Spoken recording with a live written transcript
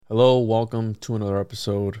Hello, welcome to another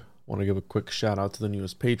episode. Want to give a quick shout out to the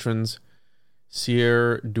newest patrons: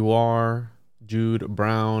 Sierra Duar, Jude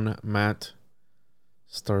Brown, Matt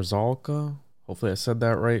Starzalka. Hopefully I said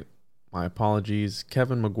that right. My apologies.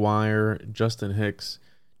 Kevin McGuire, Justin Hicks,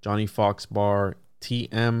 Johnny Foxbar,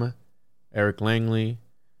 TM, Eric Langley,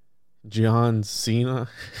 John Cena,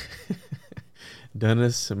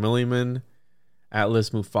 Dennis Milliman, Atlas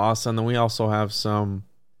Mufasa, and then we also have some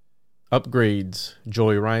upgrades.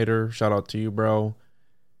 Joey Ryder, shout out to you, bro.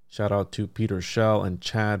 Shout out to Peter Shell and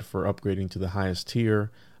Chad for upgrading to the highest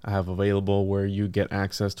tier I have available, where you get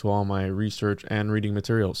access to all my research and reading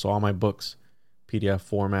materials. So all my books, PDF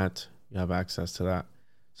format, you have access to that.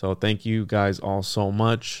 So thank you guys all so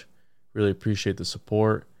much. Really appreciate the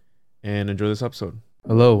support and enjoy this episode.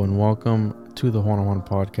 Hello and welcome to the One-on-One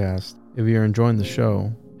podcast. If you're enjoying the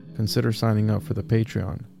show, consider signing up for the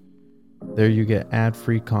Patreon. There you get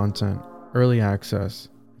ad-free content, early access,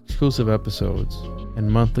 exclusive episodes,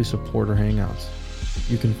 and monthly supporter hangouts.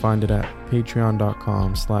 You can find it at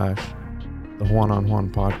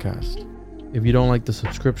patreon.com/the-One-on-One-podcast. If you don't like the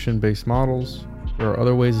subscription-based models, there are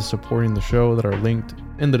other ways of supporting the show that are linked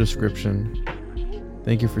in the description.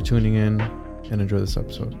 Thank you for tuning in and enjoy this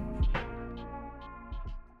episode.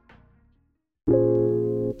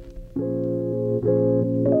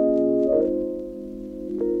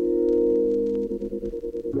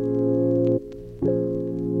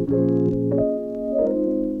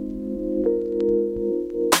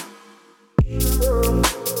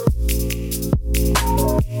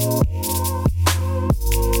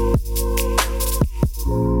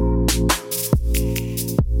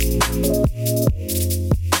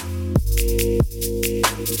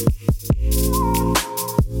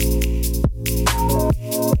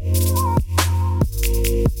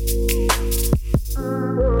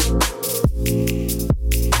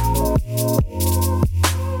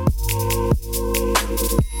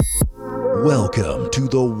 Welcome to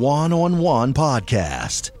the One-on-One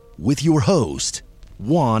podcast with your host,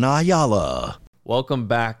 Juan Ayala. Welcome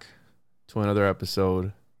back to another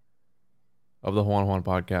episode of the One-on-One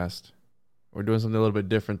podcast. We're doing something a little bit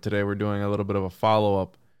different today. We're doing a little bit of a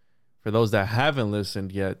follow-up for those that haven't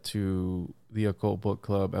listened yet to the Occult Book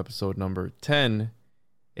Club episode number 10,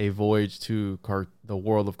 A Voyage to the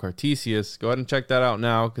World of Cartesius. Go ahead and check that out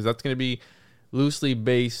now, because that's going to be loosely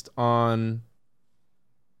based on...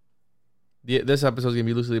 This episode is going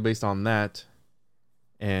to be loosely based on that.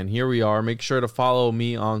 And here we are. Make sure to follow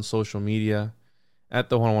me on social media at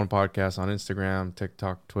the One-on-One Podcast on Instagram,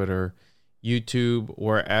 TikTok, Twitter, YouTube,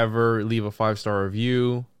 wherever. Leave a 5-star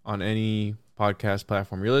review on any podcast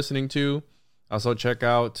platform you're listening to. Also, check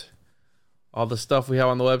out all the stuff we have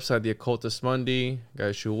on the website, the Occultist Mundi. Got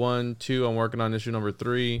issue 1, 2. I'm working on issue number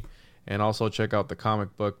 3. And also check out the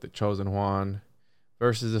comic book, The Chosen One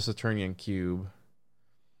versus the Saturnian Cube.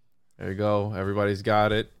 There you go. Everybody's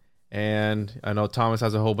got it. And I know Thomas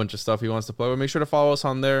has a whole bunch of stuff he wants to play, but make sure to follow us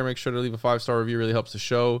on there. Make sure to leave a 5-star review. Really helps the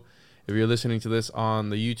show. If you're listening to this on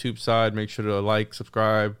the YouTube side, make sure to like,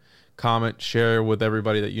 subscribe, comment, share with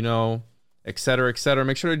everybody that you know, etc., etc.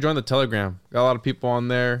 Make sure to join the Telegram. Got a lot of people on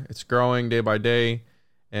there. It's growing day by day,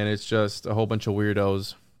 and it's just a whole bunch of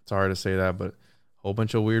weirdos. Sorry to say that, but a whole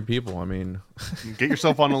bunch of weird people. I mean, get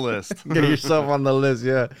yourself on the list. Get yourself on the list,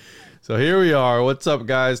 yeah. So here we are. What's up,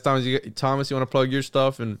 guys? Thomas, you want to plug your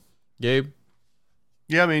stuff? And Gabe?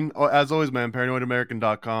 Yeah, I mean, as always, man,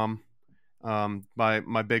 paranoidamerican.com.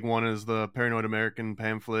 My big one is the Paranoid American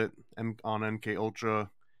pamphlet on MK Ultra.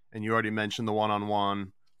 And you already mentioned the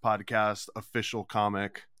One-on-One podcast official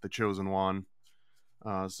comic, The Chosen One.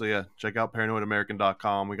 So yeah, check out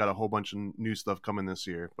paranoidamerican.com. We got a whole bunch of new stuff coming this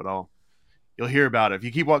year, but you'll hear about it. If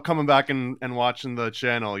you keep coming back and watching the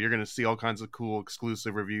channel, you're going to see all kinds of cool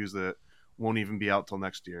exclusive reviews that won't even be out till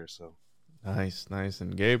next year. So nice.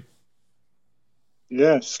 And Gabe?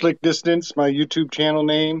 Yeah, Slick Distance, my YouTube channel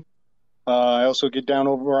name. I also get down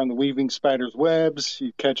over on the Weaving Spiders Webs.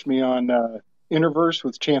 You catch me on Interverse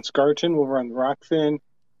with Chance Garton over on the Rockfin.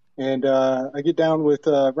 And I get down with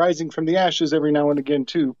Rising from the Ashes every now and again,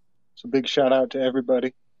 too. So big shout out to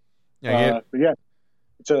everybody. Yeah. But yeah.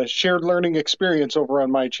 It's a shared learning experience over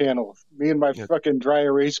on my channel. Me and my fucking dry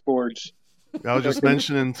erase boards. I was just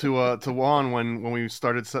mentioning to Juan when we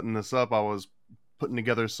started setting this up, I was putting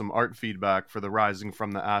together some art feedback for the Rising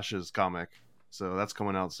from the Ashes comic. So that's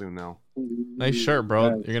coming out soon now. Nice shirt,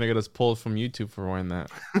 bro. Nice. You're gonna get us pulled from YouTube for wearing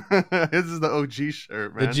that. This is the OG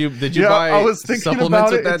shirt, man. Did you buy I was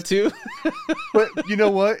supplements with that too? But you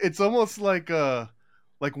know what? It's almost like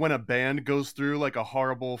when a band goes through like a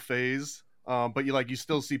horrible phase. But you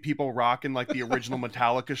still see people rocking like the original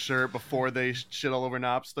Metallica shirt before they shit all over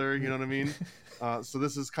Napster. You know what I mean? So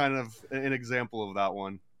this is kind of an example of that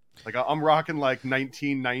one. Like I'm rocking like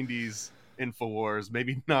 1990s InfoWars,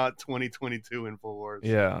 maybe not 2022 InfoWars.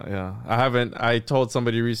 Yeah. I told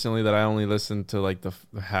somebody recently that I only listened to like the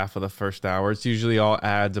half of the first hour. It's usually all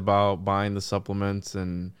ads about buying the supplements,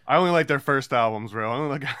 and I only like their first albums, bro. I only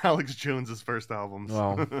like Alex Jones's first albums.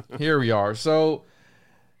 Well, here we are. So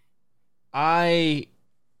I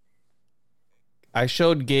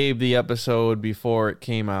showed Gabe the episode before it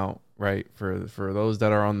came out, right? For those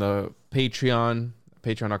that are on the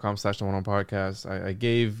patreon.com/the1on podcast. I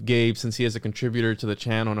gave Gabe, since he is a contributor to the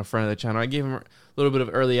channel and a friend of the channel, I gave him a little bit of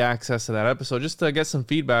early access to that episode just to get some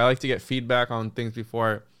feedback. I like to get feedback on things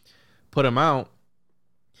before I put them out.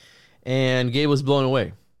 And Gabe was blown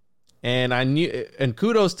away. And I knew, and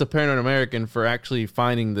kudos to Paranoid American for actually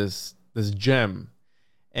finding this gem.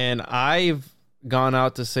 And I've gone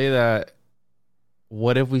out to say that,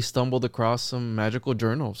 what if we stumbled across some magical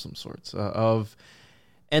journal of some sorts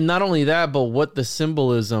and not only that, but what the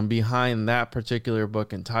symbolism behind that particular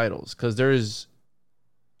book entitles, because there's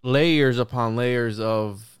layers upon layers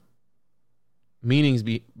of meanings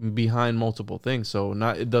behind multiple things. So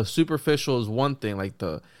not the superficial is one thing, like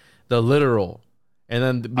the literal, and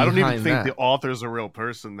then I don't even think the author's a real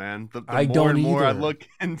person, man. The I more don't and more either. I look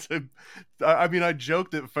into, I mean, I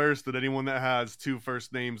joked at first that anyone that has two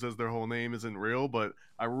first names as their whole name isn't real, but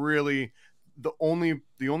I really, the only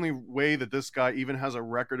way that this guy even has a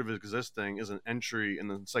record of existing is an entry in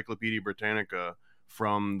the Encyclopedia Britannica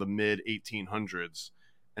from the mid 1800s,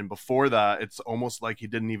 and before that, it's almost like he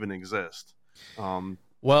didn't even exist.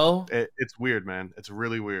 It's weird, man. It's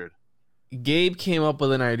really weird. Gabe came up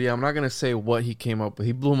with an idea. I'm not going to say what he came up with.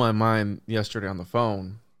 He blew my mind yesterday on the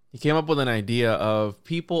phone. He came up with an idea of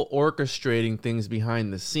people orchestrating things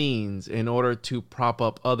behind the scenes in order to prop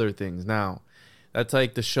up other things. Now, that's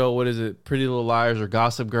like the show, what is it, Pretty Little Liars or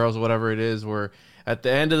Gossip Girls, whatever it is, where at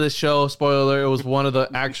the end of the show, spoiler alert, it was one of the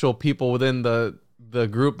actual people within the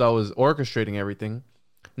group that was orchestrating everything.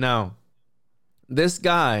 Now, this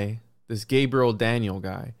guy, this Gabriel Daniel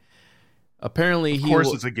guy, apparently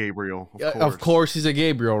it's a Gabriel. Of course he's a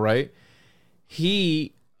Gabriel, right?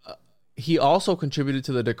 He also contributed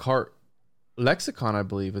to the Descartes lexicon, I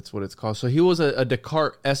believe it's what it's called. So he was a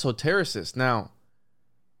Descartes esotericist. Now,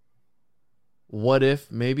 what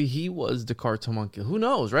if maybe he was Descartes' homunculi? Who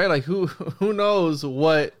knows, right? Like who knows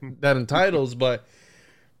what that entitles? But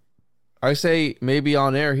I say maybe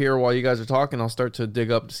on air here while you guys are talking, I'll start to dig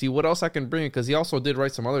up to see what else I can bring, because he also did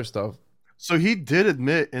write some other stuff. So he did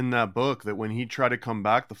admit in that book that when he tried to come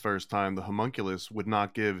back the first time, the homunculus would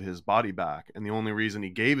not give his body back. And the only reason he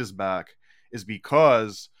gave his back is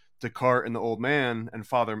because Descartes and the old man and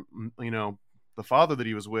father, the father that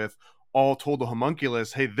he was with, all told the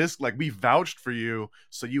homunculus, hey, we vouched for you,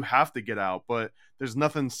 so you have to get out. But there's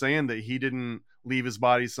nothing saying that he didn't leave his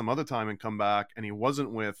body some other time and come back, and he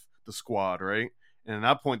wasn't with the squad, right? And at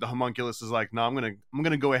that point, the homunculus is like, no, I'm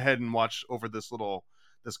gonna go ahead and watch over this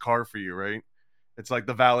car for you, right? It's like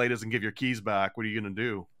the valet doesn't give your keys back. What are you gonna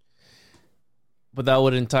do? But that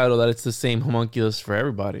would entitle that it's the same homunculus for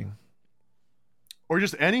everybody, or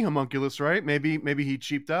just any homunculus, right? Maybe he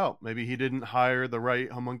cheaped out. Maybe he didn't hire the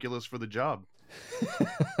right homunculus for the job.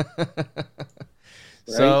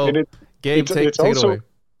 So, Gabe, take it away.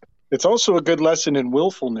 It's also a good lesson in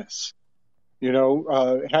willfulness.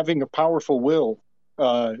 Having a powerful will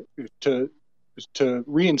to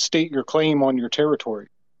reinstate your claim on your territory.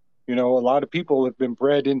 A lot of people have been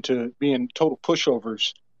bred into being total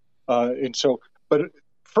pushovers. But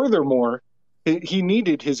furthermore, he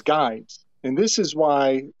needed his guides. And this is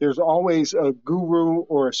why there's always a guru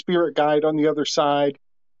or a spirit guide on the other side.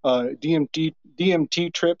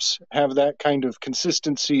 DMT trips have that kind of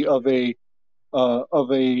consistency of a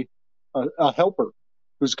helper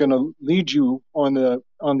who's going to lead you on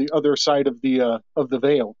the other side of the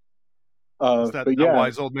veil. That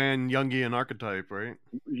wise old man Jungian archetype, right?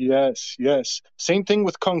 Yes. Same thing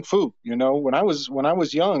with Kung Fu. When I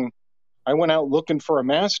was young, I went out looking for a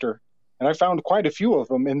master, and I found quite a few of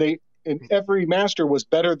them, and every master was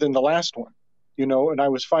better than the last one. And I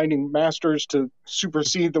was finding masters to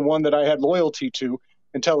supersede the one that I had loyalty to,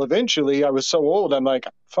 until eventually I was so old, I'm like,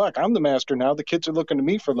 fuck, I'm the master now. The kids are looking to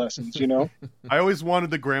me for lessons. I always wanted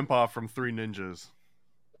the grandpa from Three Ninjas.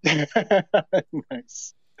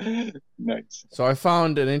 Nice. So I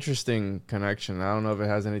found an interesting connection. I don't know if it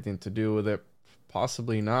has anything to do with it,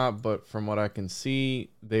 possibly not, but from what I can see,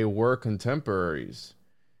 they were contemporaries.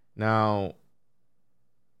 Now,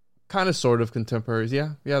 kind of sort of contemporaries.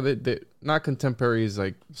 Yeah, they not contemporaries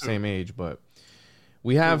like same age, but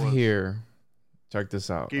we have here Check this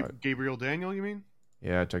out. Gabriel Daniel, you mean?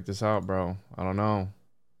 Yeah, check this out, bro. I don't know.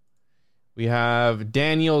 We have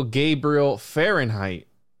Daniel Gabriel Fahrenheit,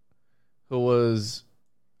 who was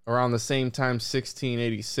around the same time,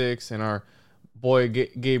 1686, and our boy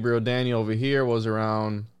Gabriel Daniel over here was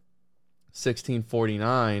around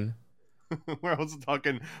 1649. Where I was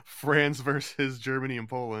talking France versus Germany and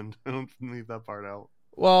Poland. I don't leave that part out.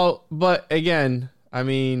 Well, but again, I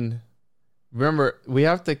mean, remember, we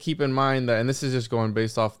have to keep in mind that, and this is just going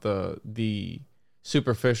based off the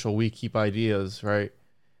superficial, we keep ideas, right?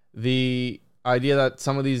 The idea that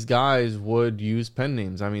some of these guys would use pen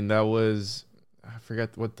names. I mean, that was, I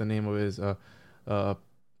forget what the name of it is, a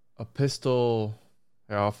pistol.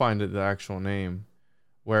 Yeah, I'll find it, the actual name,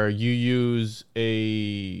 where you use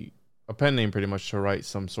a pen name pretty much to write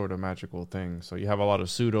some sort of magical thing. So you have a lot of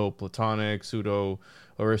pseudo-Platonic,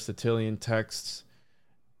 pseudo-Aristotelian texts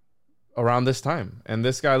around this time. And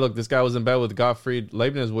this guy was in bed with Gottfried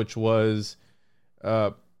Leibniz, which was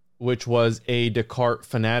a Descartes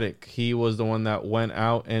fanatic. He was the one that went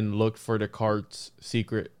out and looked for Descartes'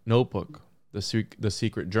 secret notebook, the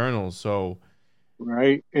secret journals. So,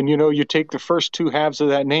 right, and you take the first two halves of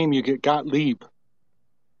that name, you get Gottlieb.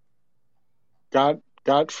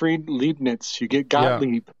 Gottfried Leibniz. You get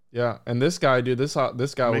Gottlieb. Yeah, and this guy, dude, this guy makes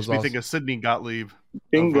was me also think of Sidney Gottlieb.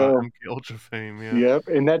 Bingo. Of MK Ultra fame. Yeah. Yep,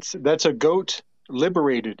 and that's a goat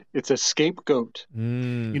liberated. It's a scapegoat.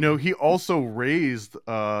 He also raised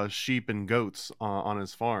sheep and goats on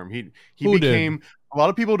his farm. He Who became did? A lot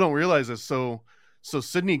of people don't realize this. So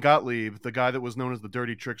Sidney Gottlieb, the guy that was known as the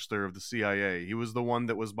dirty trickster of the CIA, he was the one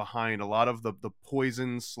that was behind a lot of the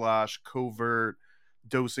poison / covert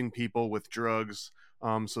dosing people with drugs.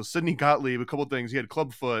 So Sidney Gottlieb, a couple of things. He had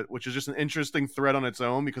clubfoot, which is just an interesting thread on its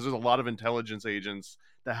own because there's a lot of intelligence agents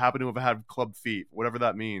that happen to have had club feet, whatever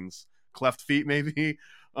that means. Cleft feet, maybe,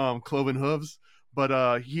 cloven hooves.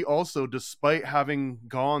 But he also, despite having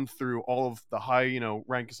gone through all of the high,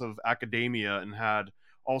 ranks of academia and had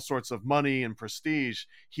all sorts of money and prestige,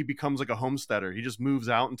 he becomes like a homesteader. He just moves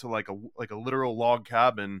out into like a literal log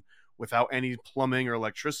cabin without any plumbing or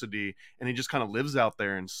electricity, and he just kind of lives out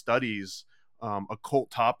there and studies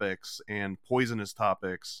occult topics and poisonous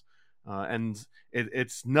topics. And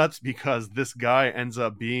it's nuts because this guy ends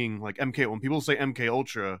up being like MK. When people say MK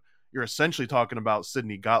Ultra, you're essentially talking about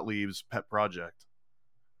Sidney Gottlieb's pet project.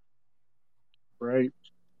 Right.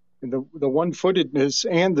 And the one-footedness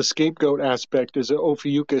and the scapegoat aspect is an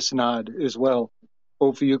Ophiuchus nod as well.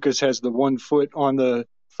 Ophiuchus has the 1 foot on the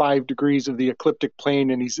 5 degrees of the ecliptic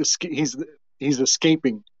plane, and he's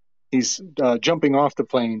escaping. He's jumping off the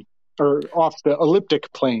plane or off the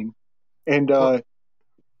elliptic plane, and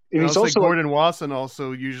he's also Gordon Wasson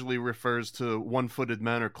also usually refers to one-footed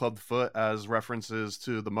men or clubbed foot as references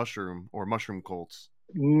to the mushroom or mushroom cults.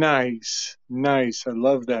 Nice. I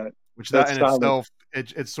love that. Which that in solid. Itself,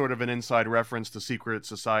 it's sort of an inside reference to secret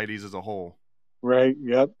societies as a whole. Right.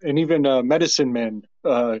 Yep. And even medicine men.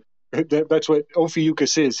 That's what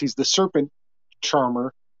Ophiuchus is. He's the serpent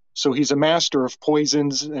charmer. So he's a master of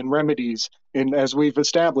poisons and remedies. And as we've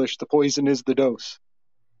established, the poison is the dose.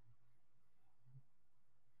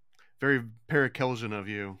 Very Paracelsian of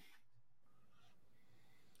you.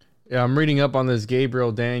 Yeah, I'm reading up on this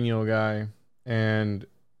Gabriel Daniel guy, and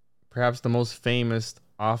perhaps the most famous,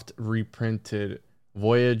 oft reprinted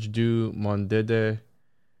Voyage du Monde de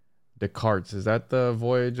Descartes. Is that the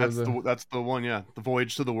voyage? That's the one, yeah. The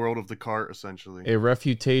voyage to the world of Descartes, essentially. A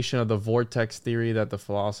refutation of the vortex theory that that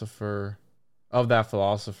philosopher.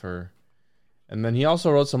 And then he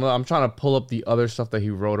also wrote some. I'm trying to pull up the other stuff that he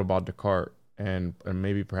wrote about Descartes and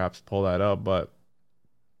maybe perhaps pull that up. But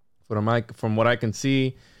from what I can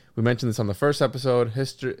see, we mentioned this on the first episode.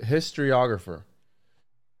 Historiographer.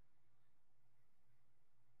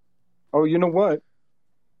 Oh, you know what?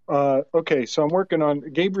 Okay, so I'm working on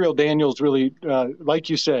Gabriel Daniel's really, like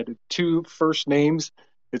you said, 2 first names.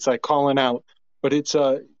 It's like calling out, but it's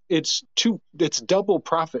double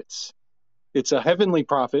prophets. It's a heavenly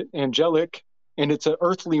prophet, angelic, and it's an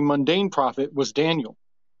earthly mundane prophet was Daniel.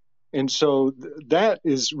 And so that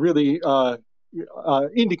is really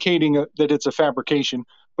indicating that it's a fabrication,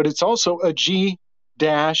 but it's also a G-D.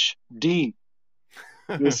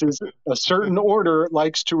 This is a certain order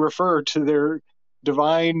likes to refer to their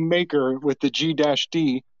divine maker with the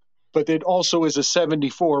G-D, but it also is a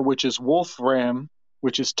 74, which is wolfram,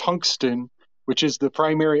 which is tungsten, which is the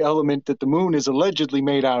primary element that the moon is allegedly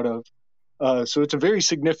made out of. So it's a very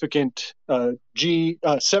significant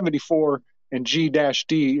G-74, and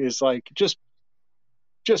G-D is like just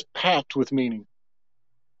packed with meaning.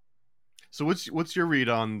 So what's your read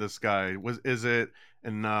on this guy? Is it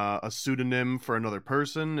a pseudonym for another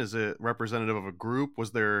person? Is it representative of a group?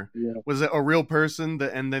 Was Yeah. it a real person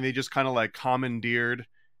that, and then they just kind of like commandeered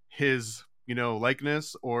his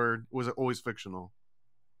likeness, or was it always fictional?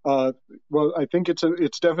 Well, I think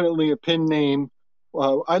it's definitely a pen name.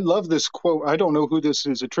 I love this quote. I don't know who this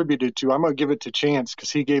is attributed to. I'm gonna give it to Chance because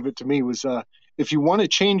he gave it to me. Was if you want to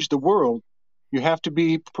change the world, you have to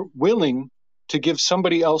be willing to give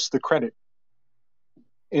somebody else the credit.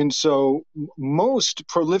 And so, most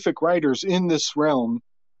prolific writers in this realm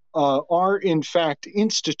are in fact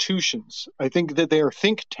institutions. I think that they are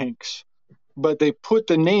think tanks, but they put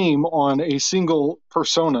the name on a single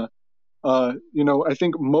persona. I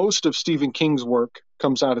think most of Stephen King's work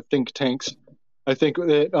comes out of think tanks. I think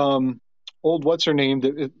that old what's her name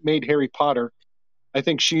that made Harry Potter. I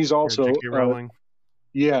think she's also J.K. Rowling.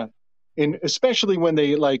 Yeah, and especially when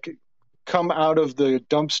they like come out of the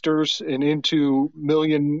dumpsters and into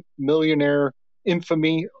millionaire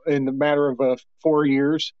infamy in the matter of 4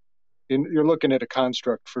 years, and you're looking at a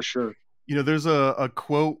construct for sure. There's a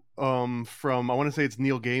quote from, I want to say it's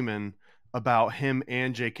Neil Gaiman, about him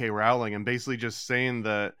and J.K. Rowling, and basically just saying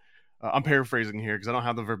that, I'm paraphrasing here because I don't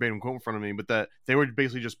have the verbatim quote in front of me, but that they were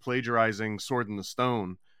basically just plagiarizing Sword in the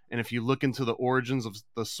Stone. And if you look into the origins of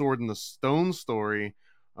the Sword in the Stone story,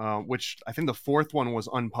 which I think the fourth one was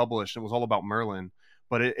unpublished, it was all about Merlin,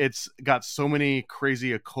 but it's got so many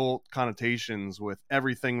crazy occult connotations with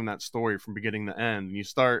everything in that story from beginning to end. And you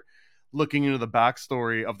start looking into the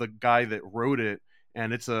backstory of the guy that wrote it,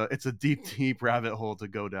 and it's a deep rabbit hole to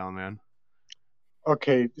go down, man.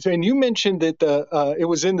 Okay, so, and you mentioned that it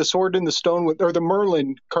was in the Sword in the Stone or the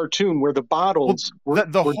Merlin cartoon where the bottles were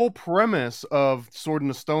whole premise of Sword in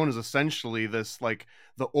the Stone is essentially this, like,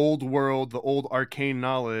 the old world, the old arcane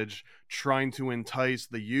knowledge, trying to entice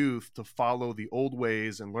the youth to follow the old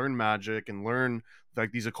ways and learn magic and learn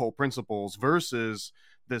like these occult principles, versus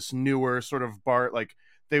this newer sort of like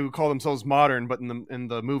they would call themselves modern, but in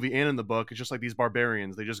the movie and in the book, it's just like these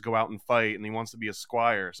barbarians. They just go out and fight, and he wants to be a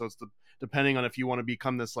squire. So it's depending on if you want to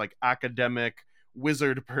become this like academic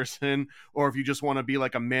wizard person, or if you just want to be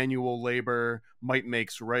like a manual labor, might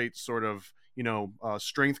makes right sort of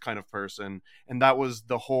strength kind of person. And that was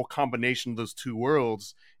the whole combination of those two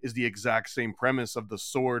worlds, is the exact same premise of the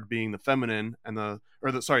sword being the feminine and the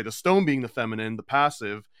stone being the feminine, the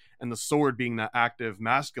passive, and the sword being that active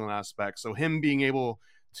masculine aspect. So him being able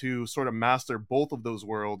to sort of master both of those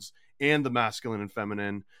worlds and the masculine and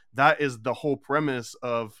feminine, that is the whole premise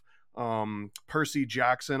of Percy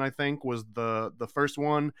Jackson, I think, was the first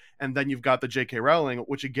one. And then you've got the J.K. Rowling,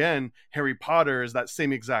 which again, Harry Potter is that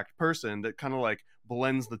same exact person that kind of like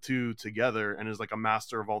blends the two together and is like a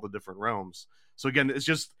master of all the different realms. So again, it's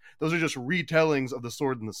just, those are just retellings of the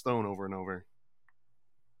Sword and the Stone over and over.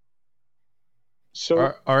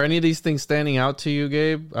 So are any of these things standing out to you,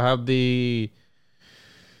 Gabe? I have the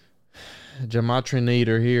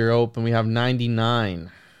Gematrinator here open. We have 99.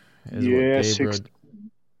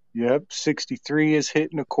 Yeah, 63 is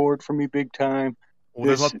hitting a chord for me big time. Well,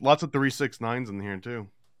 there's lots of 369s in here too.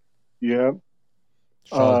 Yep.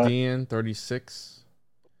 Chaldean 36.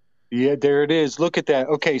 Yeah, there it is. Look at that.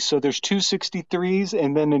 Okay, so there's 2 63s,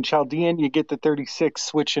 and then in Chaldean you get the 36,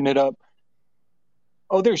 switching it up.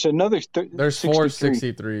 Oh, there's another. There's 4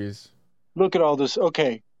 63s. Look at all this.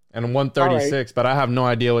 Okay. And 136, right. But I have no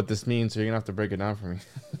idea what this means, so you're gonna have to break it down for me.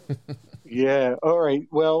 Yeah. All right.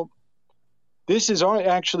 Well, this is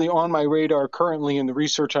actually on my radar currently in the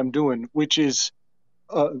research I'm doing, which is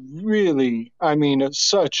really, I mean,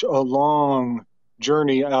 such a long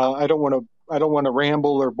journey. I don't want to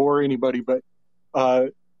ramble or bore anybody, but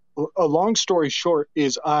a long story short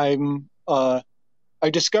is I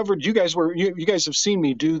discovered you guys have seen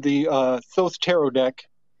me do the Thoth Tarot deck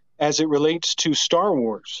as it relates to Star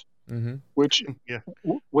Wars, mm-hmm.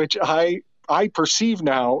 which I perceive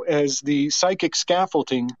now as the psychic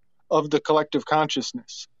scaffolding of the collective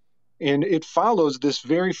consciousness. And it follows this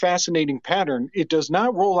very fascinating pattern. It does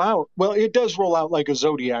not roll out. Well, it does roll out like a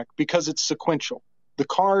zodiac because it's sequential. The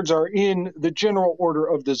cards are in the general order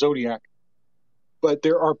of the zodiac, but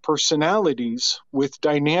there are personalities with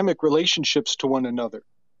dynamic relationships to one another.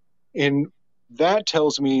 And that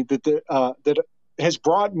tells me that that has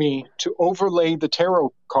brought me to overlay the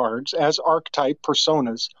tarot cards as archetype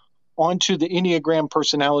personas onto the Enneagram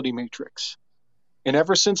personality matrix. And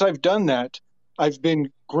ever since I've done that, I've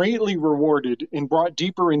been greatly rewarded and brought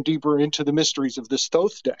deeper and deeper into the mysteries of this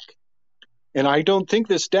Thoth deck. And I don't think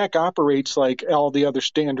this deck operates like all the other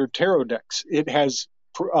standard tarot decks. It has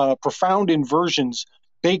profound inversions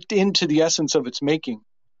baked into the essence of its making.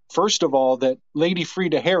 First of all, that Lady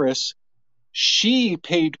Frieda Harris she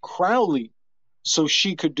paid Crowley so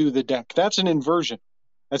she could do the deck. That's an inversion.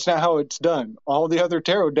 That's not how it's done. All the other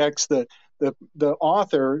tarot decks, the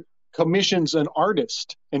author commissions an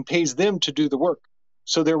artist and pays them to do the work.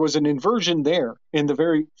 So there was an inversion there in the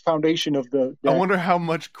very foundation of the deck. I wonder how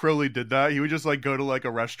much Crowley did that. He would just like go to like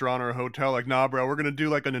a restaurant or a hotel, like, nah, bro, we're gonna do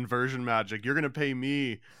like an inversion magic. You're gonna pay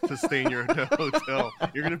me to stay in your hotel.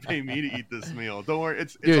 You're gonna pay me to eat this meal. Don't worry,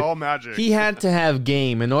 it's all magic. He had to have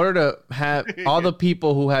game in order to have all the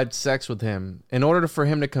people who had sex with him, in order for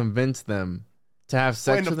him to convince them to have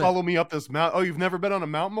sex with him. Follow me up this mountain. Oh, you've never been on a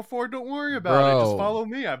mountain before? Don't worry about it. Just follow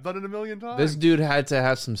me. I've done it a million times. This dude had to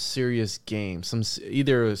have some serious game,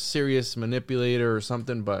 either a serious manipulator or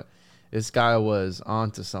something, but this guy was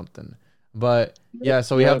onto something. But yeah,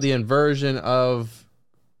 so we have the inversion of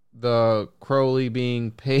the Crowley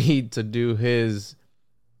being paid to do his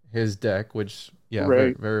deck, which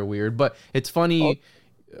very, very weird. But it's funny,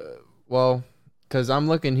 because I'm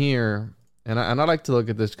looking here. And I like to look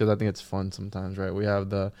at this because I think it's fun sometimes, right? We have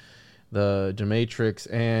the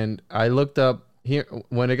Gematrix, and I looked up here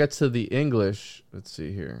when it gets to the English. Let's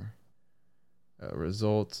see here,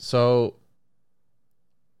 results. So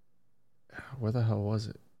where the hell was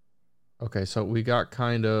it? Okay, so we got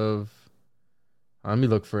kind of. Let me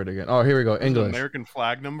look for it again. Oh, here we go. English. American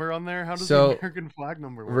flag number on there? How does the American flag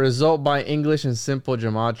number work? Result by English and simple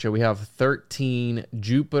gematria. We have 13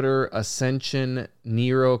 Jupiter, Ascension,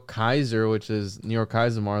 Nero, Kaiser, which is Nero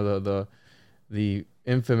Kaisermar, the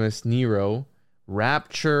infamous Nero.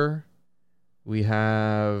 Rapture. We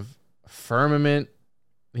have Firmament.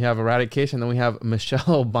 We have Eradication. Then we have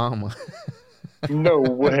Michelle Obama. No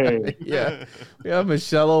way. Yeah. We have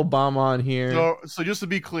Michelle Obama on here. So just to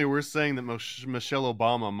be clear, we're saying that Michelle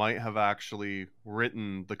Obama might have actually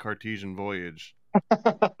written the Cartesian Voyage.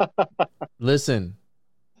 Listen.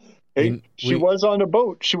 Hey, she was on a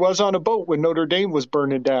boat. She was on a boat when Notre Dame was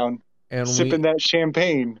burning down and sipping that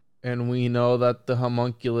champagne. And we know that the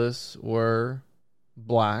homunculus were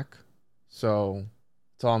black. So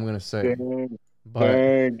that's all I'm going to say. Dang.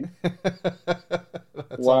 But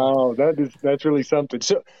wow, that's really something.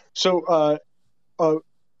 So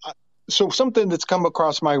something that's come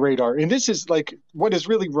across my radar, and this is like what is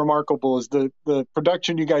really remarkable is the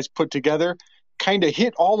production you guys put together kind of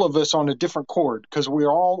hit all of us on a different chord because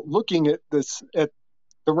we're all looking at the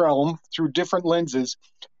realm through different lenses,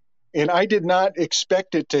 and I did not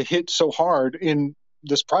expect it to hit so hard in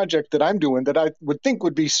this project that I'm doing that I would think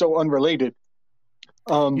would be so unrelated.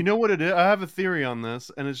 You know what it is? I have a theory on this,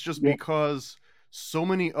 and it's just because so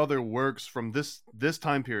many other works from this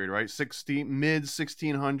time period, right? Mid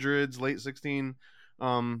 1600s, late 16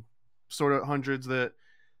 sort of hundreds, that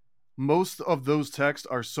most of those texts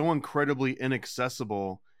are so incredibly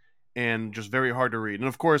inaccessible and just very hard to read. And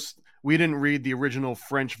of course, we didn't read the original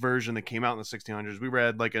French version that came out in the 1600s. We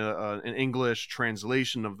read like an English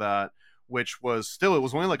translation of that, which was it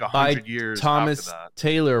was only like 100 years Thomas after that.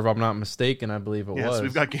 Taylor, if I'm not mistaken, I believe it was. Yes,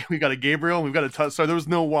 we've got a Gabriel, and we've got a sorry, there was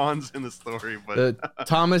no wands in the story, but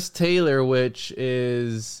Thomas Taylor, which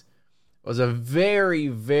was a very,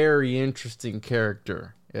 very interesting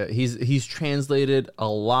character. He's translated a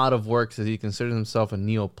lot of works as he considers himself a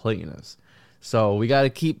Neoplatonist. So we got to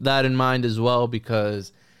keep that in mind as well,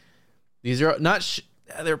 because these are not.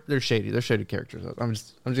 They're shady. They're shady characters. I'm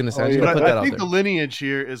just gonna say. I think the lineage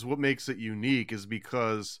here is what makes it unique, is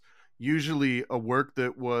because usually a work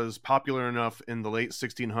that was popular enough in the late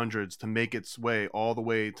 1600s to make its way all the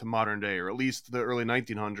way to modern day, or at least the early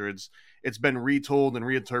 1900s, it's been retold and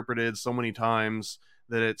reinterpreted so many times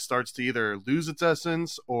that it starts to either lose its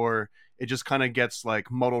essence or it just kind of gets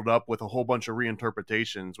like muddled up with a whole bunch of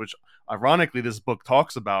reinterpretations, which ironically this book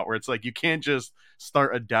talks about, where it's like you can't just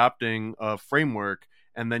start adapting a framework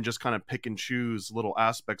and then just kind of pick and choose little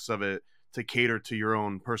aspects of it to cater to your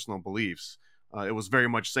own personal beliefs. It was very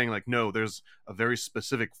much saying like, no, there's a very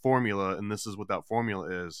specific formula, and this is what that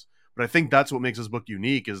formula is. But I think that's what makes this book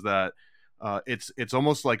unique, is that it's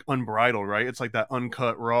almost like unbridled, right? It's like that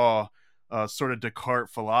uncut, raw sort of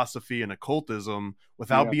Descartes philosophy and occultism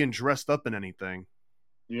without being dressed up in anything.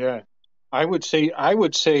 Yeah. I would say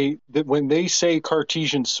that when they say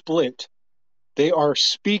Cartesian split, they are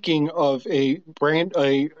speaking of a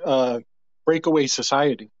breakaway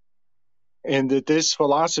society, and that this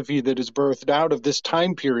philosophy that is birthed out of this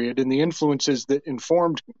time period and the influences that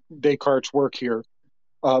informed Descartes' work here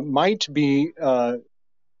might be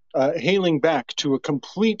hailing back to a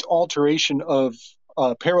complete alteration of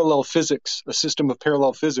parallel physics, a system of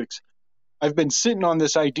parallel physics. I've been sitting on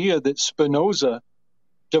this idea that Spinoza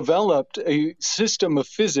developed a system of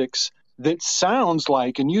physics that sounds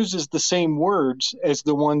like and uses the same words as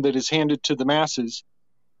the one that is handed to the masses,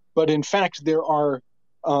 but in fact there are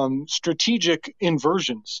strategic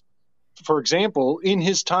inversions. For example, in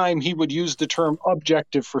his time, he would use the term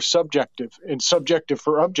objective for subjective and subjective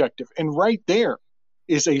for objective. And right there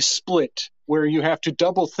is a split where you have to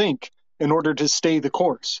double think in order to stay the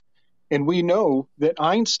course. And we know that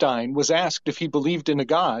Einstein was asked if he believed in a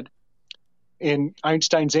God. And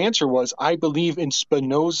Einstein's answer was, I believe in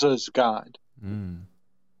Spinoza's God. Mm.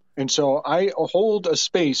 And so I hold a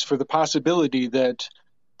space for the possibility that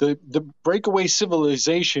the breakaway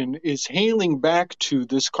civilization is hailing back to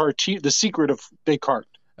this the secret of Descartes.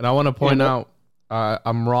 And I want to point out,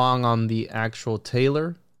 I'm wrong on the actual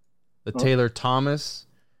Taylor. The Taylor Thomas.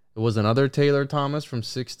 It was another Taylor Thomas from the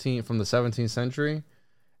 17th century.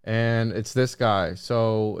 And it's this guy.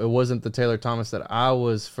 So it wasn't the Taylor Thomas that I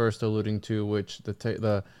was first alluding to, which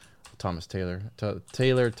the Thomas Taylor.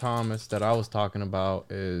 Taylor Thomas that I was talking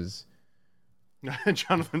about is...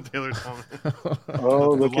 Jonathan Taylor Thomas.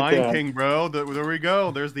 Oh, the look Lion at that. King, bro. There we go.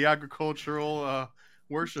 There's the agricultural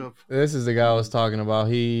worship. This is the guy I was talking about.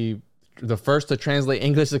 He... the first to translate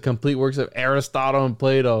English to complete works of Aristotle and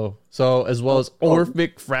Plato. So as well as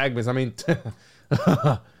Orphic fragments. I mean...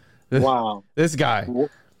 Wow. This guy.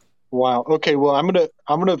 Wow. Okay. Well, I'm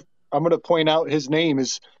gonna point out his name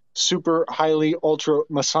is super highly ultra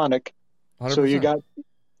Masonic. 100%. So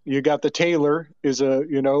you got the Taylor is a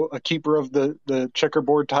keeper of the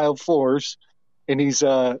checkerboard tiled floors, and he's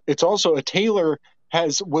it's also a Taylor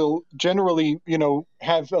will generally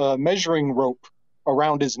have a measuring rope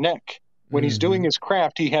around his neck when he's doing his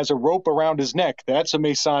craft. He has a rope around his neck. That's a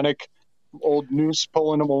Masonic old noose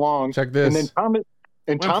pulling him along. Check this. And then Thomas.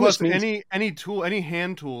 And Well, Thomas plus means, any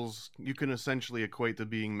hand tools you can essentially equate to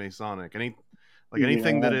being Masonic.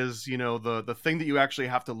 Anything that is the thing that you actually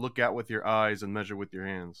have to look at with your eyes and measure with your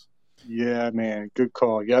hands. yeah, man, good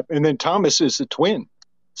call. Yep. And then Thomas is the twin,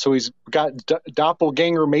 so he's got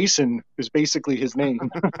Doppelganger Mason is basically his name.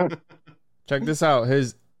 Check this out.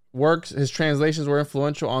 His translations were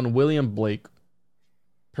influential on William Blake,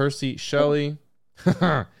 Percy Shelley,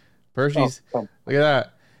 Percy's. Oh. Look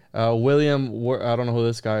at that. William, I don't know who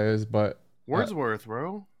this guy is, but Wordsworth,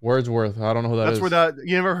 bro. Wordsworth. I don't know who that is. That's where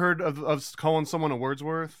you ever heard of calling someone a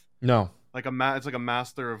Wordsworth? No. It's like a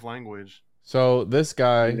master of language. So this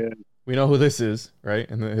guy, Yeah. we know who this is, right?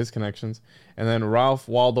 And his connections. And then Ralph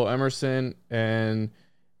Waldo Emerson and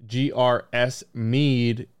G.R.S.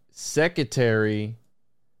 Mead, secretary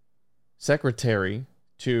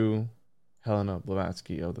to Helena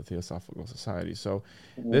Blavatsky of the Theosophical Society. So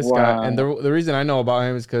this guy, and the reason I know about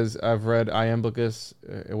him is because I've read Iamblichus,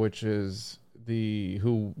 which is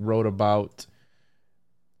who wrote about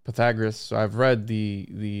Pythagoras. So I've read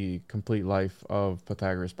the complete life of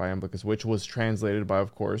Pythagoras by Iamblichus, which was translated by,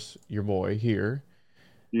 of course, your boy here.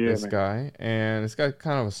 Yeah, this guy, and it's got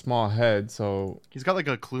kind of a small head, so He's got like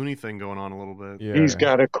a Clooney thing going on a little bit. yeah, He's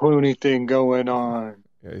got a Clooney thing going on.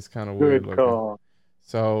 yeah, he's kind of weird Good looking. call.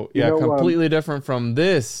 So You yeah, know, completely different from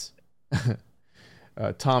this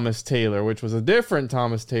Thomas Taylor, which was a different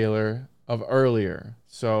Thomas Taylor of earlier.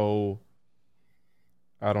 So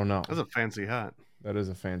I don't know. That's a fancy hat. That is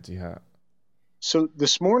a fancy hat. So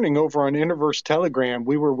this morning over on Interverse Telegram,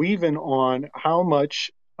 we were weaving on how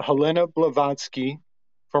much Helena Blavatsky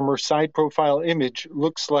from her side profile image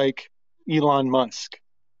looks like Elon Musk.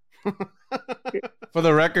 For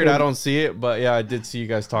the record, I don't see it, but yeah, I did see you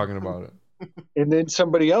guys talking about it. And then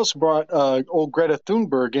somebody else brought old Greta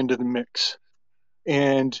Thunberg into the mix.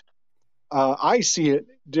 And I see it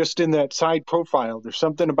just in that side profile. There's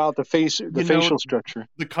something about the facial structure.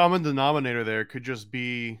 The common denominator there could just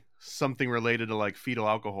be something related to like fetal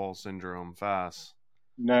alcohol syndrome, FAS.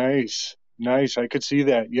 Nice. I could see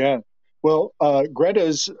that. Yeah. Well,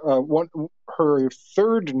 Greta's her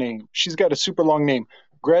third name. She's got a super long name.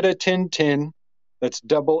 Greta Tintin. That's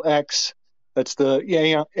double X. That's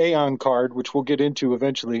the Aeon card, which we'll get into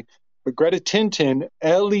eventually. But Greta Tintin,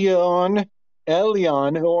 Eleonora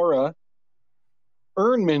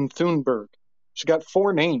Ernman Thunberg. She's got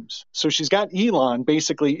 4 names. So she's got Elon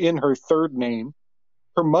basically in her third name.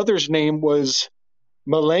 Her mother's name was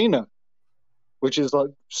Milena, which is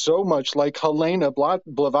so much like Helena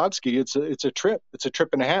Blavatsky. It's a trip. It's a trip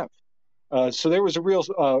and a half. So there was a real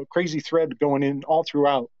crazy thread going in all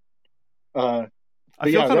throughout. I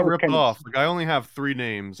feel kind of ripped off. Like I only have 3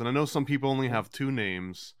 names, and I know some people only have 2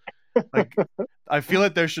 names. Like I feel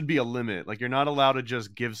like there should be a limit. Like you're not allowed to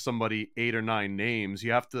just give somebody 8 or 9 names.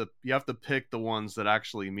 You have to pick the ones that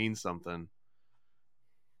actually mean something.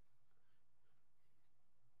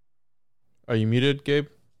 Are you muted, Gabe?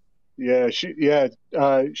 Yeah,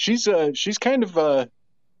 she's kind of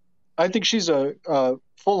I think she's a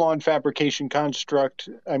full-on fabrication construct.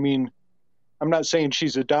 I mean, I'm not saying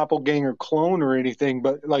she's a doppelganger clone or anything,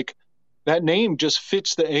 but like that name just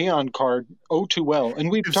fits the Aeon card oh too well.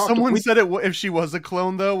 And we've If talked. someone said it, if she was a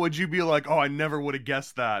clone, though, would you be like, "Oh, I never would have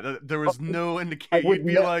guessed that"? There was no indication. You'd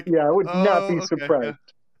be like, "Yeah, I would not be okay, surprised."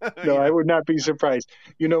 Yeah. No, Yeah. I would not be surprised.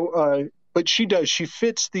 But she does. She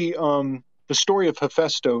fits the story of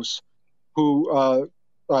Hephaestus, who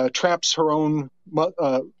traps her own.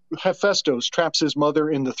 Hephaestus traps his mother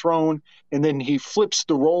in the throne, and then he flips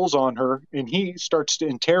the roles on her, and he starts to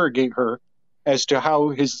interrogate her as to how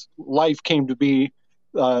his life came to be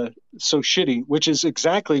so shitty, which is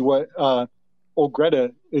exactly what old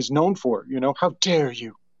Greta is known for. How dare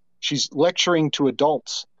you? She's lecturing to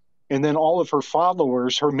adults, and then all of her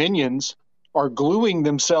followers, her minions, are gluing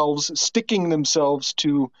themselves, sticking themselves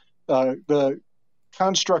to the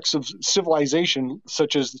constructs of civilization,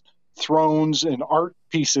 such as thrones and art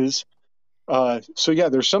pieces. So yeah,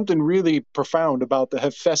 there's something really profound about the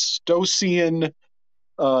Hephaestosian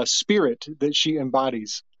spirit that she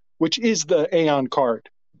embodies, which is the Aeon card.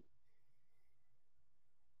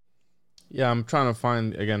 Yeah, I'm trying to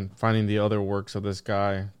finding the other works of this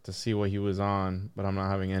guy to see what he was on, but I'm not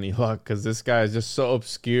having any luck because this guy is just so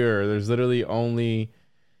obscure. There's literally only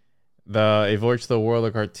A Voyage to the World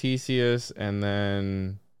of Cartesius, and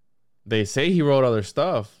then they say he wrote other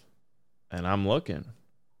stuff, and I'm looking,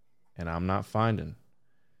 and I'm not finding.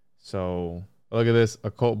 So look at this,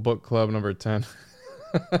 Occult Book Club number 10.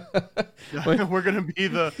 We're gonna be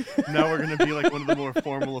like one of the more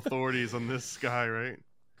formal authorities on this guy, right?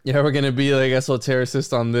 Yeah, we're gonna be like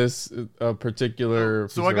esotericist on this particular.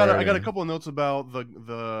 So I got a couple of notes about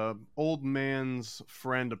the old man's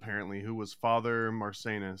friend, apparently, who was Father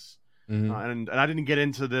Marsanus. Mm-hmm. And I didn't get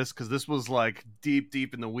into this because this was like deep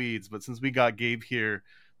in the weeds. But since we got Gabe here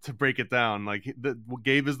to break it down, like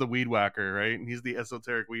Gabe is the weed whacker, right? And he's the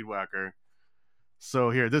esoteric weed whacker. So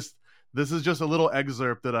here, this is just a little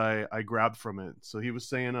excerpt that I grabbed from it. So he was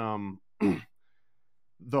saying,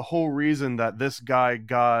 the whole reason that this guy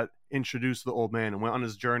got introduced to the old man and went on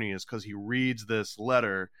his journey is because he reads this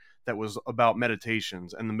letter that was about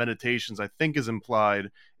meditations, and the meditations, I think, is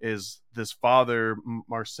implied is this Father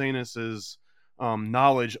Marsanus's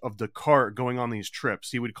knowledge of Descartes going on these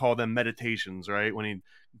trips. He would call them meditations, right? When he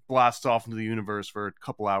blasts off into the universe for a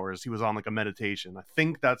couple hours, he was on like a meditation. I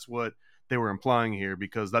think that's what they were implying here,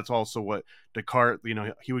 because that's also what Descartes,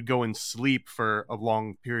 he would go and sleep for a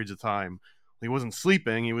long periods of time. He wasn't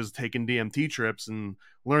sleeping, he was taking DMT trips and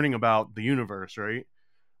learning about the universe, right?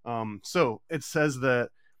 So it says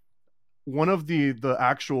that one of the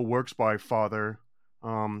actual works by Father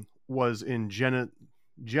was in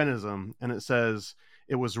Genism, and it says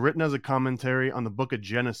it was written as a commentary on the book of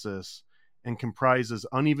Genesis and comprises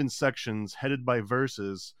uneven sections headed by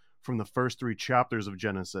verses from the first 3 chapters of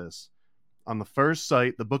Genesis. On the first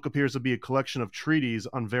sight, the book appears to be a collection of treatises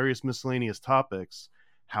on various miscellaneous topics.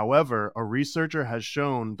 However, a researcher has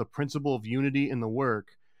shown the principle of unity in the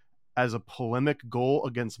work as a polemic goal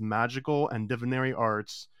against magical and divinatory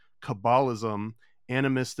arts, Kabbalism,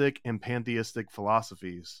 animistic, and pantheistic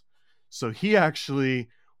philosophies. So he actually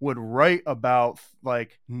would write about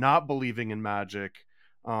like not believing in magic,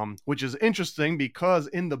 which is interesting because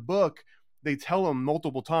in the book they tell him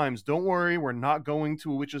multiple times, don't worry, we're not going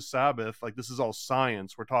to a witch's Sabbath. Like, this is all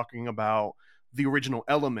science. We're talking about the original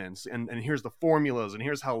elements, and here's the formulas, and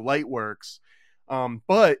here's how light works.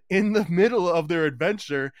 But in the middle of their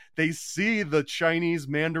adventure, they see the Chinese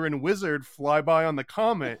Mandarin wizard fly by on the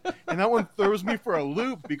comet, and that one throws me for a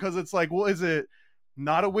loop, because it's like, well, is it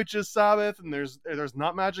not a witch's Sabbath and there's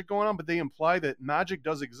not magic going on? But they imply that magic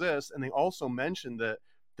does exist, and they also mention that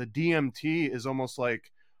the DMT is almost like,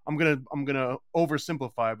 I'm gonna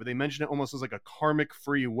oversimplify, but they mention it almost as like a karmic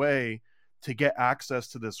free way to get access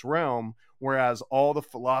to this realm, whereas all the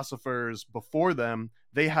philosophers before them,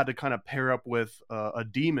 they had to kind of pair up with a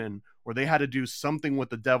demon, or they had to do something with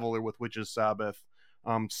the devil or with witch's Sabbath.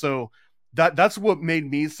 So that's what made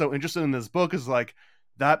me so interested in this book, is like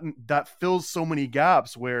that fills so many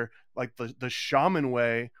gaps where like the shaman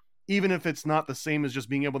way, even if it's not the same as just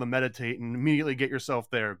being able to meditate and immediately get yourself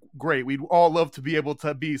there, great. We'd all love to be able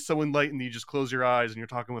to be so enlightened that you just close your eyes and you're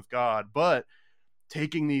talking with God. But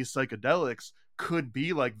taking these psychedelics could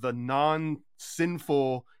be like the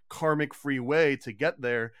non-sinful karmic free way to get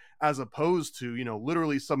there, as opposed to,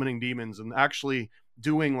 literally summoning demons and actually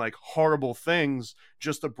doing like horrible things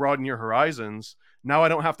just to broaden your horizons. Now I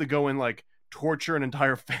don't have to go and like torture an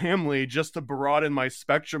entire family just to broaden my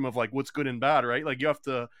spectrum of like what's good and bad, right? Like, you have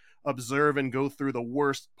to observe and go through the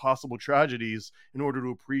worst possible tragedies in order to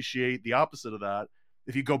appreciate the opposite of that,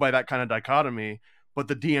 if you go by that kind of dichotomy. But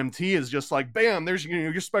the DMT is just like, bam, there's,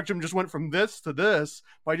 your spectrum just went from this to this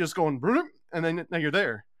by just going, and then now you're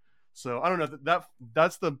there. So I don't know,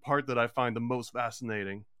 that's the part that I find the most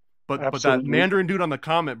fascinating. But that Mandarin dude on the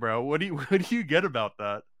comment, bro, what do you get about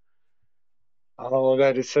that? Oh,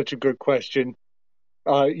 that is such a good question.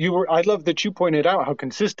 I love that you pointed out how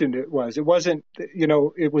consistent it was. It wasn't,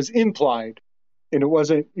 it was implied, and it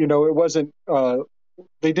wasn't,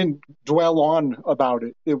 they didn't dwell on about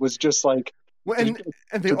it. It was just like, well,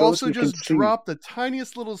 and they also just dropped the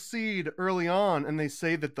tiniest little seed early on, and they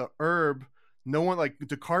say that the herb, no one, like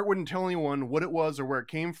Descartes wouldn't tell anyone what it was or where it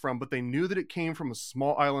came from, but they knew that it came from a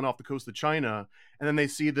small island off the coast of China. And then they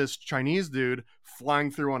see this Chinese dude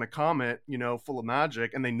flying through on a comet, full of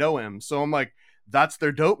magic, and they know him. So I'm like, that's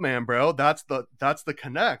their dope man, bro. That's the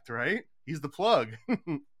connect, right? He's the plug.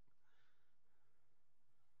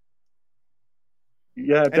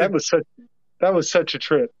 Yeah, that was such a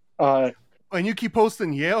trip. And you keep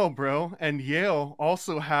posting Yale, bro, and Yale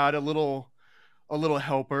also had a little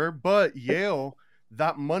helper, but Yale,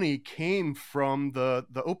 that money came from the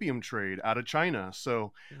opium trade out of China.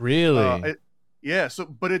 So really, yeah. So,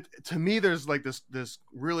 but to me, there's like this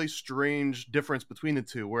really strange difference between the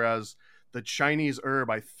two. Whereas the Chinese herb,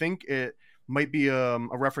 I think it might be a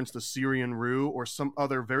reference to Syrian rue or some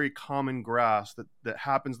other very common grass that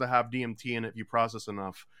happens to have DMT in it if you process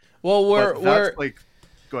enough. Well, we're like,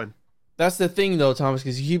 go ahead. That's the thing, though, Thomas,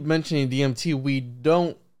 because you keep mentioning DMT. We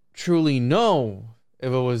don't truly know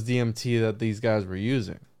if it was DMT that these guys were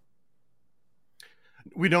using.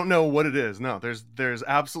 We don't know what it is. No, there's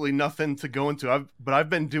absolutely nothing to go into. But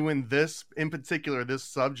I've been doing this, in particular, this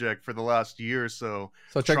subject for the last year or so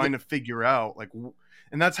trying to figure out, like,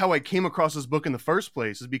 and that's how I came across this book in the first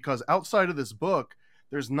place, is because outside of this book,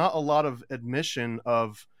 there's not a lot of admission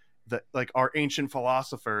of our ancient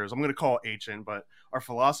philosophers, I'm going to call it ancient, but our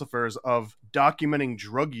philosophers, of documenting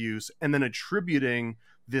drug use and then attributing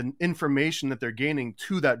the information that they're gaining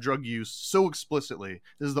to that drug use so explicitly.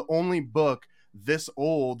 This is the only book this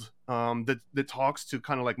old that talks to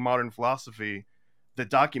kind of like modern philosophy that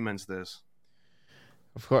documents this.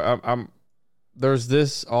 Of course, there's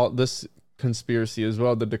this conspiracy as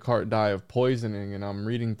well. The Descartes die of poisoning, and I'm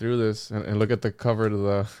reading through this and look at the cover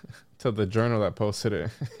to the journal that posted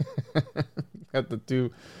it. Got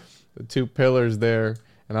the two pillars there,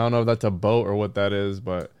 and I don't know if that's a boat or what that is,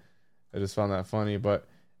 but I just found that funny. But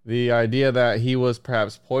the idea that he was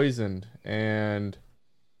perhaps poisoned, and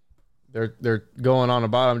they're going on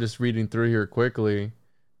about it. I'm just reading through here quickly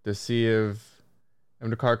to see if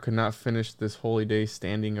Descartes could not finish this holy day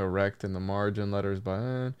standing erect in the margin letters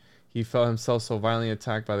by he felt himself so violently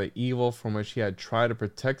attacked by the evil from which he had tried to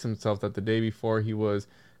protect himself that the day before he was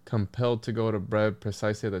compelled to go to bed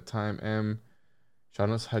precisely at the time M.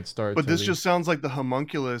 Shanos had started. But this just sounds like the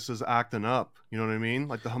homunculus is acting up. You know what I mean?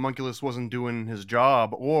 Like the homunculus wasn't doing his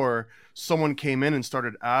job, or someone came in and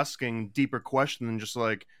started asking deeper questions than just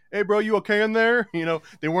like, "Hey, bro, you okay in there?"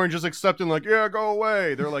 They weren't just accepting like, "Yeah, go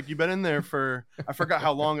away." They're like, "You've been in there for," I forgot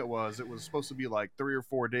how long it was. It was supposed to be like 3 or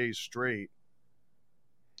 4 days straight.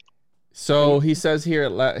 So he says here,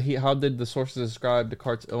 how did the sources describe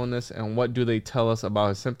Descartes' illness, and what do they tell us about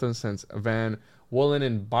his symptoms? Since Van Woolen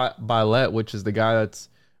and Bilet, which is the guy that's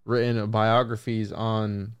written biographies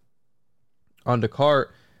on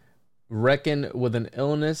Descartes, reckon with an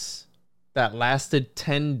illness that lasted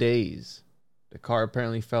 10 days. Descartes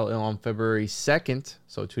apparently fell ill on February 2nd,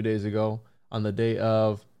 so 2 days ago, on the day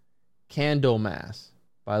of Candlemas.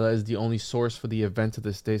 Bilet is the only source for the events of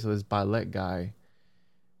this day, so this Bilet guy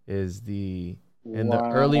is in the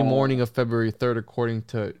early morning of February 3rd, according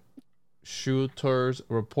to Schutter's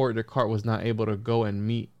report, Descartes was not able to go and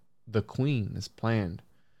meet the Queen as planned.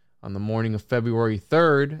 On the morning of February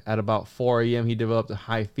 3rd, at about 4 a.m., he developed a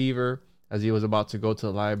high fever as he was about to go to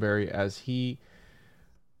the library, as he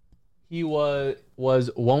was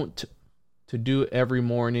wont to do every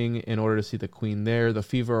morning in order to see the Queen there. The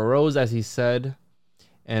fever arose, as he said,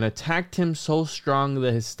 and attacked him so strong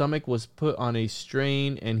that his stomach was put on a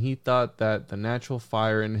strain, and he thought that the natural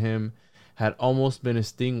fire in him had almost been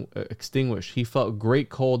extinguished. He felt great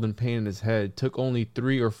cold and pain in his head, took only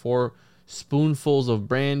 3 or 4 spoonfuls of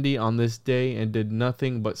brandy on this day, and did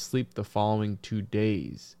nothing but sleep the following 2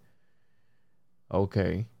 days.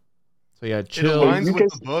 Okay. So yeah, chill. It aligns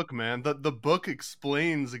with the book, man. The book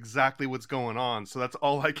explains exactly what's going on. So that's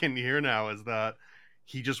all I can hear now, is that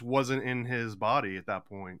he just wasn't in his body at that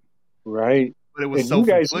point. Right. But it was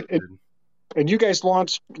self-inflicted. And you guys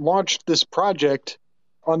launched this project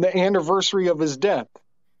on the anniversary of his death.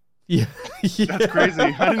 Yeah. That's crazy.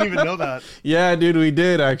 I didn't even know that. Yeah, dude, we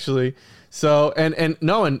did actually. So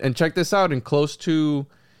and check this out. And close to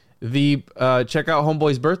The check out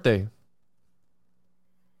Homeboy's birthday.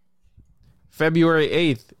 February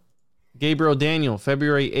 8th. Gabriel Daniel,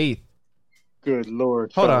 February 8th. Good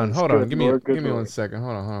Lord. Hold fellas. on. Good Give Lord, me good 1 Lord. second.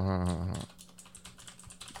 Hold on.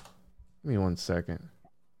 Give me 1 second.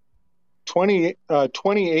 28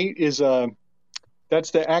 is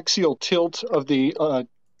that's the axial tilt of the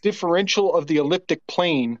differential of the elliptic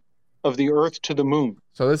plane of the Earth to the moon.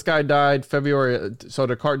 So this guy died February. So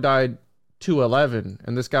Descartes died 2/11,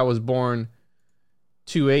 and this guy was born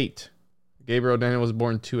 2/8. Gabriel Daniel was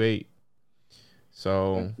born 2/8.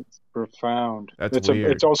 So It's profound. That's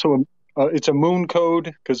weird. It's also it's a moon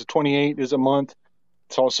code because 28 is a month.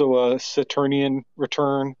 It's also a Saturnian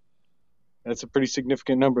return. That's a pretty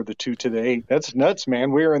significant number, the 2 to the 8. That's nuts,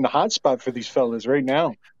 man. We're in the hot spot for these fellas right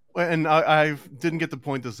now. And I didn't get to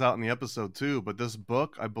point this out in the episode too, but this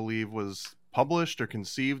book, I believe, was published or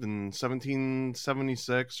conceived in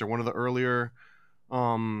 1776, or one of the earlier,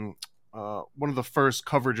 one of the first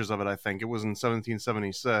coverages of it. I think it was in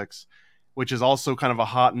 1776, which is also kind of a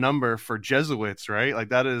hot number for Jesuits, right? Like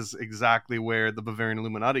that is exactly where the Bavarian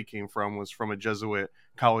Illuminati came from, was from a Jesuit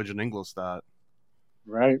college in Ingolstadt.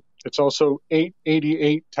 Right. It's also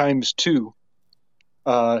 888 times 2.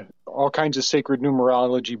 All kinds of sacred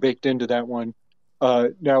numerology baked into that one.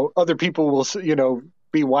 Now, other people will,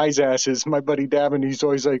 be wise asses. My buddy Davin, he's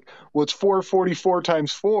always like, well, it's 444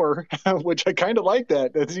 times 4, which I kind of like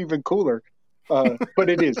that. That's even cooler. But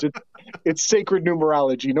it is. It's sacred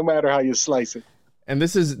numerology, no matter how you slice it. And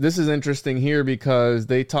this is interesting here because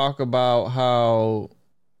they talk about how,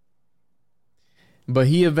 but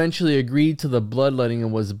he eventually agreed to the bloodletting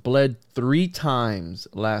and was bled 3 times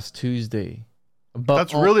last Tuesday. But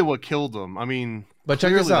that's really what killed him. I mean, but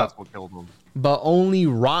check this out. That's what killed him. But only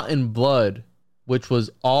rotten blood, which was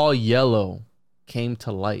all yellow, came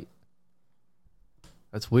to light.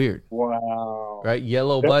 That's weird. Wow. Right?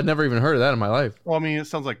 Yellow blood. Never even heard of that in my life. Well, I mean, it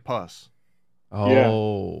sounds like pus.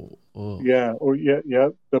 Oh. Yeah. Oh, yeah.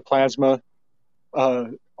 The plasma.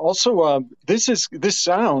 Also, this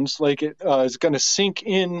sounds like it is going to sink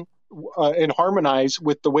in and harmonize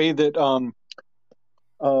with the way that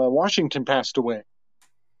Washington passed away.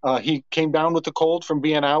 He came down with the cold from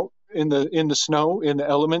being out in the snow, in the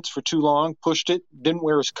elements for too long, pushed it, didn't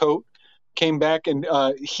wear his coat, came back, and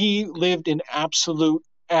he lived in absolute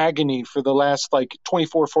agony for the last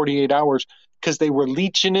 24, 48 hours because they were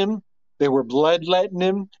leeching him, they were bloodletting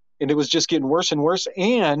him, and it was just getting worse and worse.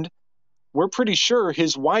 And we're pretty sure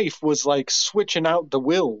his wife was switching out the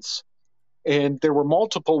wills, and there were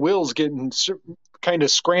multiple wills getting kind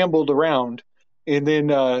of scrambled around. And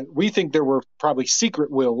then we think there were probably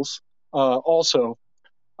secret wills also.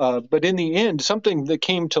 But in the end, something that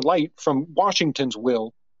came to light from Washington's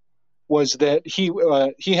will was that he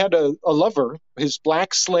had a lover, his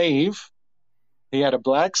black slave. He had a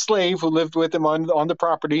black slave who lived with him on the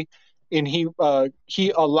property, and he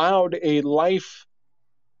allowed a life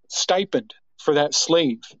stipend for that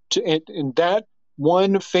slave. And that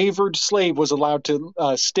one favored slave was allowed to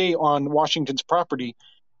stay on Washington's property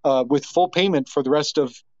with full payment for the rest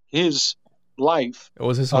of his life. It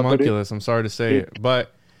was his homunculus. I'm sorry to say it,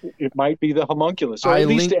 but it might be the homunculus, or at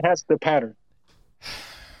least it has the pattern.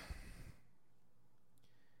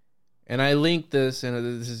 And I linked this,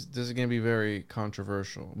 and this is going to be very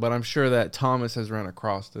controversial, but I'm sure that Thomas has run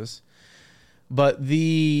across this. But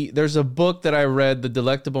there's a book that I read, The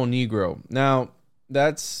Delectable Negro. Now,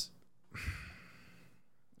 it's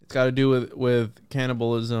got to do with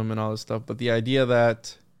cannibalism and all this stuff, but the idea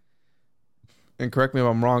that, and correct me if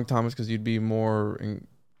I'm wrong, Thomas, because you'd be more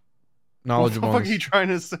knowledgeable. What the fuck are you trying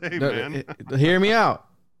to say, man? Hear me out.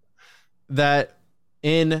 That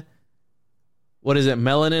in, what is it,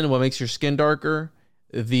 melanin, what makes your skin darker,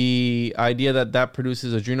 the idea that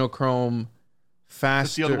produces adrenochrome faster.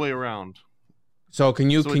 It's the other way around. So can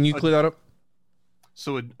you clear that up?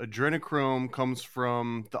 So adrenochrome comes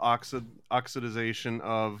from the oxidization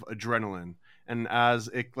of adrenaline, and as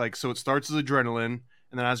it so it starts as adrenaline,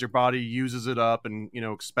 and then as your body uses it up and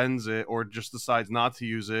expends it, or just decides not to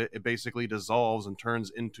use it, it basically dissolves and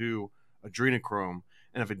turns into adrenochrome.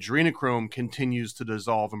 And if adrenochrome continues to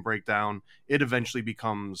dissolve and break down, it eventually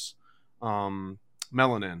becomes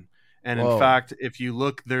melanin. And in fact, if you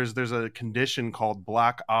look, there's a condition called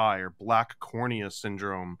black eye or black cornea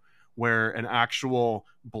syndrome, where an actual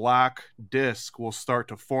black disc will start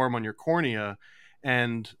to form on your cornea,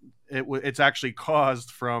 and it's actually caused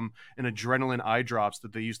from an adrenaline eye drops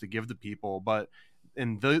that they used to give to people. But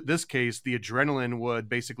in this case, the adrenaline would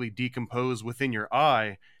basically decompose within your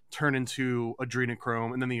eye, turn into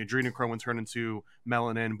adrenochrome, and then the adrenochrome would turn into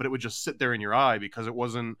melanin, but it would just sit there in your eye because it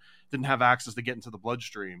didn't have access to get into the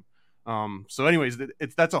bloodstream. So anyways,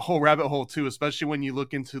 that's a whole rabbit hole too, especially when you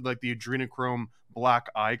look into like the adrenochrome black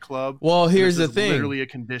eye club. Well, here's the thing. Literally a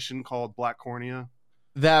condition called black cornea.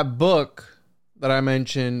 That book that I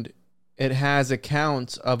mentioned, it has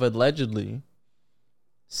accounts of allegedly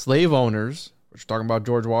slave owners, which are talking about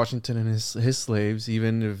George Washington and his slaves,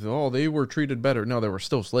 even if, they were treated better. No, they were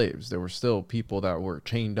still slaves. There were still people that were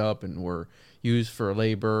chained up and were used for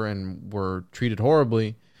labor and were treated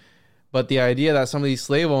horribly. But the idea that some of these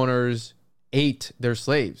slave owners ate their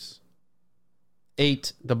slaves,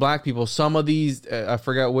 ate the black people. Some of these, I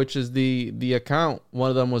forget which is the account. One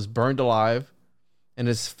of them was burned alive, and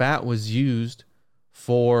his fat was used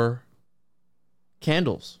for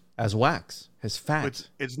candles as wax. His fat.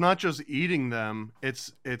 It's not just eating them.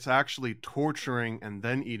 It's actually torturing and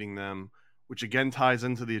then eating them, which again ties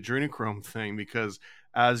into the adrenochrome thing, because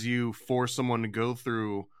as you force someone to go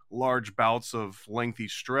through large bouts of lengthy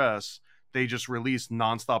stress, they just release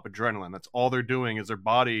nonstop adrenaline. That's all they're doing, is their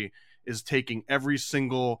body is taking every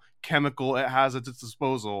single chemical it has at its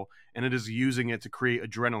disposal, and it is using it to create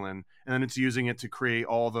adrenaline, and then it's using it to create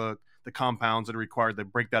all the compounds that are required to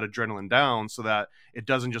break that adrenaline down so that it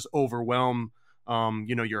doesn't just overwhelm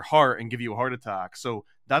your heart and give you a heart attack. So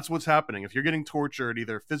that's what's happening. If you're getting tortured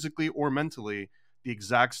either physically or mentally, the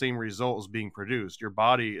exact same result is being produced. Your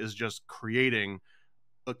body is just creating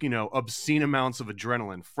obscene amounts of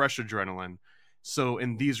adrenaline, fresh adrenaline. So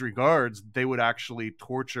in these regards, they would actually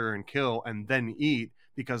torture and kill and then eat,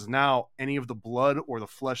 because now any of the blood or the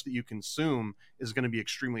flesh that you consume is going to be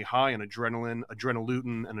extremely high in adrenaline,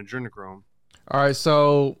 adrenoleutin, and adrenochrome. All right,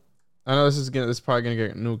 so I know this is probably going to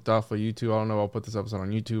get nuked off of YouTube. I don't know if I'll put this episode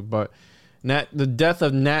on YouTube, but the death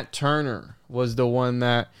of Nat Turner was the one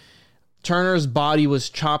that Turner's body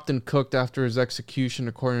was chopped and cooked after his execution,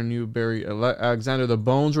 according to Newberry Alexander. The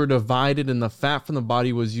bones were divided and the fat from the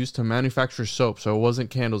body was used to manufacture soap. So it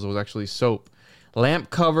wasn't candles, it was actually soap. Lamp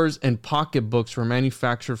covers and pocketbooks were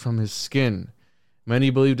manufactured from his skin. Many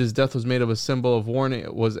believed his death was made of a symbol of warning.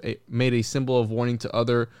 It was made a symbol of warning to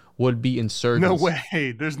other would-be insurgents. No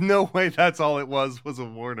way. There's no way that's all it was a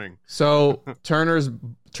warning. So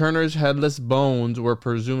Turner's headless bones were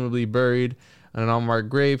presumably buried in an unmarked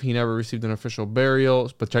grave. He never received an official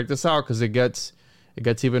burial. But check this out, because it gets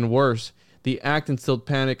even worse. The act instilled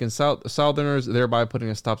panic in Southerners, thereby putting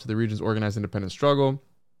a stop to the region's organized independent struggle.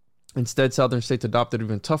 Instead, Southern states adopted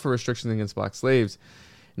even tougher restrictions against black slaves.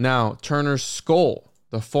 Now, Turner's skull,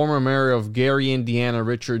 the former mayor of Gary, Indiana,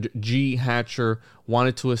 Richard G. Hatcher,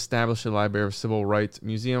 wanted to establish a Library of Civil Rights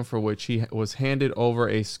museum, for which he was handed over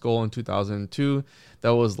a skull in 2002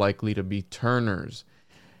 that was likely to be Turner's.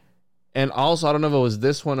 And also, I don't know if it was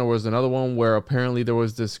this one or was another one where apparently there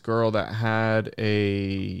was this girl that had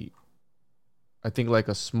a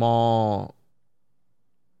small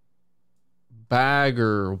bag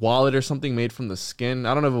or wallet or something made from the skin.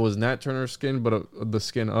 I don't know if it was Nat Turner's skin, but the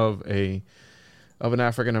skin of an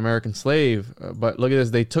African American slave. But look at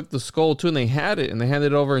this. They took the skull too, and they had it, and they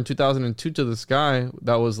handed it over in 2002 to this guy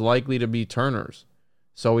that was likely to be Turner's.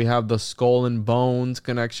 So we have the skull and bones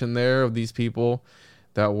connection there of these people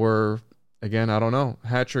that were, again, I don't know.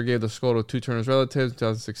 Hatcher gave the skull to two Turner's relatives in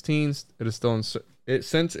 2016.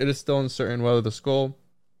 Since it is still uncertain whether the skull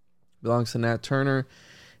belongs to Nat Turner,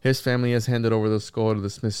 his family has handed over the skull to the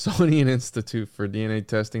Smithsonian Institute for DNA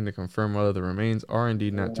testing to confirm whether the remains are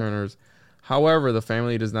indeed Nat Turner's. However, the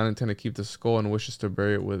family does not intend to keep the skull and wishes to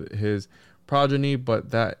bury it with his progeny, but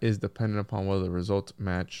that is dependent upon whether the results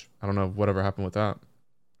match. I don't know whatever happened with that.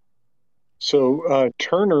 So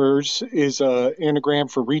Turner's is an anagram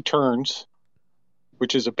for returns,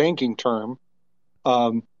 which is a banking term.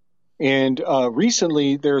 And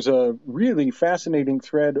recently, there's a really fascinating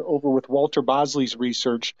thread over with Walter Bosley's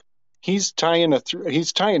research. He's tying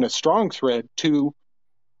a strong thread to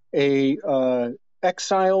a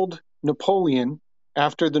exiled Napoleon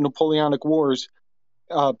after the Napoleonic Wars,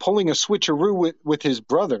 pulling a switcheroo with his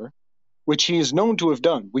brother, which he is known to have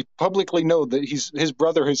done. We publicly know that his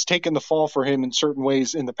brother has taken the fall for him in certain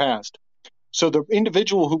ways in the past. So the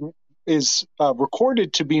individual who is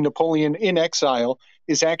recorded to be Napoleon in exile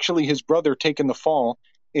is actually his brother taking the fall.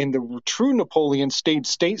 And the true Napoleon stayed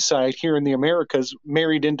stateside here in the Americas,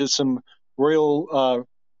 married into some royal,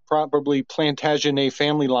 probably Plantagenet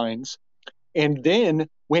family lines, and then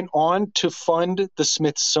went on to fund the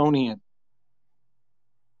Smithsonian.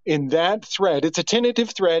 In that thread, it's a tentative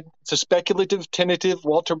thread. It's a speculative, tentative,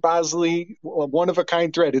 Walter Bosley,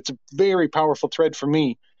 one-of-a-kind thread. It's a very powerful thread for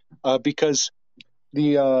me because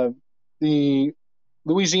the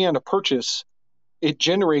Louisiana Purchase, it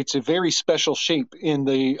generates a very special shape in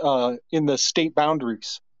the state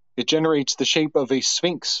boundaries. It generates the shape of a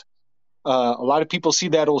sphinx, A lot of people see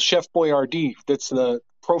that old Chef Boyardee. That's the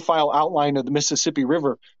profile outline of the Mississippi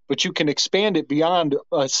River, but you can expand it beyond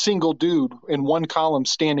a single dude in one column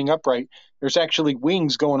standing upright. There's actually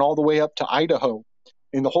wings going all the way up to Idaho.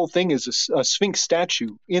 And the whole thing is a Sphinx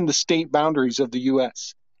statue in the state boundaries of the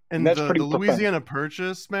U.S. And that's the pretty Louisiana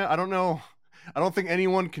Purchase, man, I don't know. I don't think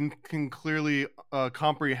anyone can clearly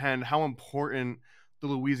comprehend how important the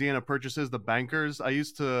Louisiana Purchase is. The bankers, I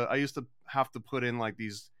used to have to put in like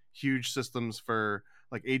these huge systems for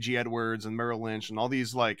like A.G. Edwards and Merrill Lynch and all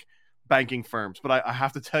these like banking firms. But I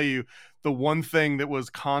have to tell you, the one thing that was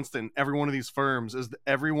constant in every one of these firms is that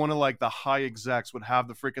every one of like the high execs would have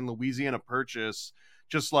the freaking Louisiana Purchase,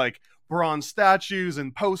 just like bronze statues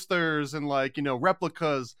and posters and like, you know,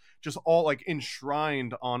 replicas, just all like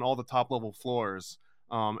enshrined on all the top level floors.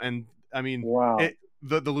 And I mean, wow.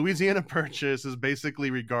 The Louisiana Purchase is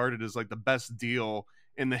basically regarded as like the best deal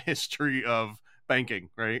in the history of banking,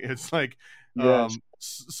 right? It's like, Yes.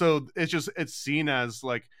 So it's seen as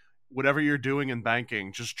like whatever you're doing in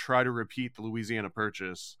banking, just try to repeat the Louisiana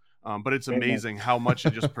Purchase. But it's amazing how much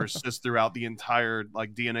it just persists throughout the entire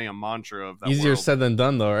like DNA and mantra of that. Easier world. said than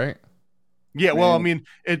done, though, right? Yeah, well, I mean,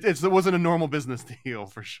 it wasn't a normal business deal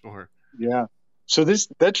for sure. Yeah. So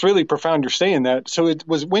that's really profound. You're saying that. So it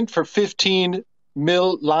went for $15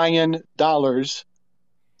 million.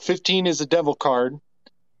 15 is a devil card.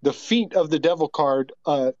 The feet of the devil card,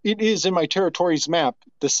 it is in my territories map.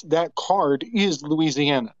 That card is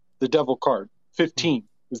Louisiana, the devil card. 15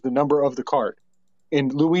 is the number of the card.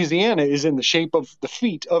 And Louisiana is in the shape of the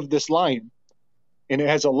feet of this lion. And it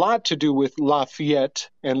has a lot to do with Lafayette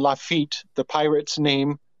and Lafitte, the pirate's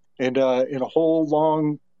name, and a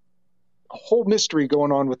whole mystery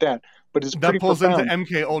going on with that. But it's pretty pulls profound.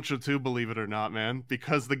 into MK Ultra too, believe it or not, man.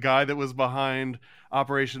 Because the guy that was behind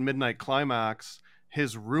Operation Midnight Climax,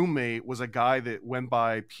 his roommate was a guy that went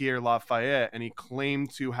by Pierre Lafayette, and he claimed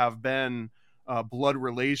to have been blood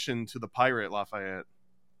relation to the pirate Lafayette.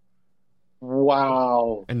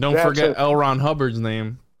 Wow. And don't forget L. Ron Hubbard's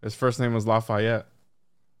name. His first name was Lafayette.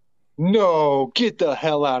 No, get the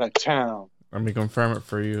hell out of town. Let me confirm it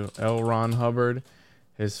for you. L. Ron Hubbard.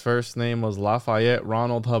 His first name was Lafayette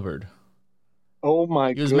Ronald Hubbard. Oh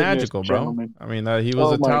my goodness. He was magical, bro. Gentlemen. I mean, he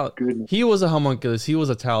was He was a homunculus. He was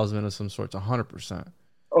a talisman of some sorts, 100%.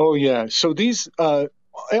 Oh yeah. So these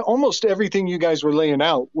almost everything you guys were laying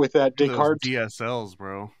out with that Descartes DSLs,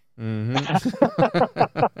 bro. Mm-hmm.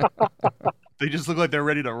 They just look like they're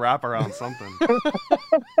ready to wrap around something.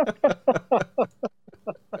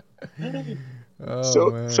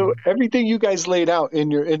 So everything you guys laid out in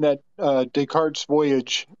that Descartes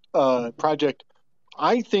voyage project,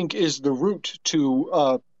 I think is the route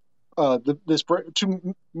to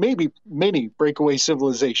to maybe many breakaway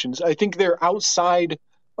civilizations. I think they're outside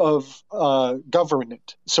of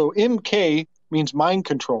government. So MK means mind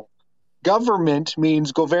control. Government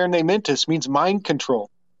means governamentus, means mind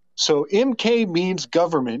control. So MK means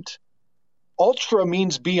government. Ultra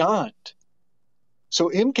means beyond. So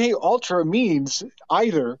MK Ultra means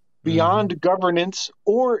either beyond governance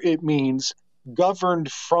or it means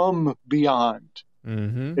governed from beyond.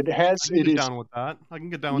 Mm-hmm. It has. I can get down with that. I can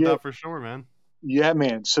get down with that for sure, man. Yeah,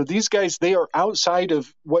 man. So these guys, they are outside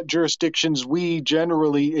of what jurisdictions we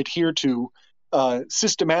generally adhere to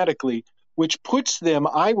systematically, which puts them,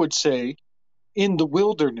 I would say, in the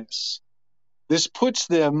wilderness. This puts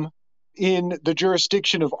them in the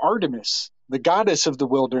jurisdiction of Artemis, the goddess of the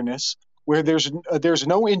wilderness, where there's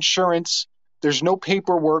no insurance, there's no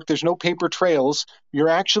paperwork, there's no paper trails. You're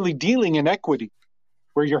actually dealing in equity,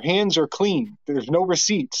 where your hands are clean. There's no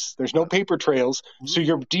receipts, there's no paper trails. So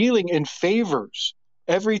you're dealing in favors.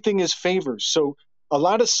 Everything is favors. So a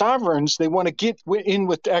lot of sovereigns, they want to get in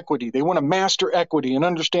with equity. They want to master equity and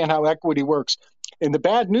understand how equity works. And the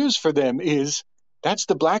bad news for them is that's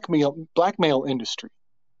the blackmail industry.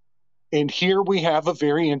 And here we have a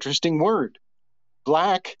very interesting word,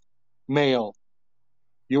 blackmail.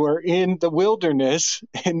 You are in the wilderness,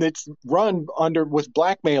 and it's run with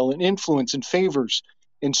blackmail and influence and favors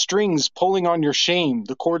and strings pulling on your shame,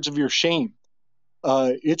 the cords of your shame.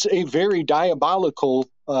 It's a very diabolical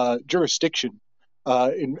jurisdiction.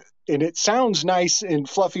 And it sounds nice and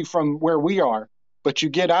fluffy from where we are, but you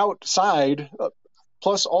get outside,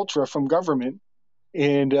 plus ultra from government,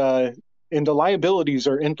 and the liabilities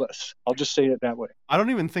are endless. I'll just say it that way. I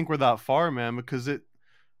don't even think we're that far, man, because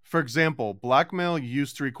for example, blackmail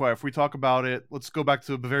used to require, if we talk about it, let's go back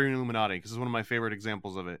to Bavarian Illuminati, because it's one of my favorite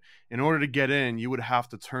examples of it. In order to get in, you would have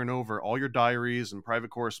to turn over all your diaries and private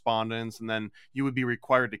correspondence, and then you would be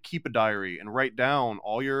required to keep a diary and write down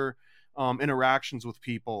all your interactions with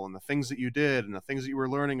people and the things that you did and the things that you were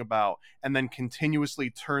learning about, and then continuously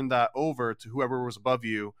turn that over to whoever was above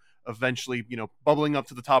you, eventually, bubbling up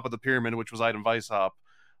to the top of the pyramid, which was Item Weishaupt,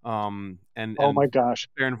 and Oh my gosh.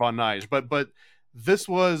 Baron von Neige. But this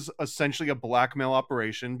was essentially a blackmail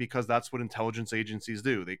operation, because that's what intelligence agencies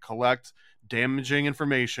do. They collect damaging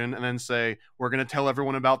information and then say, we're going to tell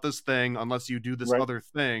everyone about this thing unless you do this other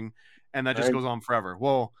thing. And that just goes on forever.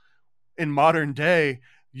 Well, in modern day,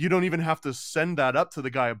 you don't even have to send that up to the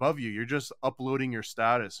guy above you. You're just uploading your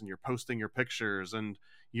status and you're posting your pictures, and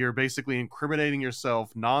you're basically incriminating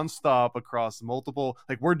yourself nonstop across multiple,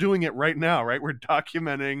 like we're doing it right now, right? We're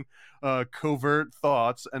documenting covert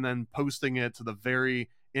thoughts and then posting it to the very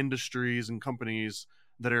industries and companies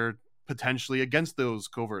that are potentially against those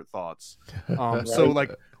covert thoughts. So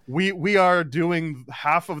like we are doing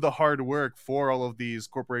half of the hard work for all of these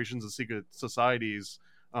corporations and secret societies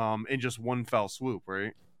in just one fell swoop,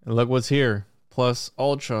 right? And look what's here. Plus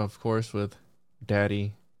Ultra, of course, with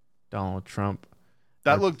Daddy Donald Trump.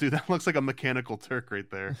 That looks like a mechanical Turk right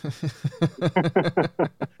there.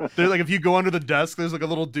 There's like, if you go under the desk, there's like a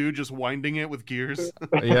little dude just winding it with gears.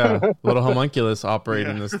 Yeah, little homunculus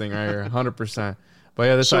operating this thing right here, 100%. But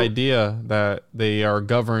yeah, this idea that they are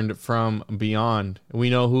governed from beyond. We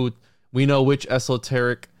know which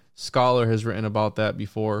esoteric scholar has written about that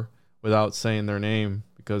before without saying their name,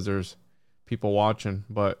 because there's people watching.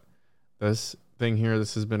 But this thing here,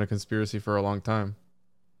 this has been a conspiracy for a long time.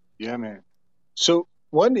 Yeah, man. So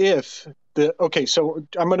what if so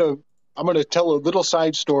I'm gonna tell a little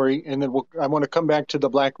side story, and then I want to come back to the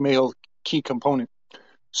blackmail key component.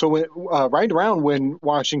 So right around when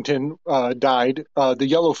Washington died, the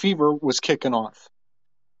yellow fever was kicking off.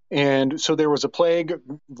 And so there was a plague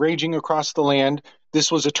raging across the land.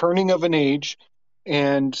 This was a turning of an age,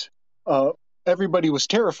 and everybody was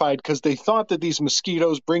terrified because they thought that these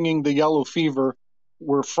mosquitoes bringing the yellow fever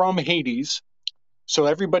were from Hades. So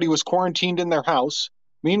everybody was quarantined in their house.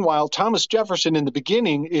 Meanwhile, Thomas Jefferson in the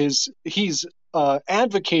beginning he's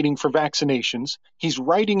advocating for vaccinations. He's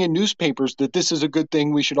writing in newspapers that this is a good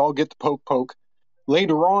thing. We should all get the poke.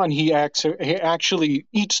 Later on, he actually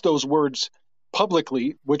eats those words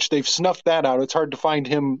publicly, which they've snuffed that out. It's hard to find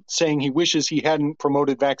him saying he wishes he hadn't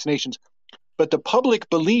promoted vaccinations. But the public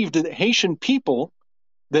believed that Haitian people,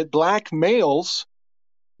 that black males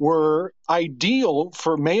were ideal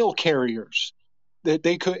for mail carriers, that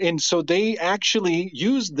they could, and so they actually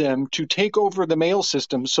used them to take over the mail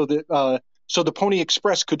system so that so the Pony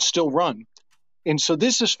Express could still run. And so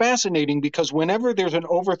this is fascinating, because whenever there's an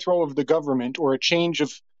overthrow of the government or a change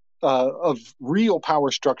of real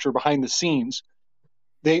power structure behind the scenes,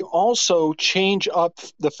 they also change up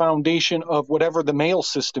the foundation of whatever the mail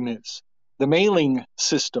system is, the mailing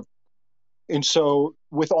system. And so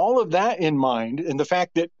with all of that in mind, and the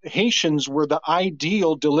fact that Haitians were the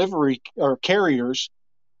ideal delivery or carriers,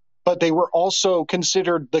 but they were also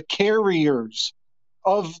considered the carriers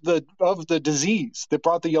of the disease that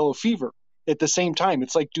brought the yellow fever at the same time.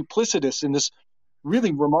 It's like duplicitous in this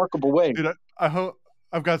really remarkable way. Dude, I hope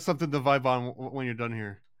I've got something to vibe on when you're done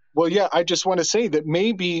here. Well, yeah, I just want to say that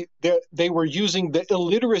maybe they were using the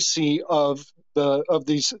illiteracy of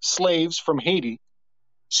these slaves from Haiti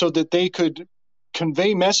so that they could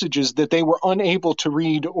convey messages that they were unable to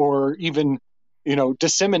read or even,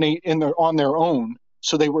 disseminate on their own.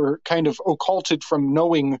 So they were kind of occulted from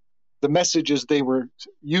knowing the messages they were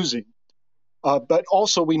using. But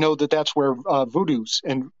also we know that that's where voodoos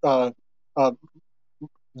and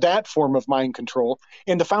that form of mind control.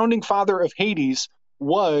 And the founding father of Hades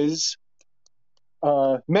was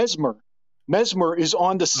Mesmer. Mesmer is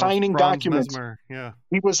on the signing documents. Mesmer, yeah.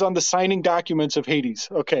 He was on the signing documents of Hades.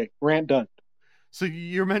 Okay, rant done. So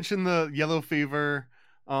you mentioned the yellow fever,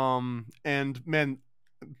 and man,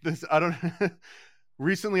 this I don't.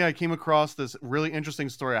 Recently, I came across this really interesting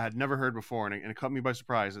story I had never heard before, and it caught me by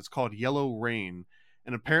surprise. It's called Yellow Rain,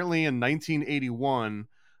 and apparently in 1981,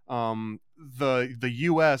 the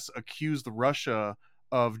U.S. accused Russia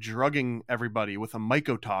of drugging everybody with a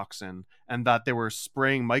mycotoxin, and that they were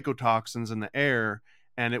spraying mycotoxins in the air,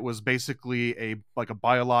 and it was basically a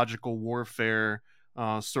biological warfare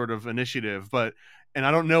sort of initiative. And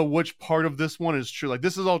I don't know which part of this one is true. Like,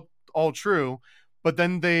 this is all true, but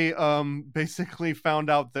then they basically found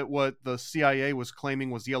out that what the CIA was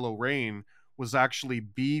claiming was yellow rain was actually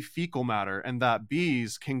bee fecal matter, and that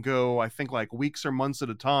bees can go, I think, like weeks or months at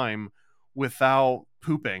a time without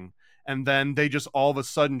pooping. And then they just all of a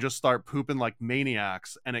sudden just start pooping like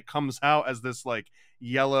maniacs, and it comes out as this like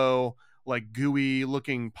yellow, like gooey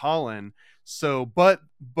looking pollen. So, but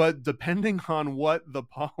depending on what the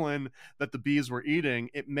pollen that the bees were eating,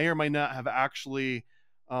 it may or may not have actually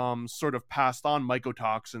sort of passed on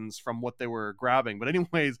mycotoxins from what they were grabbing. But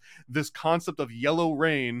anyways, this concept of yellow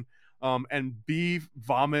rain and bee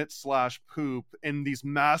vomit / poop in these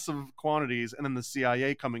massive quantities, and then the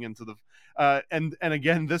CIA coming into the and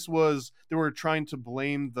again, they were trying to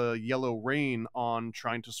blame the yellow rain on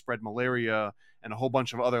trying to spread malaria and a whole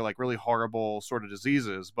bunch of other like really horrible sort of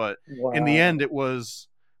diseases, but in the end it was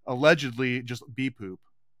allegedly just bee poop.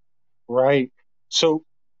 Right. So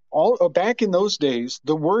back in those days,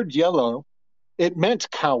 the word yellow, it meant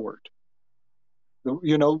coward.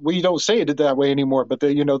 We don't say it that way anymore, but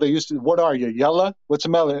they used to, what are you, yellow? What's the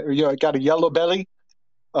matter? You got a yellow belly?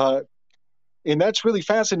 And that's really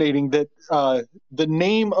fascinating that the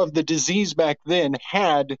name of the disease back then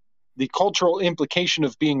had the cultural implication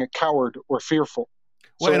of being a coward or fearful.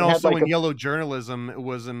 Well, and also in yellow journalism, it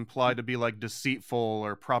was implied to be like deceitful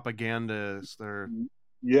or propagandist or...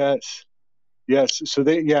 Yes. So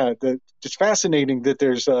it's fascinating that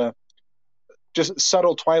there's just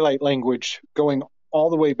subtle Twilight language going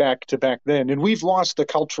all the way back to back then. And we've lost the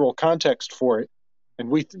cultural context for it. And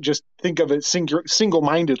we just think of it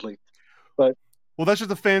single-mindedly. But well, that's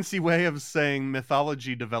just a fancy way of saying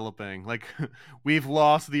mythology developing. Like, we've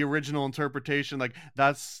lost the original interpretation. Like,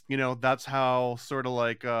 that's how sort of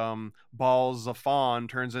like Baal Zephon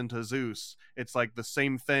turns into Zeus. It's like the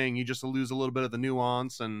same thing. You just lose a little bit of the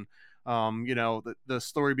nuance, and the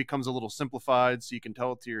story becomes a little simplified, so you can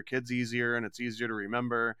tell it to your kids easier, and it's easier to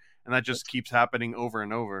remember, and that just keeps happening over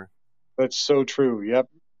and over. That's so true. Yep.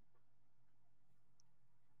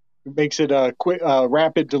 It makes it a quick,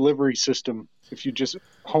 rapid delivery system if you just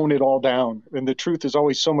hone it all down, and the truth is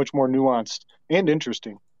always so much more nuanced and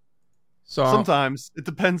interesting. So sometimes it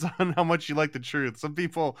depends on how much you like the truth. Some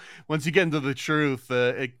people, once you get into the truth,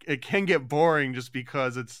 it can get boring just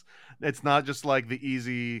because it's not just like the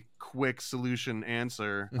easy, quick solution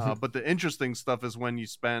answer. But the interesting stuff is when you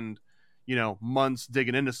spend, months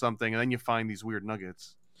digging into something, and then you find these weird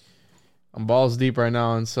nuggets. I'm balls deep right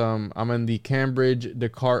now I'm in the Cambridge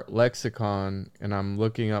Descartes lexicon, and I'm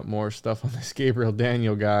looking up more stuff on this Gabriel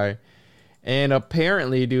Daniel guy. And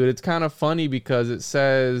apparently, dude, it's kind of funny because it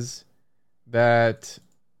says that,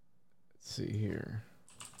 let's see here.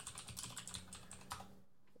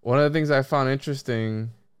 One of the things I found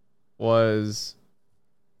interesting was,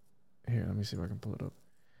 here, let me see if I can pull it up.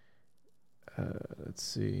 Let's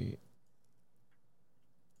see.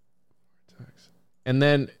 And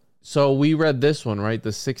then, so we read this one, right? The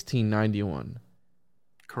 1691.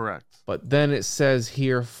 Correct. But then it says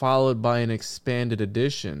here, followed by an expanded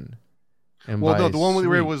edition. And well, no, the one we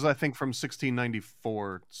read was, I think, from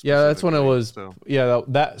 1694. Yeah, that's when it was. So. Yeah,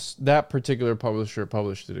 that particular publisher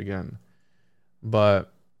published it again.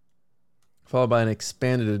 But followed by an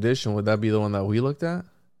expanded edition, would that be the one that we looked at?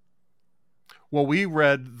 Well, we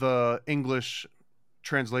read the English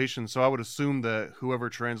translation, so I would assume that whoever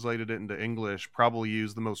translated it into English probably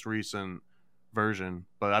used the most recent version,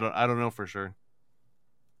 but I don't know for sure.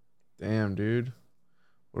 Damn, dude.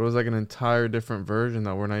 What was like an entire different version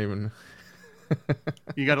that we're not even...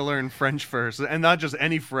 You got to learn French first, and not just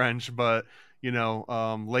any French, but late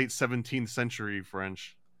 17th century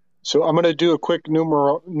French. So I'm going to do a quick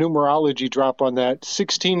numerology drop on that.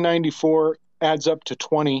 1694 adds up to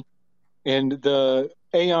 20, and the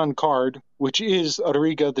Aeon card, which is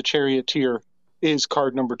Auriga the Charioteer, is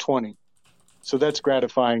card number 20. So that's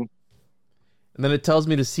gratifying. And then it tells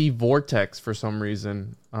me to see Vortex for some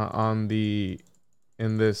reason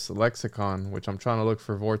in this lexicon, which I'm trying to look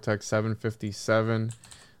for Vortex 757.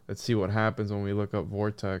 Let's see what happens when we look up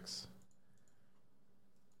Vortex.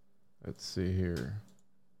 Let's see here.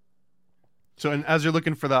 So, and as you're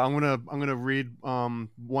looking for that, I'm gonna read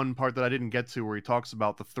one part that I didn't get to, where he talks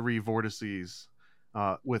about the three vortices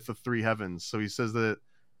with the three heavens. So he says that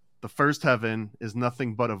the first heaven is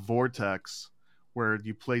nothing but a vortex where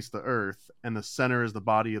you place the earth, and the center is the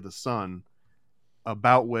body of the sun,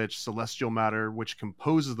 about which celestial matter, which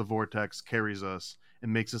composes the vortex, carries us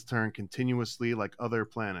and makes us turn continuously like other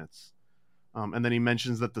planets. And then he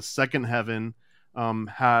mentions that the second heaven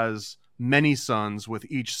has many suns, with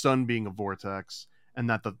each sun being a vortex, and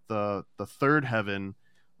that the third heaven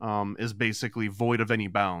is basically void of any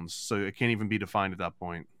bounds, so it can't even be defined at that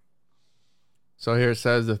point. So here it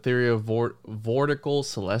says the theory of vortical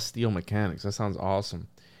celestial mechanics. That sounds awesome.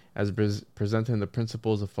 As presenting the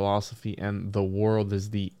principles of philosophy, and the world is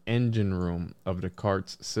the engine room of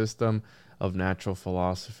Descartes' system of natural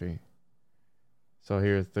philosophy. So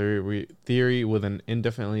here, theory with an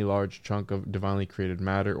indefinitely large chunk of divinely created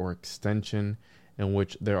matter or extension, in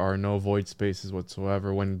which there are no void spaces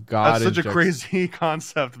whatsoever. When God, that's such a crazy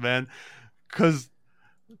concept, man. Because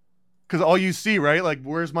because all you see, right? Like,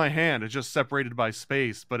 where's my hand? It's just separated by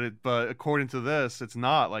space. But according to this, it's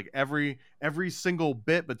not. Like every single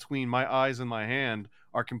bit between my eyes and my hand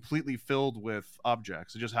are completely filled with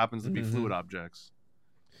objects. It just happens to be fluid objects,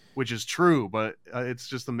 which is true. But it's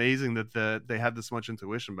just amazing that they had this much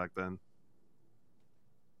intuition back then.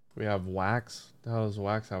 We have wax. The hell does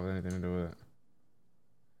wax have anything to do with it?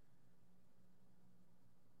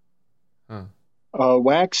 Huh.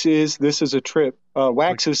 Wax is, this is a trip.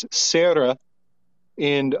 Wax is cera,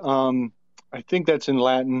 and I think that's in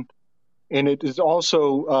Latin. And it is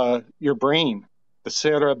also your brain, the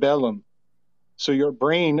cerebellum. So your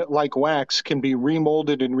brain, like wax, can be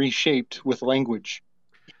remolded and reshaped with language.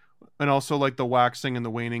 And also like the waxing and the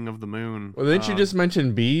waning of the moon. Well, didn't you just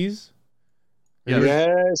mention bees?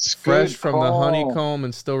 Yes. Fresh from the honeycomb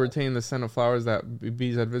and still retain the scent of flowers that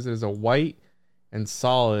bees had visited is a white and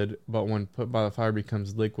solid, but when put by the fire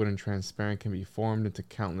becomes liquid and transparent, can be formed into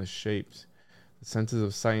countless shapes. The senses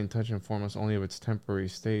of sight and touch inform us only of its temporary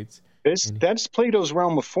states. That's Plato's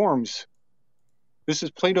realm of forms. This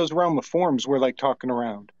is Plato's realm of forms we're like talking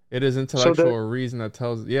around. It is intellectual reason that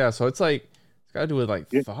tells. Yeah, so it's like it's got to do with like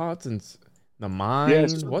thoughts and the mind.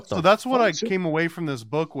 Yes. What the? So that's what I came away from this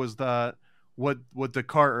book was that what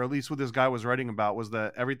Descartes, or at least what this guy was writing about, was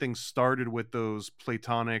that everything started with those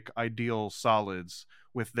Platonic ideal solids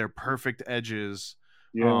with their perfect edges.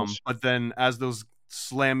 Yes. But then as those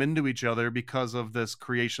slam into each other because of this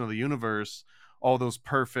creation of the universe, all those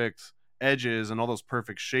perfect edges and all those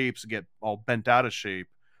perfect shapes get all bent out of shape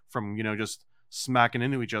from, just smacking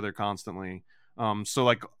into each other constantly. So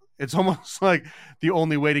like it's almost like the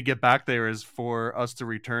only way to get back there is for us to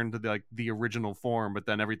return to the original form, but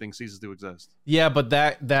then everything ceases to exist. Yeah, but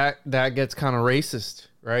that gets kind of racist,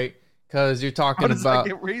 right? Because you're talking How does about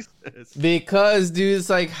that get racist? Because, dude,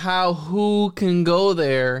 it's like who can go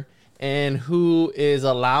there and who is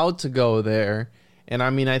allowed to go there. And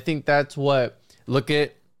I mean, I think that's what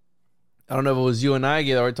I don't know if it was you and I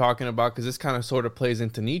that were talking about, because this kind of sort of plays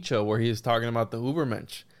into Nietzsche, where he is talking about the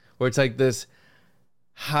Übermensch, where it's like this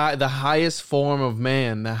the highest form of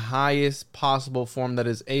man, the highest possible form that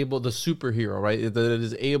is able, the superhero, right? That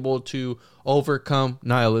is able to overcome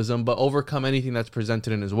nihilism, but overcome anything that's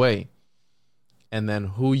presented in his way. And then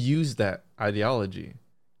who used that ideology?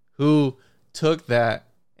 Who took that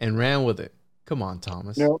and ran with it? Come on,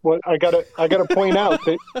 Thomas. Well, I gotta point out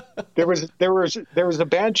that there was a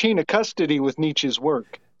bad chain of custody with Nietzsche's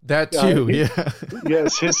work. That too, yeah.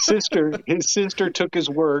 Yes, his sister took his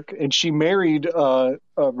work, and she married a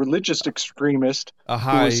religious extremist, a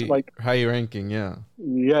high ranking, yeah.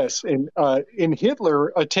 Yes, and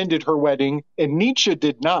Hitler attended her wedding, and Nietzsche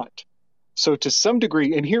did not. So to some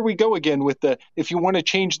degree, and here we go again with if you want to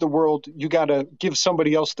change the world, you got to give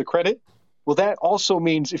somebody else the credit. Well, that also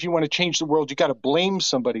means if you want to change the world, you got to blame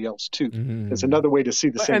somebody else too. Mm-hmm. That's another way to see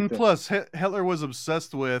the same thing. And plus, Hitler was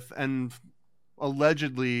obsessed with and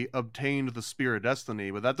allegedly obtained the spear of destiny,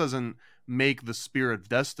 but that doesn't make the spear of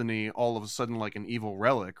destiny all of a sudden like an evil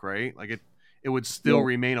relic, right? Like it would still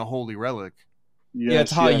remain a holy relic. Yes, yeah,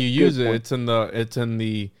 it's how you use it. It's in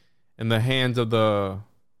the hands of the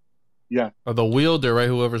wielder, right?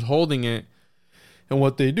 Whoever's holding it, and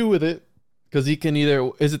what they do with it. Because he can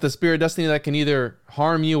is it the spear of destiny that can either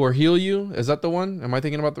harm you or heal you? Is that the one? Am I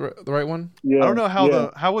thinking about the right one? Yeah. I don't know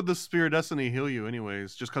how would the spear of destiny heal you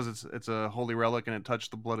anyways? Just because it's a holy relic and it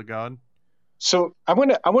touched the blood of God? So I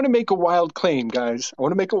want to make a wild claim, guys. I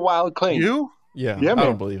want to make a wild claim. You? Yeah, man. I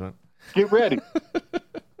don't believe it. Get ready.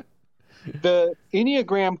 The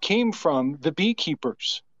Enneagram came from the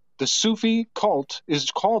beekeepers. The Sufi cult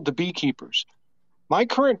is called the beekeepers. My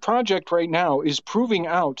current project right now is proving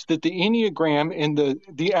out that the Enneagram and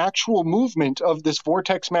the actual movement of this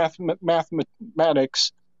vortex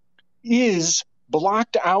mathematics is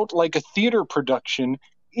blocked out like a theater production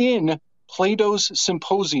in Plato's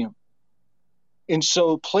Symposium. And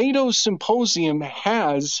so Plato's Symposium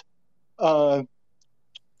has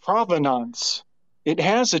provenance. It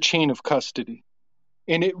has a chain of custody.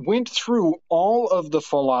 And it went through all of the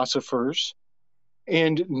philosophers,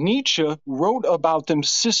 and Nietzsche wrote about them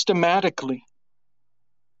systematically.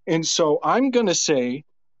 And so I'm going to say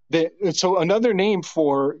that, so another name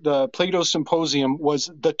for the Plato Symposium was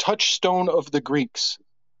the touchstone of the Greeks.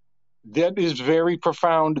 That is very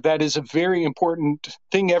profound. That is a very important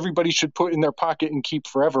thing everybody should put in their pocket and keep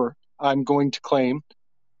forever, I'm going to claim.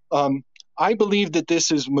 I believe that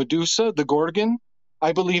this is Medusa, the Gorgon.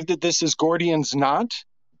 I believe that this is Gordian's knot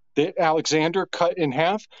that Alexander cut in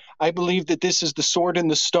half. I believe that this is the sword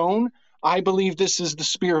and the stone. I believe this is the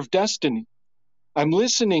spear of destiny. I'm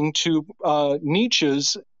listening to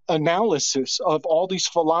Nietzsche's analysis of all these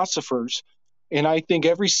philosophers, And I think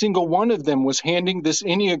every single one of them was handing this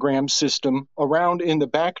Enneagram system around in the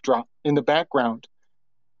background.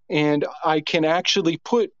 And I can actually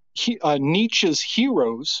put Nietzsche's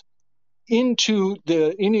heroes into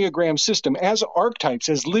the Enneagram system as archetypes,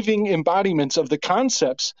 as living embodiments of the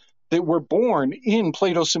concepts that were born in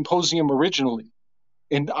Plato's Symposium originally.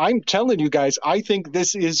 And I'm telling you guys, I think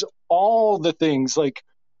this is all the things, like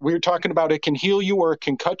we were talking about, it can heal you or it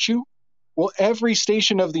can cut you. Well, every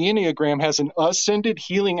station of the Enneagram has an ascended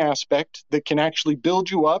healing aspect that can actually build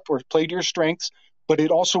you up or play to your strengths, but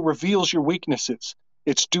it also reveals your weaknesses.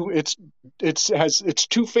 It's two-faced.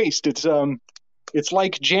 It's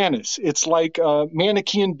like Janus. It's like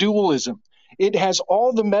Manichaean dualism. It has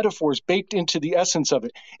all the metaphors baked into the essence of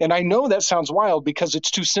it. And I know that sounds wild because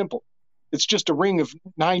it's too simple. It's just a ring of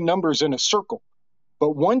 9 numbers in a circle.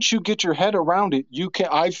 But once you get your head around it, you can.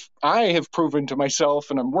 I have proven to myself,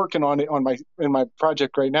 and I'm working on it in my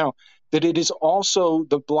project right now, that it is also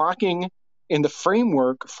the blocking and the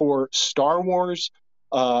framework for Star Wars.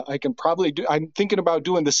 I can probably do. I'm thinking about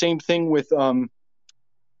doing the same thing with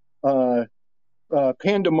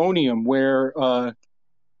Pandemonium, where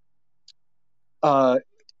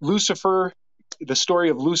Lucifer, the story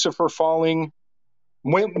of Lucifer falling.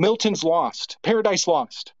 Milton's Lost, Paradise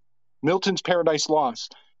Lost. Milton's Paradise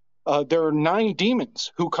Lost. There are 9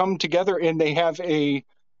 demons who come together and they have a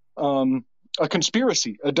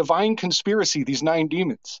conspiracy, a divine conspiracy, these 9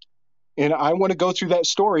 demons. And I want to go through that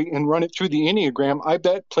story and run it through the Enneagram. I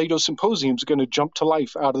bet Plato's Symposium is going to jump to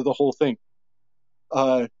life out of the whole thing.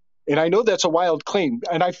 And I know that's a wild claim.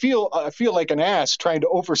 And I feel like an ass trying to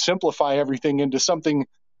oversimplify everything into something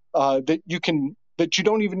that you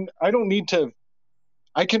don't even, I don't need to.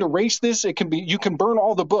 I can erase this. You can burn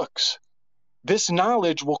all the books. This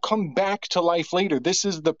knowledge will come back to life later. This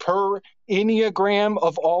is the Enneagram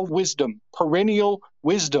of all wisdom. Perennial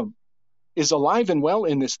wisdom is alive and well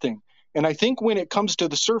in this thing. And I think when it comes to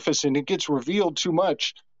the surface and it gets revealed too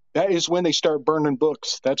much, that is when they start burning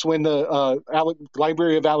books. That's when the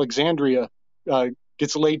Library of Alexandria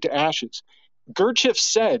gets laid to ashes. Gurdjieff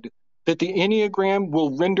said that the Enneagram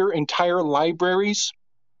will render entire libraries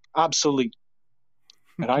obsolete.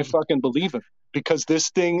 And I fucking believe him, because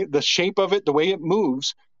this thing, the shape of it, the way it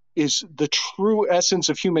moves, is the true essence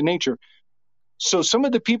of human nature. So some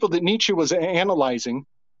of the people that Nietzsche was analyzing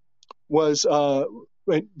was,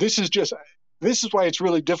 this is why it's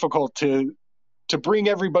really difficult to bring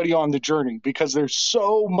everybody on the journey, because there's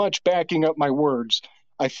so much backing up my words.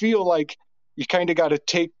 I feel like you kind of got to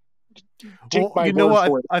take my word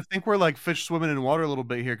for it. I think we're like fish swimming in water a little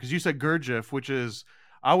bit here, because you said Gurdjieff, which is,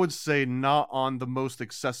 I would say, not on the most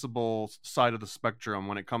accessible side of the spectrum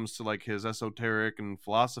when it comes to like his esoteric and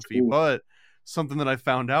philosophy. Ooh. But something that I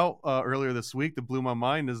found out earlier this week that blew my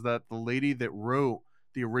mind is that the lady that wrote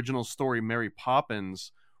the original story, Mary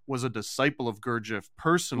Poppins, was a disciple of Gurdjieff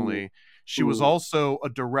personally. Ooh. She was also a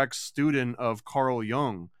direct student of Carl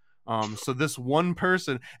Jung. So this one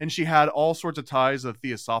person, and she had all sorts of ties to the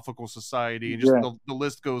Theosophical Society, and just the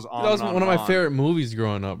list goes on. That was one of my favorite movies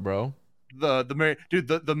growing up, bro.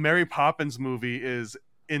 The Mary Poppins movie has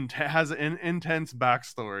an intense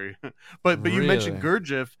backstory. but you mentioned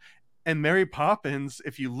Gurdjieff and Mary Poppins.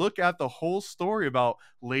 If you look at the whole story about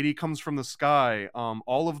Lady Comes from the Sky,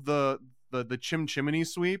 all of the Chim Chimney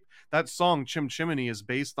Sweep, that song Chim Chimney is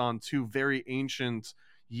based on 2 very ancient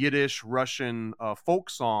Yiddish Russian folk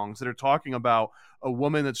songs that are talking about a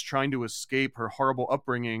woman that's trying to escape her horrible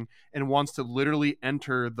upbringing and wants to literally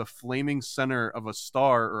enter the flaming center of a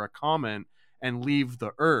star or a comet and leave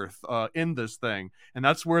the earth in this thing. And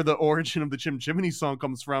that's where the origin of the Chim Chimney song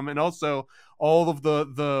comes from. And also all of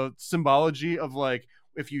the symbology of, like,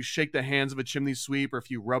 if you shake the hands of a chimney sweep, or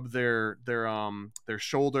if you rub their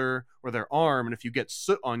shoulder or their arm, and if you get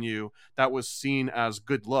soot on you, that was seen as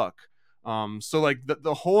good luck. So like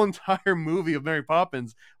the whole entire movie of Mary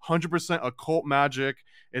Poppins, 100% occult magic.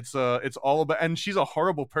 It's all about, and she's a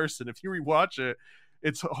horrible person. If you rewatch it,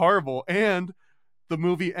 it's horrible. And the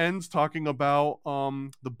movie ends talking about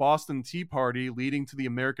the Boston Tea Party leading to the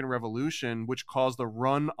American Revolution, which caused a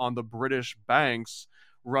run on the British banks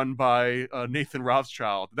run by Nathan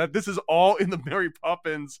Rothschild. That this is all in the Mary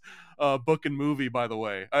Poppins book and movie, by the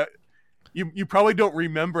way. You probably don't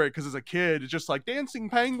remember it because as a kid, it's just like dancing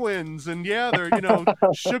penguins and they're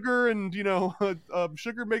sugar and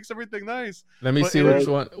sugar makes everything nice. Let me see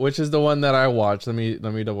which is the one that I watched. Let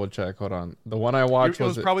me double check. Hold on. The one I watched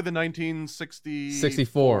was probably the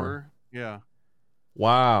 1964. Yeah.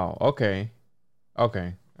 Wow. Okay. All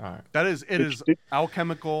right. It is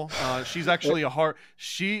alchemical. She's actually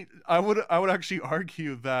I would actually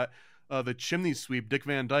argue that the chimney sweep, Dick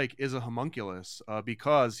Van Dyke, is a homunculus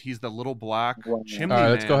because he's the little black chimney All right,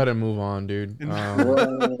 man. let's go ahead and move on, dude.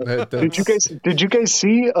 Did you guys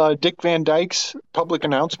see Dick Van Dyke's public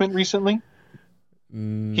announcement recently?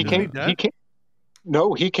 He came.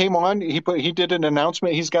 No, he came on. He did an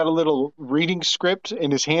announcement. He's got a little reading script,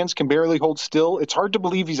 and his hands can barely hold still. It's hard to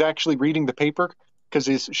believe he's actually reading the paper because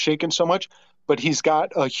he's shaking so much. But he's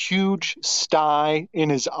got a huge sty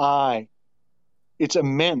in his eye. It's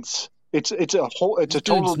immense. It's a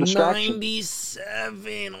total distraction.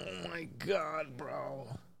 97. Oh my god, bro.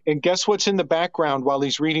 And guess what's in the background while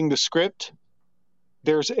he's reading the script?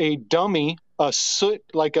 There's a dummy, a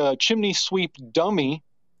chimney sweep dummy,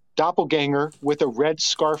 doppelganger with a red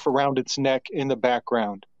scarf around its neck in the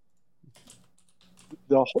background.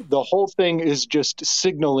 The whole thing is just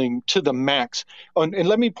signaling to the max. And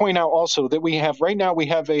let me point out also that we have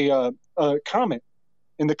a comet.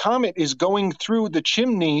 And the comet is going through the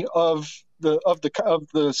chimney of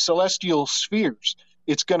the celestial spheres.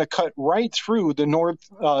 It's going to cut right through the North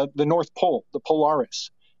Pole, the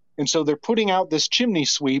Polaris. And so they're putting out this chimney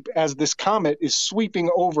sweep as this comet is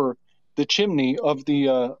sweeping over the chimney of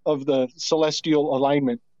the celestial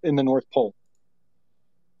alignment in the North Pole.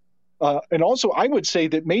 And also, I would say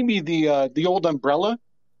that maybe the old umbrella,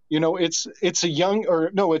 it's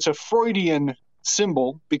a Freudian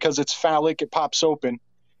symbol because it's phallic, it pops open.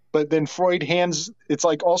 But then Freud it's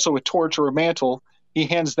like also a torch or a mantle. He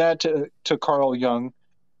hands that to Carl Jung.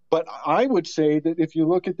 But I would say that if you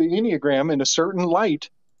look at the Enneagram in a certain light,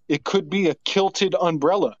 it could be a kilted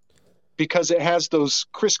umbrella because it has those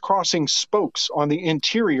crisscrossing spokes on the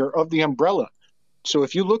interior of the umbrella. So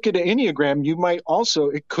if you look at an Enneagram,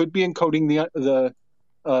 it could be encoding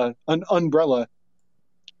an umbrella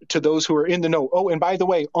to those who are in the know. Oh, and by the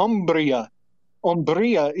way, Umbria.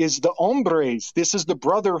 Umbria is the hombres. This is the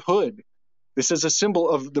brotherhood. This is a symbol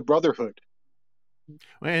of the brotherhood.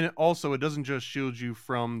 And also, it doesn't just shield you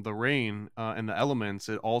from the rain and the elements.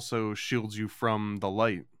 It also shields you from the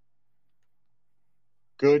light.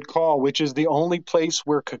 Good call, which is the only place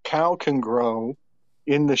where cacao can grow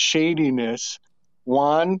in the shadiness.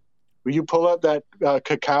 Juan, will you pull up that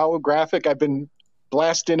cacao graphic? I've been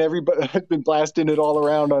blasting it all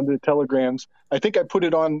around on the telegrams. I think I put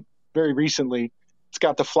it on very recently. It's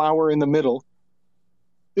got the flower in the middle.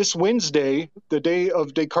 This Wednesday, the day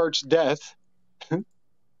of Descartes' death,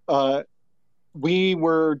 we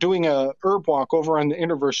were doing a herb walk over on the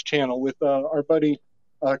Interverse channel with our buddy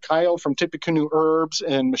Kyle from Tippecanoe Herbs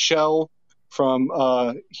and Michelle from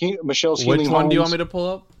Michelle's Healing Which one Homes. do you want me to pull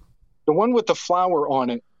up? The one with the flower on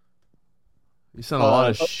it. You sound a lot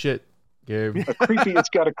of shit, Gabe. It's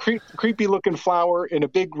got a creepy looking flower and a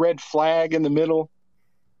big red flag in the middle.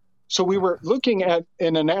 So we were looking at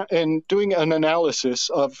and doing an analysis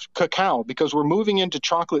of cacao because we're moving into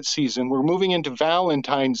chocolate season. We're moving into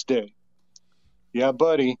Valentine's Day. Yeah,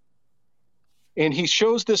 buddy. And he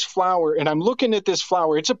shows this flower, and I'm looking at this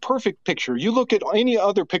flower. It's a perfect picture. You look at any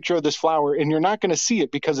other picture of this flower, and you're not going to see it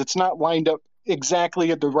because it's not lined up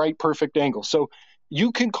exactly at the right perfect angle. So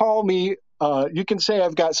you can call me, you can say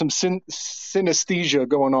I've got some synesthesia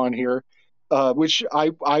going on here, which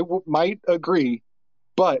I might agree.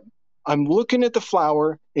 But I'm looking at the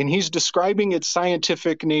flower, and he's describing its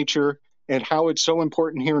scientific nature and how it's so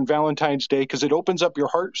important here in Valentine's Day because it opens up your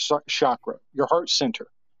heart chakra, your heart center,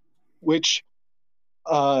 which,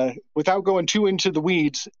 without going too into the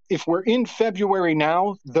weeds, if we're in February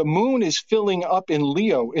now, the moon is filling up in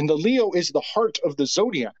Leo, and the Leo is the heart of the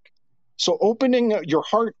zodiac. So opening your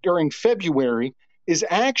heart during February is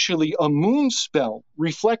actually a moon spell,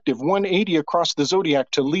 reflective, 180 across the zodiac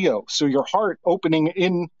to Leo. So your heart opening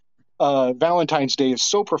in Valentine's Day is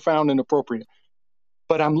so profound and appropriate.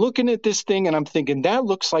 But I'm looking at this thing and I'm thinking, that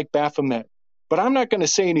looks like Baphomet. But I'm not going to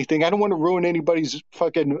say anything. I don't want to ruin anybody's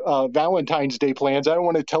fucking Valentine's Day plans. I don't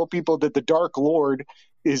want to tell people that the Dark Lord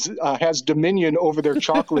has dominion over their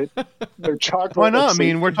chocolate. Why not? I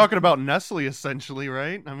mean, we're talking about Nestle essentially,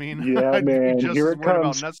 right? I mean, yeah, man. Just Here as it worried about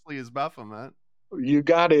comes. Nestle as Baphomet. You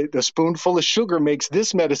got it. A spoonful of sugar makes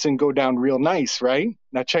this medicine go down real nice, right?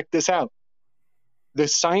 Now check this out. The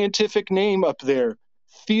scientific name up there,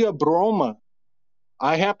 Theobroma.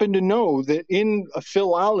 I happen to know that in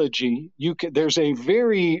philology, there's a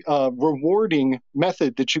very rewarding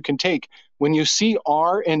method that you can take. When you see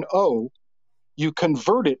R and O, you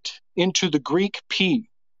convert it into the Greek P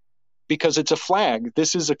because it's a flag.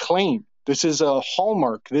 This is a claim. This is a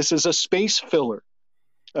hallmark. This is a space filler.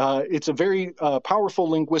 It's a very powerful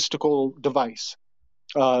linguistical device,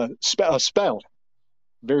 a spell,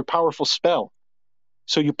 very powerful spell.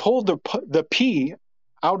 So you pull the P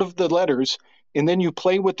out of the letters, and then you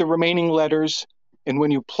play with the remaining letters, and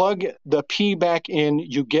when you plug the P back in,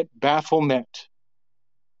 you get Baphomet.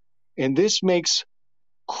 And this makes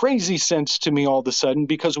crazy sense to me all of a sudden,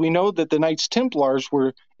 because we know that the Knights Templars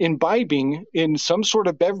were imbibing in some sort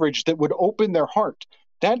of beverage that would open their heart.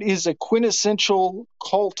 That is a quintessential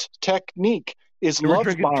cult technique. Is They were love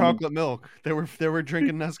drinking bombing. chocolate milk. They were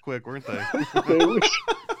drinking Nesquik, weren't they?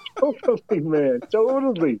 Totally, man.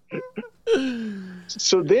 Totally.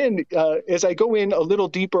 So then, as I go in a little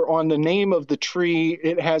deeper on the name of the tree,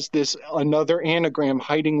 it has this another anagram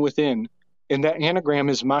hiding within, and that anagram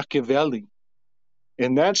is Machiavelli.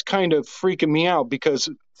 And that's kind of freaking me out, because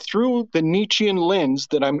through the Nietzschean lens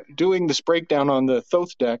that I'm doing this breakdown on the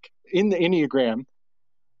Thoth deck in the Enneagram,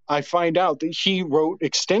 I find out that he wrote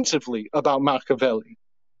extensively about Machiavelli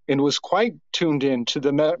and was quite tuned in to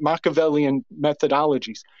the Machiavellian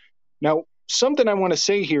methodologies. Now, something I want to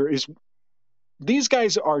say here is these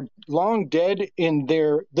guys are long dead in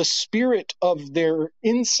the spirit of their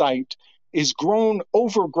insight is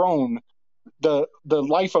overgrown the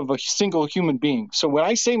life of a single human being. So when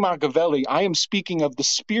I say Machiavelli, I am speaking of the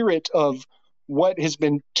spirit of what has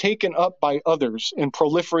been taken up by others and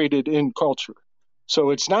proliferated in culture.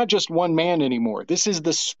 So it's not just one man anymore. This is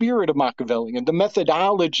the spirit of Machiavelli and the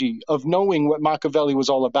methodology of knowing what Machiavelli was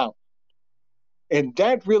all about. And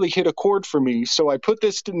that really hit a chord for me. So I put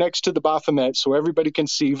this next to the Baphomet so everybody can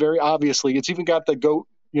see very obviously. It's even got the goat,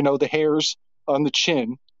 the hairs on the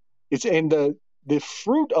chin. And the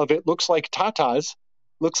fruit of it looks like tatas,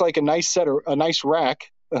 looks like a nice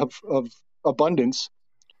rack of abundance.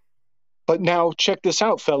 But now check this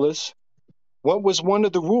out, fellas. What was one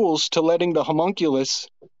of the rules to letting the homunculus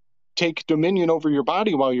take dominion over your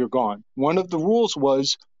body while you're gone? One of the rules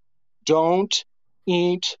was don't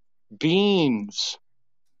eat beans.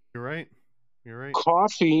 You're right.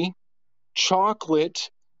 Coffee,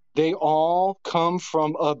 chocolate, they all come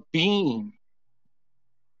from a bean.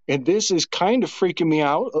 And this is kind of freaking me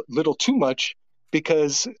out a little too much,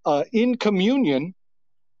 because in communion,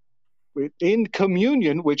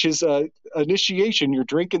 which is initiation, you're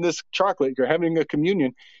drinking this chocolate, you're having a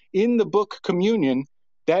communion. In the book Communion,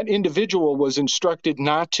 that individual was instructed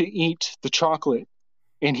not to eat the chocolate.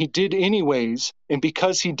 And he did anyways. And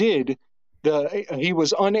because he did, he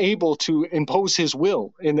was unable to impose his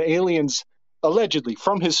will. And the aliens, allegedly,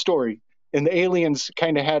 from his story, and the aliens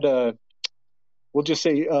kind of had we'll just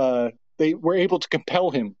say they were able to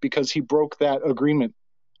compel him because he broke that agreement.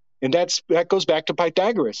 And that goes back to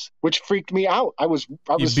Pythagoras, which freaked me out.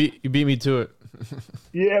 You beat me to it.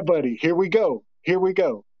 Yeah, buddy. Here we go.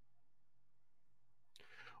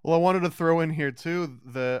 Well, I wanted to throw in here too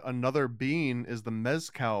another bean is the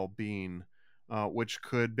mezcal bean, which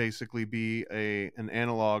could basically be an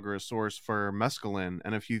analog or a source for mescaline.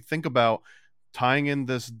 And if you think about tying in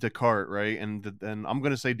this Descartes, right, and I'm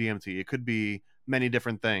going to say DMT, it could be many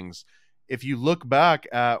different things. If you look back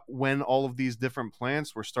at when all of these different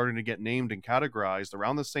plants were starting to get named and categorized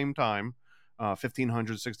around the same time,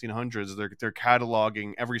 1500s, 1600s, they're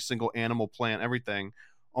cataloging every single animal, plant, everything.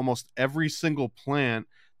 Almost every single plant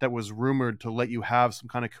that was rumored to let you have some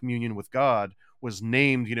kind of communion with God was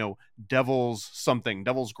named, devil's something,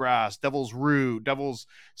 devil's grass, devil's root,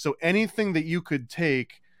 so anything that you could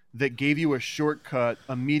take that gave you a shortcut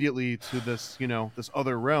immediately to this, this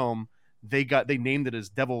other realm, they named it as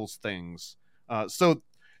devil's things. So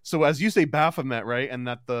as you say, Baphomet, right? And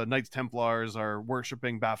that the Knights Templars are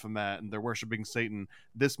worshiping Baphomet and they're worshiping Satan.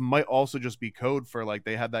 This might also just be code for like,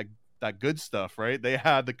 they had that good stuff, right? They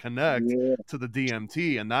had to connect to the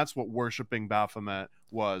DMT, and that's what worshiping Baphomet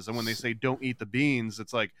was. And when they say don't eat the beans,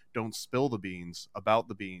 it's like don't spill the beans about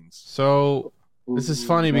the beans. So this is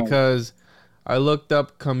funny because I looked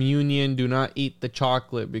up communion, do not eat the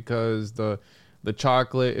chocolate, because the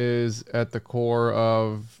chocolate is at the core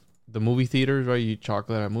of the movie theaters, right? You eat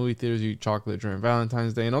chocolate at movie theaters, you eat chocolate during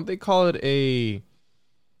Valentine's Day. And don't they call it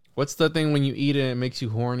what's the thing when you eat it, it makes you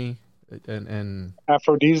horny? And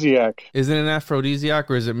aphrodisiac. Is it an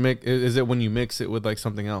aphrodisiac, or is it when you mix it with like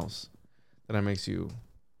something else that makes you?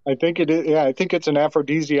 I think it is. Yeah, I think it's an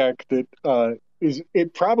aphrodisiac that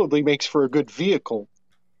it probably makes for a good vehicle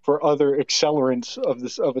for other accelerants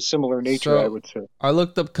of a similar nature. So, I would say. I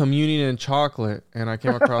looked up communion and chocolate, and I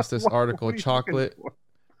came across this article: chocolate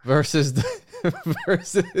versus the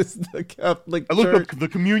Catholic Church. I looked up the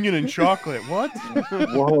communion and chocolate. What?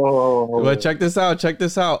 Whoa! But check this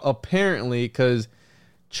out. Apparently, because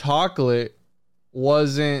chocolate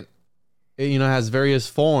wasn't, has various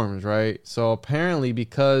forms, right? So apparently,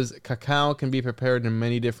 because cacao can be prepared in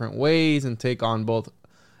many different ways and take on both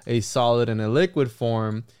a solid and a liquid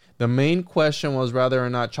form, the main question was whether or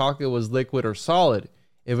not chocolate was liquid or solid.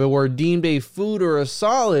 If it were deemed a food or a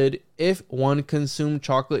solid, if one consumed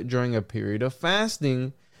chocolate during a period of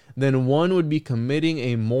fasting, then one would be committing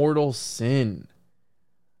a mortal sin.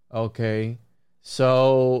 Okay,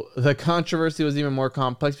 so the controversy was even more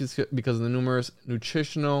complex because of the numerous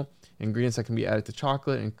nutritional ingredients that can be added to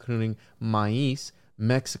chocolate, including maize.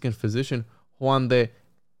 Mexican physician Juan de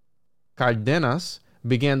Cardenas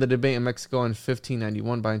began the debate in Mexico in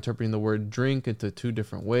 1591 by interpreting the word drink into two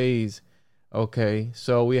different ways. Okay,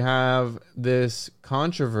 so we have this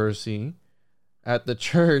controversy at the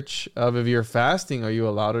church of, if you're fasting, are you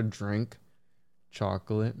allowed to drink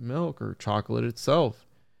chocolate milk or chocolate itself?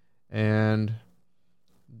 And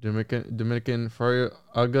Dominican Friar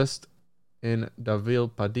August in Davil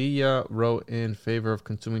Padilla wrote in favor of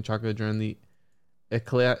consuming chocolate during the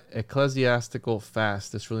ecclesiastical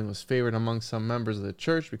fast. This ruling was favored among some members of the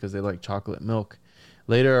church because they like chocolate milk.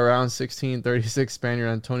 Later, around 1636, Spaniard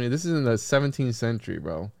Antonio, this is in the 17th century,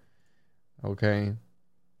 bro. Okay.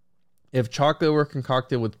 If chocolate were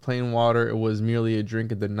concocted with plain water, it was merely a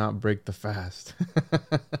drink and did not break the fast.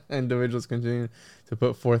 Individuals continue to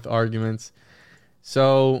put forth arguments.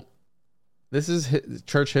 So this is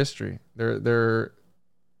church history. They're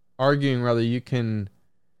arguing whether you can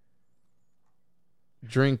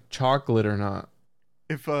drink chocolate or not.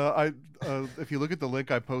 If if you look at the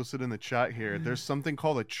link I posted in the chat here, there's something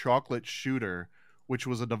called a chocolate shooter, which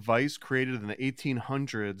was a device created in the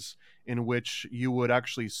 1800s in which you would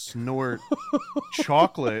actually snort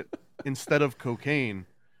chocolate instead of cocaine.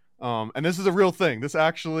 And this is a real thing. This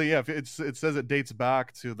actually, yeah, it says it dates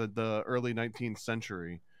back to the early 19th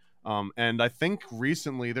century. And I think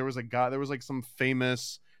recently there was like some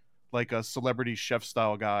famous, like a celebrity chef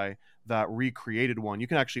style guy that recreated one. You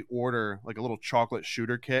can actually order like a little chocolate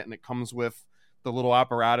shooter kit, and it comes with the little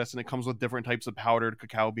apparatus, and it comes with different types of powdered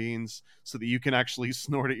cacao beans so that you can actually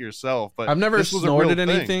snort it yourself. But I've never snorted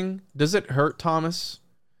anything. Does it hurt, Thomas?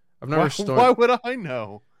 I've never snorted. Why would I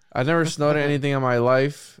know? I've never snorted anything in my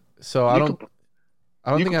life, so I don't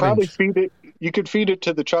think probably feed it. You could feed it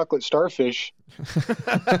to the chocolate starfish.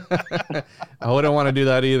 I wouldn't want to do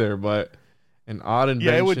that either, but an odd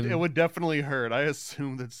invention. Yeah, it would definitely hurt. I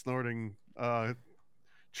assume that snorting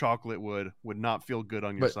chocolate would not feel good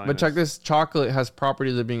on your sinus. But check this: chocolate has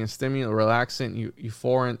properties of being a stimulant, relaxant,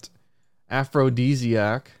 euphorant,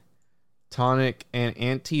 aphrodisiac, tonic, and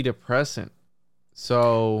antidepressant.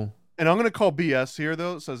 So, and I'm going to call BS here,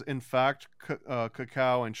 though. It says, in fact,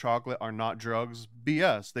 cacao and chocolate are not drugs.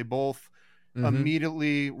 BS. They both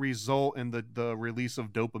immediately result in the release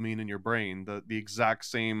of dopamine in your brain, the exact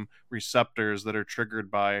same receptors that are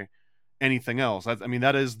triggered by anything else. I mean,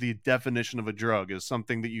 that is the definition of a drug, is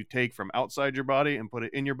something that you take from outside your body and put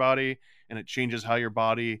it in your body, and it changes how your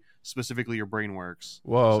body, specifically your brain, works.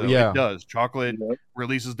 Whoa, so yeah. It does. Chocolate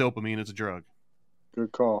releases dopamine. It's a drug.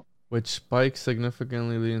 Good call. Which spikes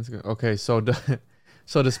significantly leading to... Okay, so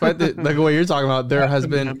despite the way you're talking about, there has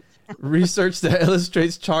been research that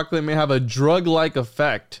illustrates chocolate may have a drug-like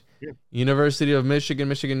effect. Yeah. University of Michigan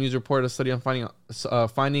News reported a study on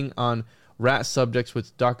finding on rat subjects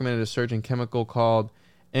which documented a surge in chemical called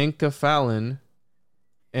enkephalin,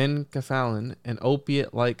 an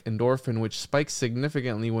opiate-like endorphin, which spikes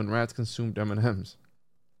significantly when rats consumed M&Ms,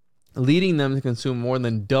 leading them to consume more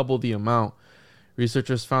than double the amount.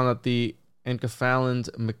 Researchers found that the enkephalin's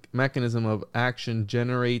mechanism of action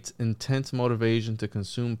generates intense motivation to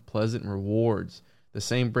consume pleasant rewards. The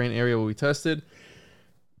same brain area we tested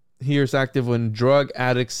here is active when drug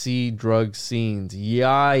addicts see drug scenes.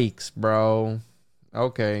 Yikes, bro.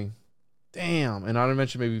 Okay. Damn. And not to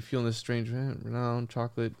mention maybe feeling this strange renowned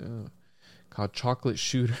chocolate called chocolate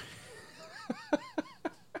shooter.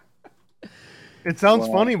 It sounds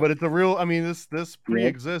funny, but it's a real... I mean, this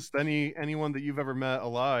pre-exists anyone that you've ever met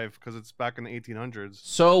alive, because it's back in the 1800s.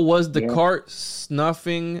 So was Descartes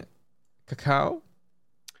snuffing cacao?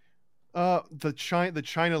 The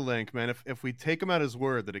China link, man. If we take him at his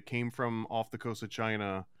word that it came from off the coast of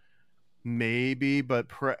China, maybe. But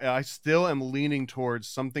I still am leaning towards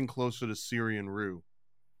something closer to Syrian rue.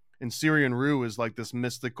 And Syrian rue is like this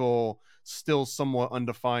mystical, still somewhat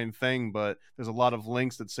undefined thing, but there's a lot of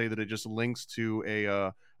links that say that it just links to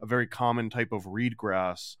a very common type of reed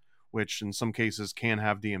grass, which in some cases can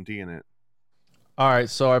have DMT in it. All right,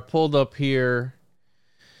 so I pulled up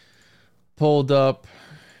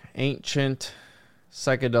ancient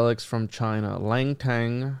psychedelics from China.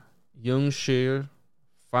 Langtang, Yungshi,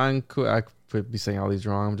 Fanku. I could be saying all these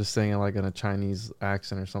wrong. I'm just saying it like in a Chinese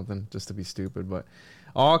accent or something, just to be stupid, but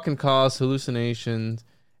all can cause hallucinations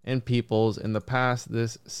in peoples. In the past,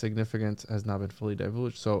 this significance has not been fully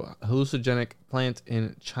divulged. So, hallucinogenic plant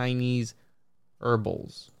in Chinese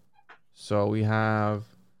herbals. So we have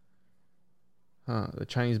The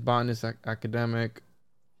Chinese botanist academic.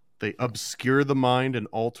 They obscure the mind and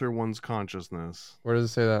alter one's consciousness. Where does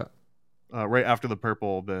it say that? Right after the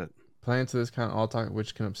purple bit. Plants of this kind all talk,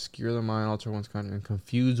 which can obscure the mind, alter one's consciousness, and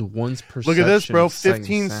confuse one's perception. Look at this, bro. Of sight and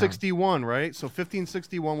sound. 1561, right? So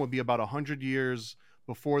 1561 would be about 100 years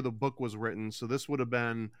before the book was written. So this would have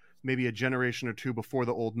been maybe a generation or two before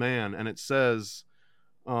the old man. And it says,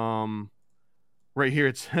 right here,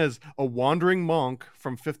 it says, a wandering monk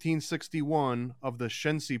from 1561 of the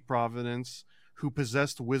Shensi province who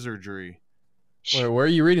possessed wizardry. Where are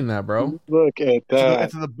you reading that, bro? Look at that.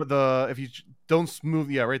 It's the if you don't smooth,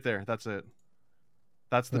 yeah, right there. That's it.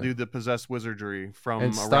 That's the dude that possessed wizardry from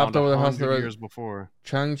and around stopped over the house 100 years before.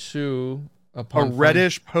 Changshu, A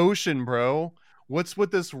reddish potion, bro. What's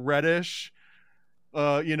with this reddish?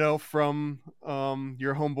 From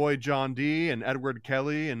your homeboy John D. and Edward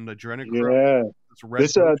Kelly and adrenochrome.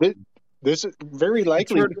 Yeah, this is very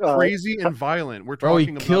likely crazy and violent. We're bro,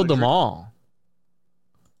 talking he killed them all.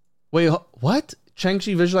 Wait, what?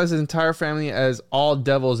 Changshi visualized his entire family as all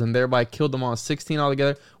devils and thereby killed them all, 16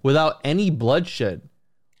 altogether, without any bloodshed.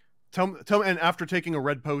 Tell me, and after taking a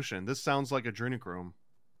red potion, this sounds like adrenochrome.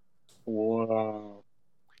 Wow.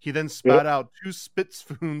 He then spat out 2 spit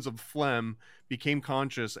spoons of phlegm, became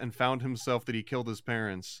conscious, and found himself that he killed his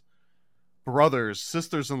parents. Brothers,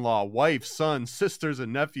 sisters-in-law, wife, sons, sisters,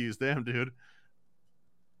 and nephews. Damn, dude.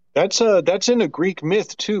 That's in a Greek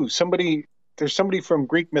myth too. There's somebody from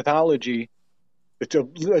Greek mythology. It's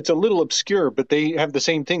a little obscure, but they have the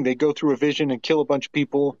same thing. They go through a vision and kill a bunch of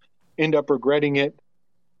people, end up regretting it.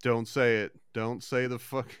 Don't say it. Don't say the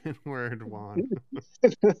fucking word, Juan.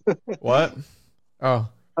 What? Oh.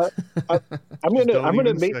 I'm gonna I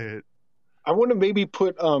want to maybe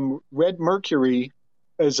put red mercury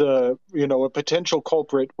as a potential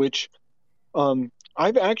culprit, which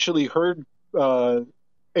I've actually heard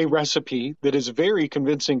a recipe that is very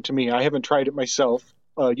convincing to me. I haven't tried it myself.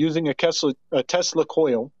 Using a Tesla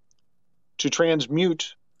coil to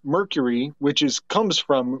transmute mercury, which comes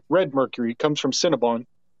from red mercury, comes from Cinnabon,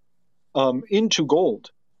 into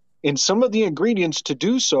gold. And some of the ingredients to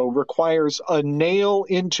do so requires a nail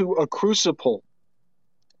into a crucible,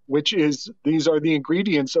 these are the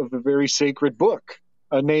ingredients of a very sacred book.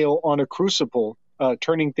 A nail on a crucible,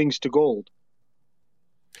 turning things to gold.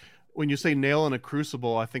 When you say nail in a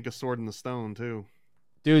crucible, I think a sword in the stone too.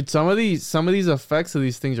 Dude, some of these effects of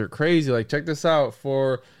these things are crazy. Like, check this out.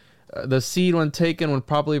 For the seed, when taken, when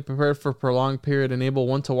properly prepared for a prolonged period, enable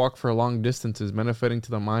one to walk for long distances, benefiting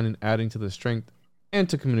to the mind and adding to the strength, and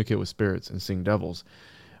to communicate with spirits and seeing devils.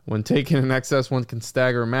 When taken in excess, one can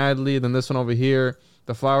stagger madly. Then this one over here,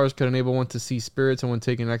 the flowers could enable one to see spirits, and when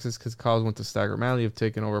taken in excess, could cause one to stagger madly. If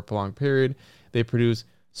taken over a prolonged period, they produce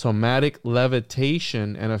somatic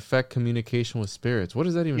levitation and affect communication with spirits. What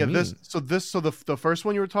does that even mean? So the first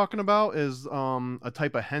one you were talking about is a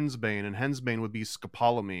type of hensbane, and hensbane would be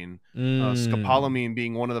scopolamine. Scopolamine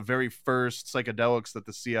being one of the very first psychedelics that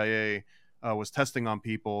the CIA was testing on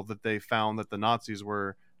people, that they found that the Nazis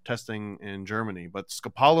were testing in Germany. But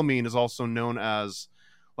scopolamine is also known as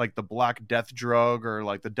like the Black Death drug, or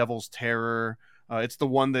like the Devil's Terror. It's the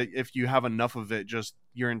one that if you have enough of it, just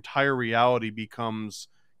your entire reality becomes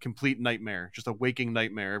complete nightmare, just a waking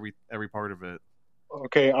nightmare, every part of it.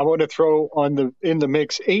 Okay, I want to throw in the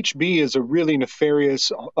mix. HB is a really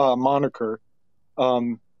nefarious moniker,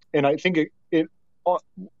 and I think it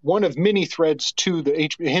one of many threads to the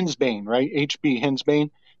hensbane, right? HB hensbane.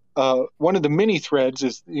 One of the many threads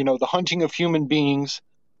is the hunting of human beings,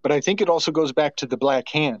 but I think it also goes back to the Black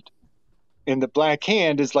Hand, and the Black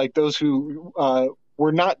Hand is like those who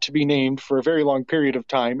were not to be named for a very long period of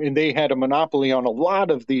time, and they had a monopoly on a lot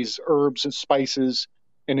of these herbs and spices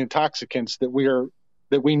and intoxicants that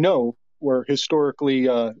we know were historically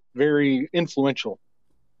very influential.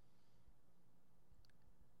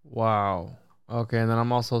 Wow. Okay, and then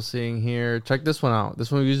I'm also seeing here, check this one out.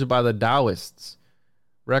 This one was used by the Taoists.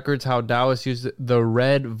 Records how Taoists used the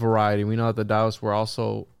red variety. We know that the Taoists were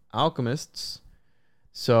also alchemists.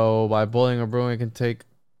 So by boiling or brewing,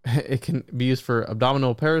 it can be used for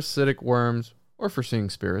abdominal parasitic worms, or for seeing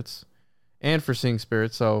spirits,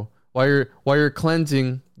 So while you're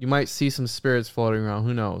cleansing, you might see some spirits floating around.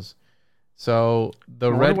 Who knows? So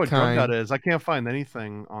the red what kind. Drug that is. I can't find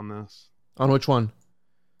anything on this. On which one?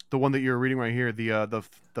 The one that you're reading right here. The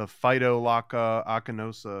Phytolacca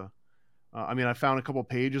acinosa. I mean, I found a couple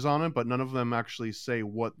pages on it, but none of them actually say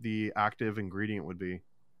what the active ingredient would be.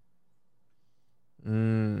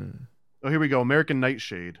 Oh, here we go. American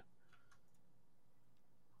Nightshade.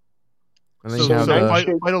 And then so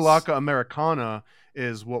Phytolacca americana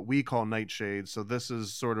is what we call nightshade. So this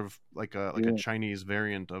is sort of like a Chinese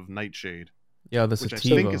variant of nightshade. Yeah, the which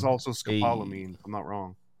sativa. I think is also Hey. scopolamine. If I'm not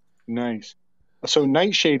wrong. Nice. So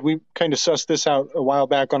nightshade, we kind of sussed this out a while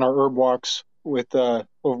back on our herb walks with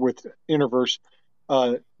Interverse.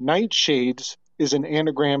 Nightshades is an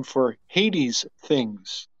anagram for Hades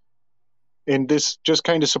things, and this just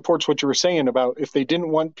kind of supports what you were saying about if they didn't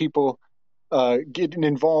want people getting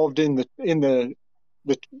involved in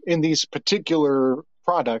these particular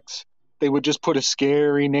products, they would just put a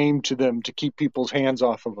scary name to them to keep people's hands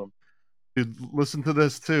off of them. Dude, listen to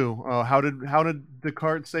this too. How did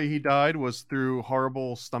Descartes say he died? Was through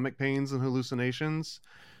horrible stomach pains and hallucinations.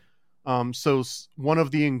 So one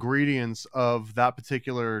of the ingredients of that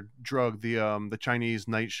particular drug, the Chinese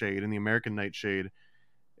nightshade and the American nightshade,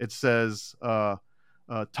 it says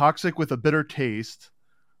toxic with a bitter taste,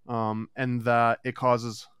 and that it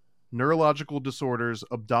causes neurological disorders,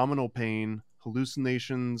 abdominal pain,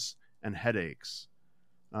 hallucinations, and headaches.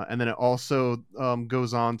 And then it also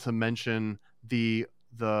goes on to mention the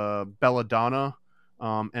belladonna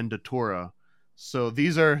and datura. So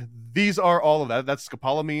these are all of that. That's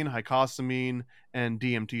scopolamine, hycosamine, and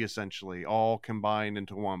DMT essentially all combined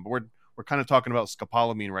into one. But we're kind of talking about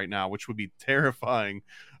scopolamine right now, which would be terrifying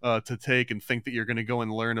to take and think that you're going to go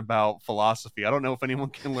and learn about philosophy. I don't know if anyone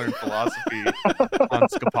can learn philosophy on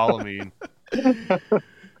scopolamine.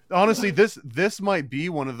 Honestly, this might be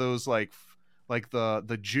one of those like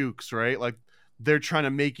the jukes, right? Like they're trying to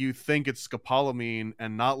make you think it's scopolamine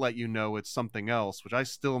and not let you know it's something else, which I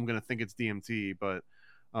still am going to think it's DMT. But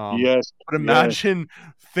Yes. but imagine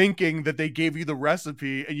thinking that they gave you the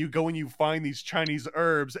recipe and you go and you find these Chinese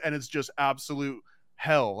herbs and it's just absolute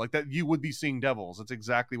hell. Like that, you would be seeing devils. That's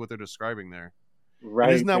exactly what they're describing there. Right.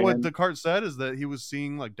 And isn't that what Descartes said? Is that he was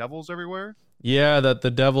seeing like devils everywhere? Yeah, that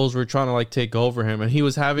the devils were trying to like take over him, and he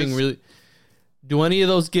was having really. Do any of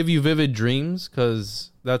those give you vivid dreams?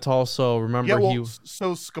 Because that's also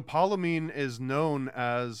so scopolamine is known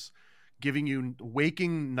as giving you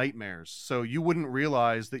waking nightmares. So you wouldn't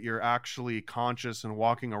realize that you're actually conscious and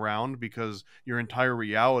walking around because your entire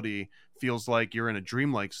reality feels like you're in a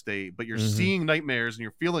dreamlike state, but you're seeing nightmares and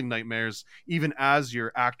you're feeling nightmares even as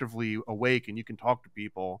you're actively awake and you can talk to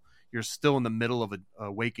people. You're still in the middle of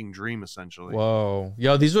a waking dream, essentially. Whoa.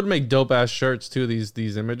 Yo, these would make dope ass shirts too,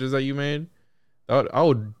 these images that you made. I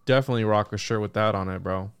would definitely rock a shirt with that on it,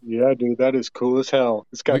 bro. Yeah, dude, that is cool as hell.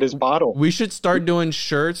 It's got his bottle. We should start doing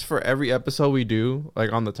shirts for every episode we do,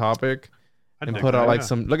 like on the topic, and put out like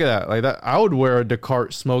some. Look at that, like that. I would wear a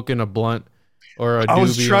Descartes smoking a blunt or a. I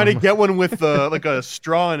was trying to get one with like a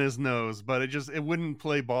straw in his nose, but it wouldn't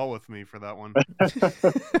play ball with me for that one.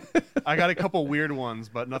 I got a couple weird ones,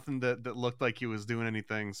 but nothing that looked like he was doing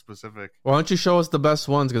anything specific. Why don't you show us the best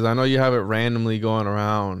ones? Because I know you have it randomly going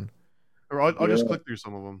around. Or I'll just click through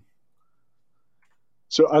some of them.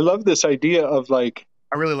 So I love this idea of like.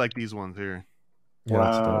 I really like these ones here. Yeah,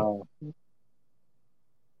 wow.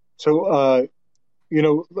 So,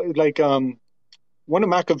 like one of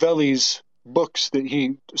Machiavelli's books that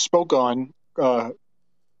he spoke on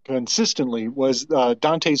consistently was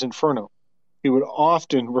Dante's Inferno. He would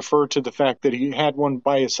often refer to the fact that he had one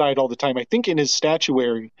by his side all the time. I think in his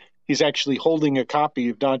statuary, he's actually holding a copy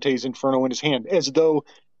of Dante's Inferno in his hand, as though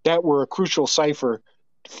that were a crucial cipher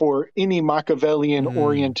for any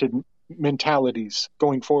Machiavellian-oriented mentalities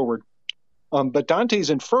going forward. But Dante's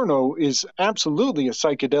Inferno is absolutely a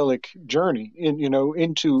psychedelic journey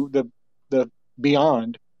into the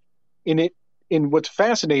beyond. In what's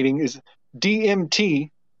fascinating is DMT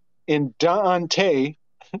and Dante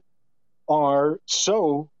are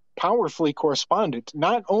so powerfully correspondent,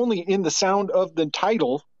 not only in the sound of the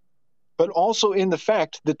title, but also in the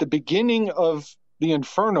fact that the beginning of the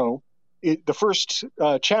Inferno, the first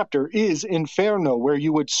chapter is Inferno, where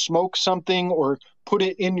you would smoke something or put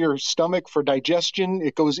it in your stomach for digestion.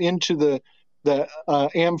 It goes into the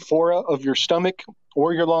amphora of your stomach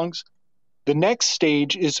or your lungs. The next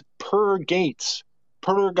stage is purgatorio,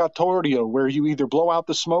 where you either blow out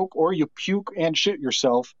the smoke or you puke and shit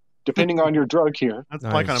yourself, depending on your drug here. That's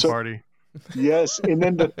my kind of party. Yes, and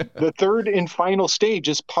then the third and final stage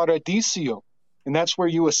is paradiso, and that's where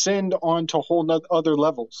you ascend on to whole other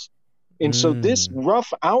levels. And so this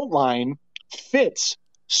rough outline fits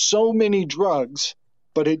so many drugs,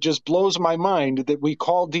 but it just blows my mind that we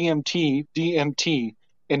call DMT,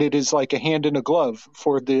 and it is like a hand in a glove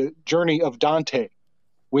for the journey of Dante,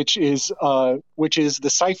 which is the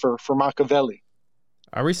cipher for Machiavelli.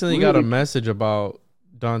 I recently got a message about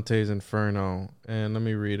Dante's Inferno, and let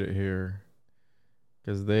me read it here,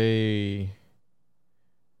 because they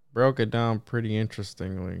broke it down pretty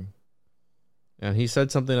interestingly. And he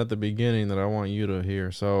said something at the beginning that I want you to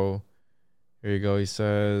hear. So here you go. He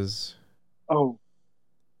says,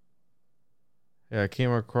 Yeah, I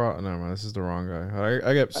came across. No, man, this is the wrong guy.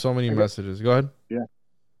 I get so many messages. Go ahead. Yeah.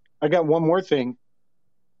 I got one more thing.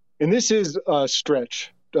 And this is a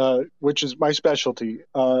stretch, which is my specialty.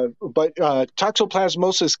 But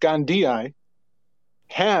Toxoplasmosis gondii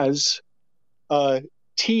has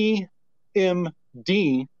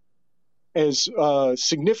TMD as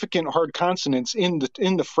significant hard consonants in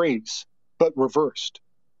the phrase, but reversed.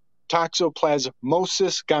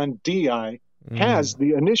 Toxoplasmosis gondii has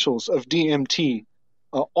the initials of DMT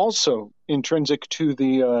also intrinsic to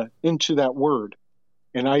the into that word.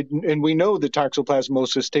 And we know that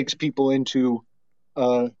toxoplasmosis takes people into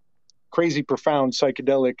crazy, profound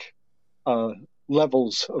psychedelic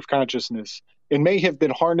levels of consciousness, and may have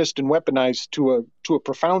been harnessed and weaponized to a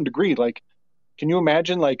profound degree. Like, can you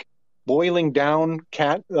imagine like boiling down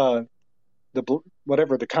the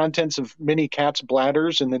contents of many cats'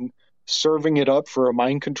 bladders and then serving it up for a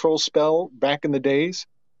mind control spell back in the days?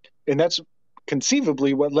 And that's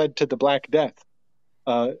conceivably what led to the Black Death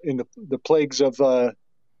in the plagues of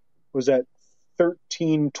was that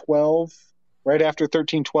 1312, right after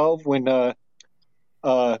 1312, when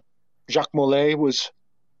Jacques Molay was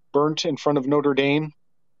burnt in front of Notre Dame.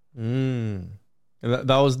 And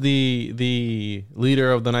that was the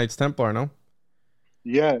leader of the Knights Templar, no?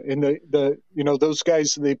 Yeah, and the those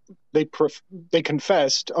guys they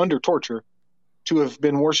confessed under torture to have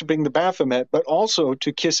been worshiping the Baphomet, but also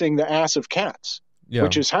to kissing the ass of cats,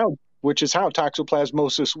 which is how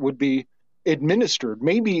toxoplasmosis would be administered.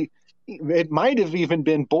 Maybe it might have even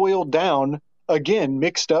been boiled down again,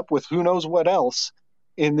 mixed up with who knows what else,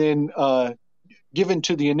 and then given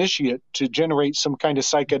to the initiate to generate some kind of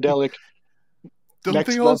psychedelic. Don't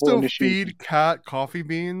they also feed cat coffee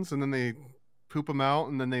beans and then they poop them out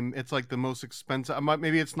and then it's like the most expensive?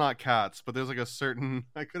 Maybe it's not cats, but there's like a certain.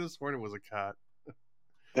 I could have sworn it was a cat.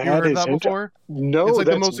 You heard that before? No, it's like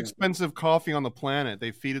the most expensive coffee on the planet.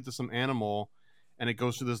 They feed it to some animal, and it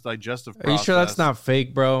goes through this digestive process. Are you sure that's not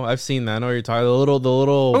fake, bro? I've seen that. I know what you're talking. The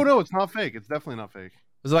little. Oh no, it's not fake. It's definitely not fake.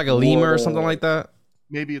 Is it like a lemur or something like that?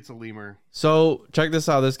 Maybe it's a lemur. So check this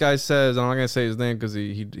out. This guy says, I'm not gonna say his name because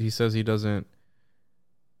he says he doesn't.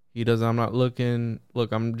 He doesn't. I'm not looking.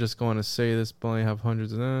 Look, I'm just going to say this, but I only have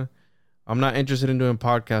hundreds of. I'm not interested in doing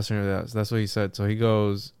podcasts or anything like that. So that's what he said. So he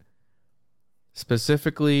goes.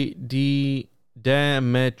 Specifically,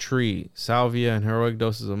 Demetri, salvia, and heroic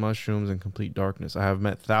doses of mushrooms in complete darkness. I have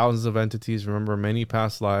met thousands of entities, remember many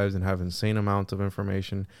past lives, and have insane amounts of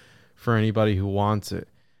information for anybody who wants it.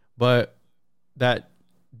 But that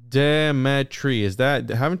Demetri,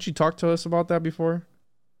 haven't you talked to us about that before?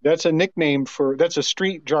 That's a nickname that's a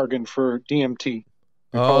street jargon for DMT. We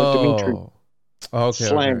call it Dimitri. Okay.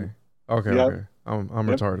 Slang. Okay. Yep. Okay. I'm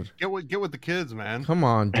retarded. Get with the kids, man. Come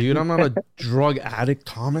on, dude. I'm not a drug addict,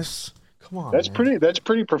 Thomas. Come on. That's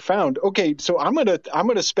pretty profound. Okay, so I'm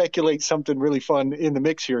gonna speculate something really fun in the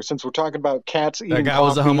mix here, since we're talking about cats eating. That guy coffee.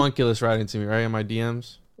 was a homunculus writing to me, right, in my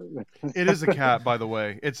DMs. It is a cat, by the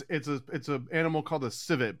way. It's an animal called a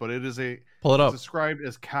civet, but it is pull it up. Described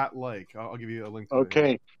as cat-like. I'll give you a link to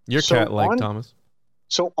okay. it. You're cat-like, Thomas.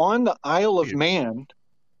 So on the Isle of Man,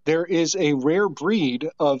 there is a rare breed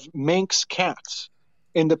of Manx cats,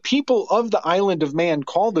 and the people of the island of Man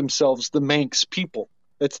call themselves the Manx people.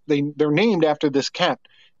 They're named after this cat.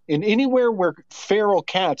 And anywhere where feral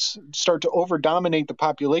cats start to overdominate the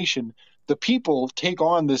population, the people take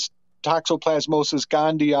on this Toxoplasmosis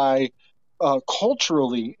gondii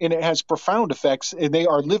culturally, and it has profound effects, and they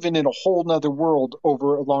are living in a whole nother world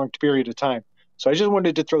over a long period of time. So I just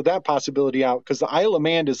wanted to throw that possibility out, because the Isle of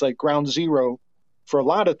Man is like ground zero for a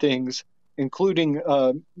lot of things, including,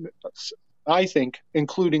 I think,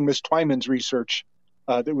 including Miss Twyman's research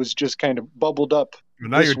that was just kind of bubbled up.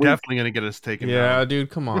 Now you're definitely going to get us taken down. Yeah, dude,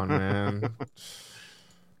 come on, man.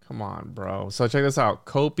 Come on, bro. So check this out.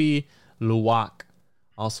 Kopi Luwak,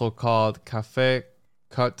 also called Cafe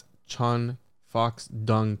Cut Chun Fox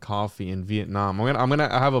Dung Coffee in Vietnam.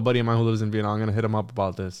 I have a buddy of mine who lives in Vietnam. I'm going to hit him up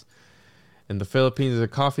about this. In the Philippines, is a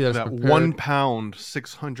coffee that's prepared... 1 pound,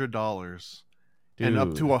 $600. Dude. And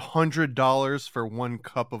up to $100 for 1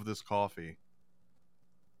 cup of this coffee.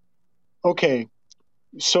 Okay,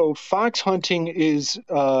 so fox hunting is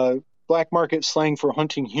black market slang for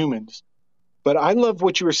hunting humans. But I love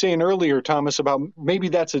what you were saying earlier, Thomas, about maybe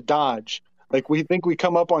that's a dodge. Like, we think we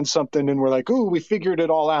come up on something and we're like, ooh, we figured it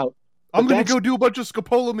all out. I'm going to go do a bunch of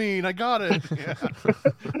scopolamine. I got it. Yeah.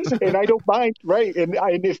 And I don't mind, right? And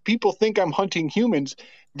if people think I'm hunting humans,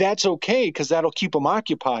 that's okay, because that'll keep them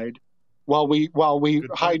occupied while we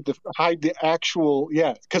hide the actual,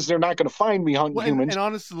 because they're not going to find me hunting humans. And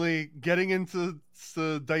honestly, getting into it's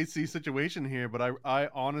a dicey situation here, but I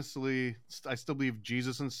honestly, I still believe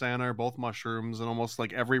Jesus and Santa are both mushrooms, and almost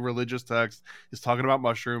like every religious text is talking about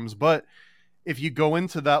mushrooms. But if you go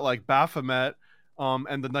into that, like Baphomet,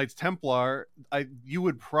 and the Knights Templar, you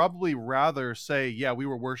would probably rather say, yeah, we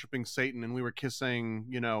were worshiping Satan and we were kissing,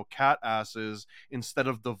 cat asses, instead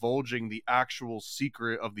of divulging the actual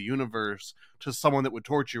secret of the universe to someone that would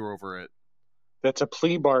torture you over it. That's a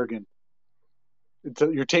plea bargain.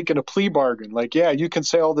 You're taking a plea bargain. Like, yeah, you can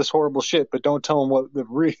say all this horrible shit, but don't tell them what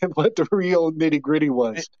the real nitty gritty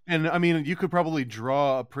was. And I mean, you could probably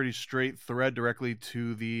draw a pretty straight thread directly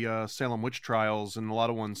to the Salem witch trials, and a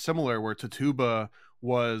lot of ones similar, where Tituba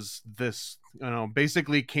was this,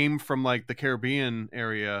 basically came from like the Caribbean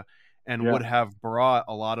area and would have brought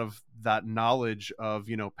a lot of that knowledge of,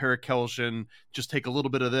 Paracelsian, just take a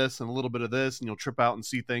little bit of this and a little bit of this, and you'll trip out and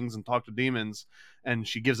see things and talk to demons. And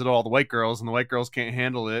she gives it all the white girls, and the white girls can't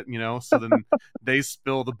handle it, so then they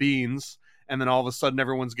spill the beans, and then all of a sudden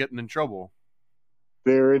everyone's getting in trouble.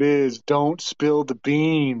 There it is. Don't spill the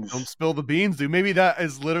beans. Don't spill the beans, dude. Maybe that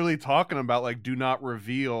is literally talking about, like, do not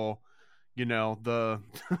reveal, the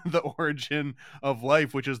the origin of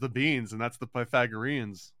life, which is the beans, and that's the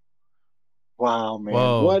Pythagoreans. Wow, man.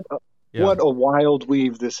 Whoa. What a wild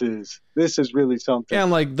weave this is. This is really something. Yeah,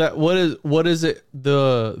 and like that, what is it?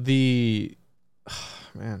 The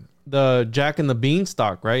Jack and the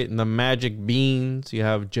Beanstalk, right? And the magic beans, you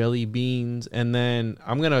have jelly beans, and then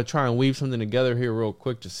I'm gonna try and weave something together here real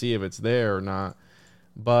quick to see if it's there or not.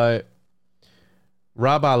 But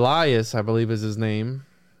Rabbi Elias, I believe is his name.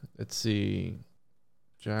 Let's see.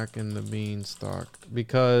 Jack and the Beanstalk.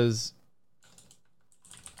 Because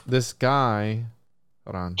this guy,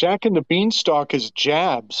 hold on. Jack and the Beanstalk is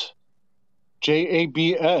Jabs.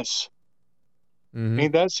 Jabs. Mm-hmm.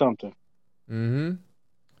 Ain't that something? Mm-hmm.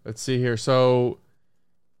 Let's see here. So,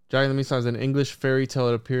 Jack and the Beanstalk is an English fairy tale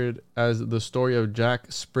that appeared as the story of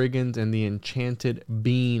Jack Spriggins and the Enchanted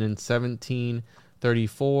Bean in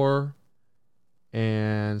 1734.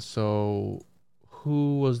 And so,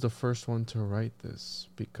 who was the first one to write this?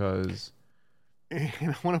 Because... And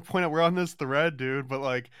I want to point out, we're on this thread, dude, but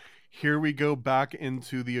like, here we go back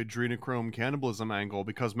into the adrenochrome cannibalism angle,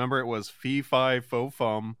 because remember, it was fee fi fo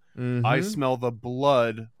fum. Mm-hmm. I smell the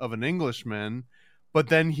blood of an Englishman, but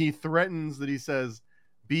then he threatens that he says,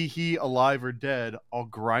 be he alive or dead, I'll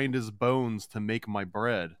grind his bones to make my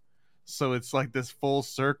bread. So it's like this full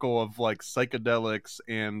circle of like psychedelics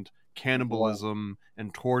and cannibalism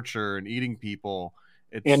and torture and eating people.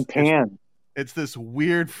 And Pan. It's this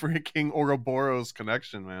weird freaking Ouroboros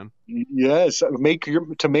connection, man. Yes,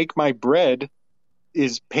 to make my bread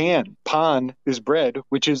is Pan. Pan is bread,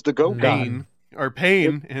 which is the goat god. Or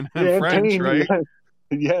pain in French, pain, right?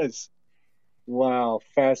 Yes. Wow,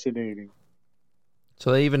 fascinating.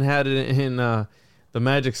 So they even had it in the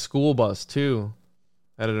Magic School Bus too.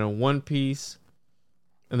 Had it in One Piece.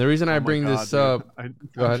 And the reason I bring this up, I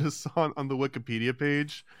just saw on the Wikipedia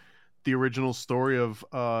page the original story of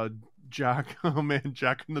Jack and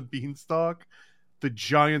the Beanstalk. The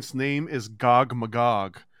giant's name is Gog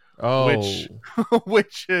Magog.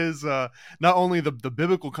 Which is not only the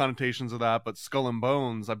biblical connotations of that, but Skull and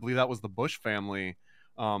Bones. I believe that was the Bush family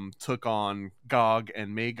took on Gog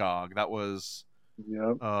and Magog. That was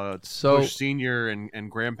Bush Senior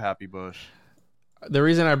and Grandpappy Bush. The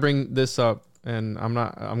reason I bring this up, and I'm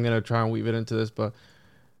gonna try and weave it into this, but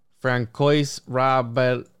Francois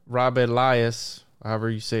Rabelais,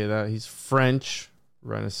 however you say that, he's French,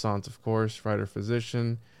 Renaissance, of course, writer,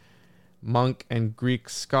 physician, monk, and Greek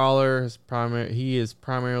scholar. He is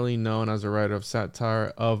primarily known as a writer of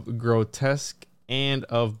satire, of grotesque, and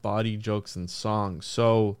of bawdy jokes and songs.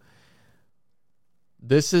 So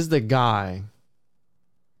this is the guy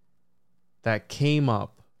that came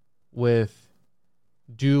up with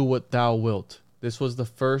 "Do What Thou Wilt." This was the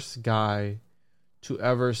first guy to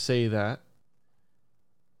ever say that.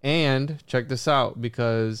 And check this out,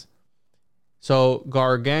 because so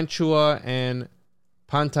Gargantua and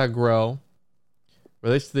Pantagruel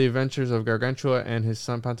relates to the adventures of Gargantua and his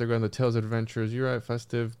son Pantagruel and the tales of adventures. You're right,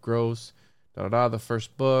 festive, gross, the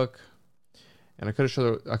first book. And I could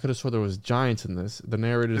have sworn there was giants in this. The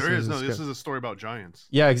narrator this is a story about giants.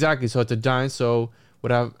 Yeah, exactly. So it's a giant. So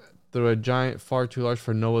there were a giant far too large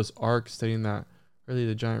for Noah's Ark, stating that really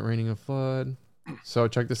the giant raining a flood. So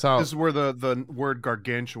check this out. This is where the word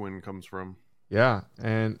gargantuan comes from. Yeah,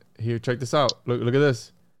 and here, check this out. Look at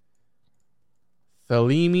this.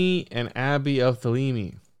 Theleme and Abbey of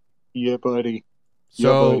Theleme. Yeah, buddy.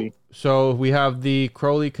 So we have the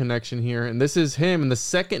Crowley connection here, and this is him in the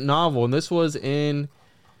second novel, and this was in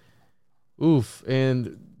the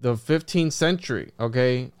 15th century.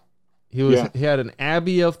 Okay, He had an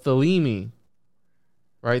Abbey of Theleme,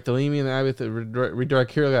 right? Theleme and the Abbey of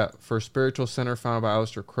redirect here that for spiritual center founded by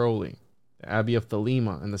Aleister Crowley, the Abbey of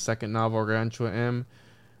Thelema, in the second novel Gargantua M,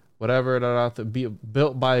 whatever,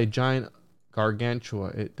 built by a giant Gargantua.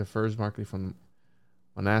 It differs markedly from the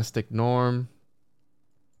monastic norm,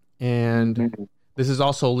 and this is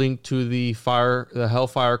also linked to the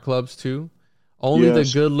Hellfire clubs too. Only the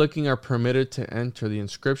good-looking are permitted to enter. The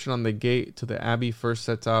inscription on the gate to the abbey first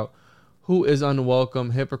sets out who is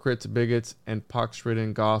unwelcome: hypocrites, bigots, and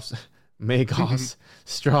pox-ridden Goths, Magos,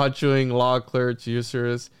 straw-chewing law clerks,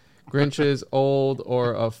 usurers, Grinches, old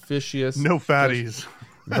or officious. No fatties.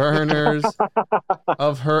 Burners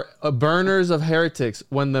of heretics.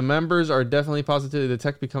 When the members are definitely positive, the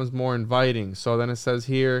text becomes more inviting. So then it says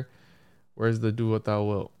here, where's the do what thou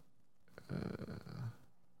wilt?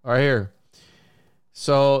 Right here.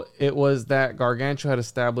 So it was that Gargantua had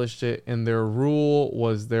established it, and their rule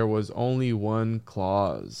was there was only one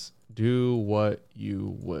clause: do what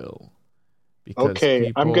you will. Because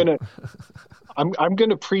okay, I'm gonna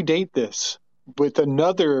predate this with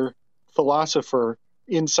another philosopher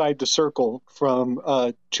inside the circle from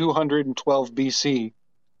 212 BC.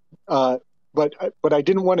 But I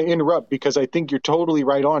didn't want to interrupt because I think you're totally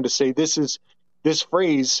right on to say this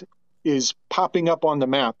phrase is popping up on the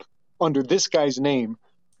map under this guy's name.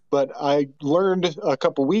 But I learned a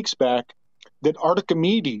couple weeks back that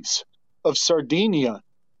Archimedes of Sardinia,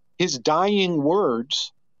 his dying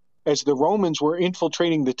words as the Romans were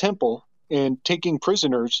infiltrating the temple and taking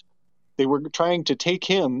prisoners, they were trying to take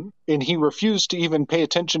him, and he refused to even pay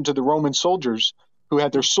attention to the Roman soldiers who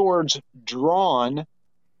had their swords drawn,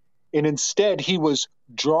 and instead he was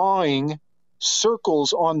drawing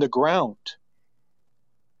circles on the ground.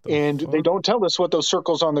 They don't tell us what those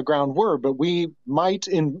circles on the ground were, but we might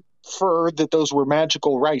infer that those were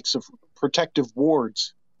magical rites of protective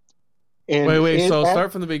wards. And so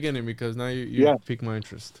start from the beginning, because now you piqued my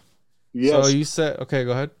interest. Yes. So you said, okay,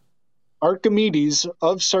 go ahead. Archimedes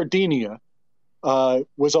of Sardinia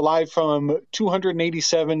was alive from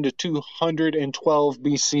 287 to 212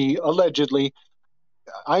 BC, allegedly.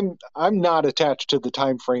 I'm not attached to the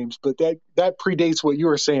time frames, but that predates what you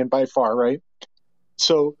were saying by far, right?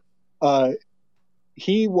 So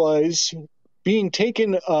he was being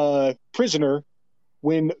taken prisoner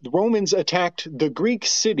when the Romans attacked the Greek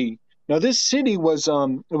city. Now, this city was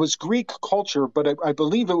Greek culture, but I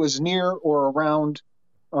believe it was near or around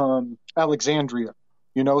Alexandria.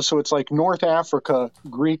 So it's like North Africa,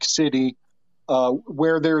 Greek city,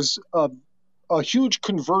 where there's a huge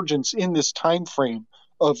convergence in this time frame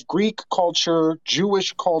of Greek culture,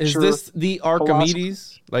 Jewish culture. Is this the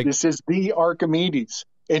Archimedes? This is the Archimedes.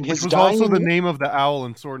 And his Which was also the name of the owl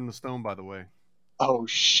in Sword in the Stone, by the way. Oh,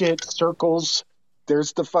 shit. Circles.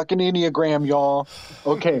 There's the fucking Enneagram, y'all.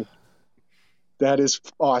 Okay. That is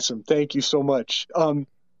awesome. Thank you so much.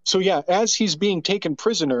 So yeah, as he's being taken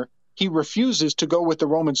prisoner, he refuses to go with the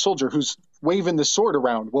Roman soldier who's waving the sword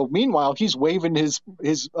around. Well, meanwhile, he's waving his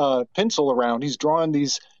pencil around. He's drawing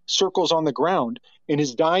these circles on the ground, and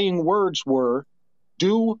his dying words were,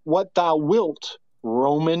 "Do what thou wilt,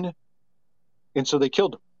 Roman." And so they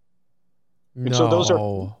killed him. No. And so those are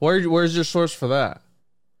where's your source for that?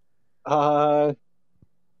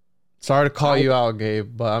 Sorry to call you out,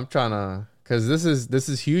 Gabe, but I'm trying to, because this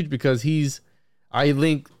is huge, because I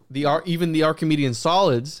link even the Archimedean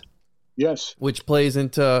solids, yes, which plays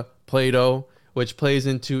into Plato, which plays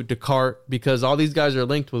into Descartes, because all these guys are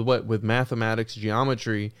linked with mathematics,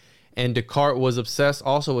 geometry, and Descartes was obsessed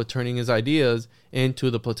also with turning his ideas into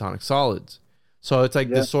the Platonic solids. So it's like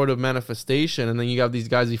this sort of manifestation, and then you have these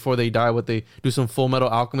guys before they die, they do some Full Metal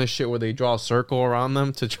Alchemist shit where they draw a circle around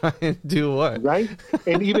them to try and do what? Right.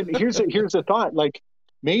 And even here's a thought, like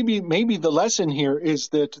maybe the lesson here is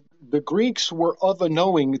that the Greeks were of a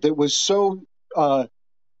knowing that was so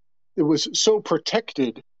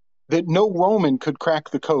protected that no Roman could crack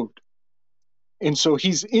the code. And so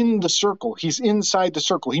he's in the circle. He's inside the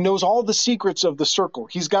circle. He knows all the secrets of the circle.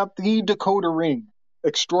 He's got the decoder ring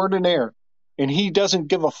extraordinaire. And he doesn't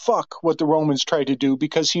give a fuck what the Romans try to do,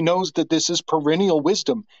 because he knows that this is perennial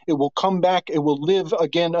wisdom. It will come back. It will live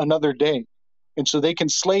again another day. And so they can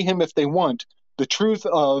slay him if they want. The truth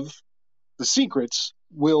of the secrets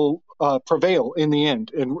will prevail in the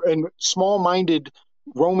end. And small-minded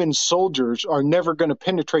Roman soldiers are never going to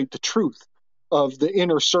penetrate the truth of the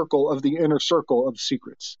inner circle of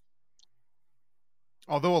secrets.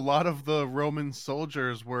 Although a lot of the Roman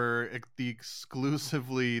soldiers were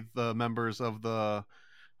exclusively the members of the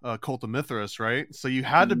cult of Mithras, right? So you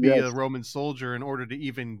had to be a Roman soldier in order to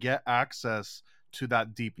even get access to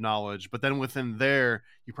that deep knowledge. But then within there,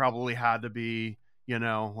 you probably had to be,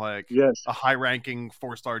 like Yes. a high-ranking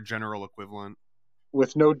 4-star general equivalent.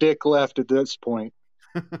 With no dick left at this point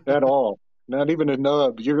at all. Not even a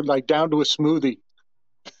nub. You're like down to a smoothie.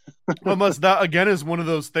 Unless that again is one of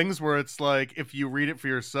those things where it's like if you read it for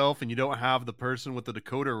yourself and you don't have the person with the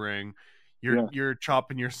decoder ring, you're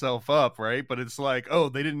chopping yourself up, right? But it's like, oh,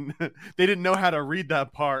 they didn't know how to read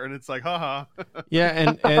that part, and it's like, haha.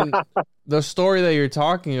 Yeah, and the story that you're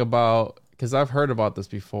talking about, because I've heard about this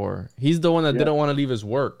before. He's the one that didn't want to leave his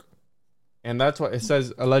work, and that's what it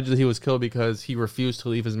says. Allegedly, he was killed because he refused to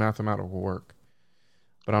leave his mathematical work.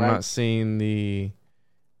 But I'm not seeing the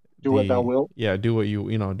do what thou wilt. Yeah, do what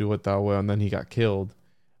do what thou wilt, and then he got killed.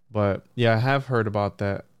 But yeah, I have heard about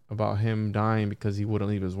that, about him dying because he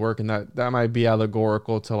wouldn't leave his work, and that might be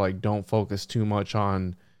allegorical to like don't focus too much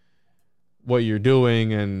on what you're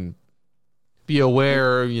doing and be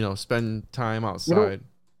aware, spend time outside.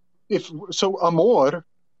 Amor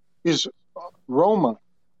is Roma.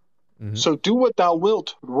 Mm-hmm. So do what thou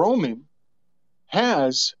wilt, Roman,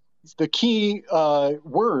 has the key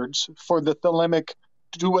words for the thelemic.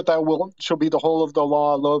 Do what thou wilt shall be the whole of the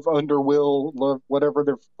law, love under will, love whatever.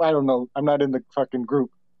 I don't know. I'm not in the fucking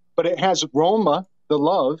group. But it has Roma, the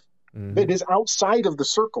love, that is outside of the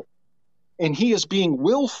circle. And he is being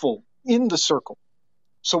willful in the circle.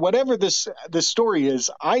 So whatever this story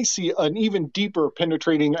is, I see an even deeper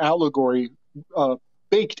penetrating allegory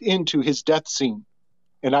baked into his death scene.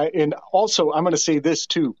 And also, I'm going to say this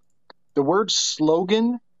too. The word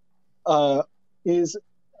slogan is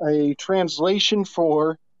a translation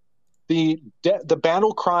for the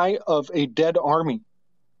battle cry of a dead army.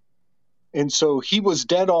 And so he was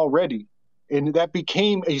dead already, and that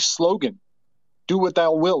became a slogan. Do what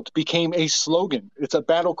thou wilt became a slogan. It's a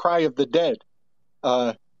battle cry of the dead.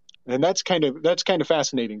 And that's kind of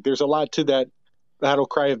fascinating. There's a lot to that. Battle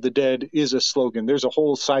cry of the dead is a slogan. There's a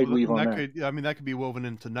whole side weave on that. That could be woven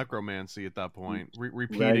into necromancy at that point,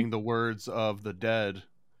 repeating the words of the dead.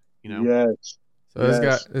 Yes.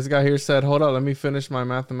 So this guy here said, "Hold on, let me finish my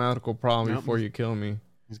mathematical problem before you kill me."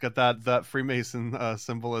 He's got that Freemason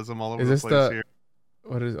symbolism all over the place here.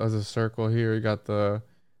 What is a circle here? You got the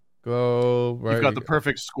globe, right? You've got the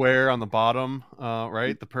perfect square on the bottom,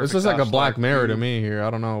 right? The perfect. This looks like a Black Mirror to me here. I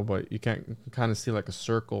don't know, but you can kind of see like a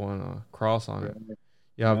circle and a cross on it.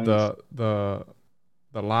 You have the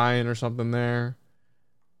lion or something there.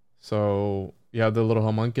 So you have the little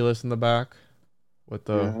homunculus in the back with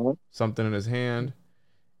the something in his hand,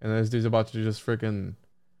 and this dude's about to just freaking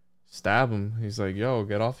stab him. He's like, "Yo,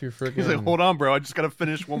 get off your freaking." He's like, "Hold on, bro. I just gotta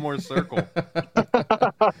finish one more circle."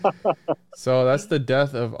 So that's the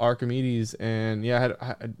death of Archimedes, and I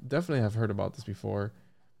definitely have heard about this before.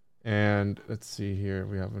 And let's see here,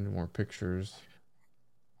 we have any more pictures.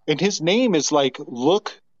 And his name is like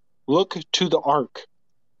look to the ark.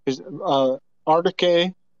 His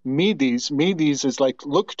Arche Medes. Medes is like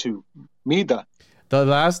look to Mida. The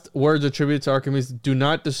last words attributed to Archimedes: "Do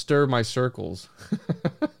not disturb my circles."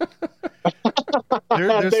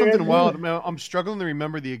 There's something wild. I'm struggling to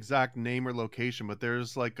remember the exact name or location, but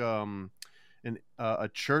there's like a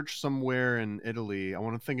church somewhere in Italy. I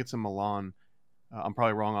want to think it's in Milan. I'm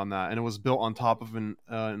probably wrong on that. And it was built on top of an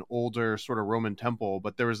older sort of Roman temple.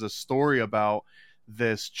 But there was a story about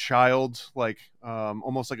this child, like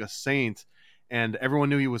almost like a saint. And everyone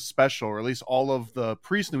knew he was special, or at least all of the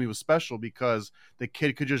priests knew he was special because the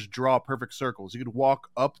kid could just draw perfect circles. You could walk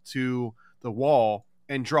up to the wall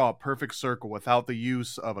and draw a perfect circle without the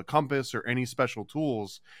use of a compass or any special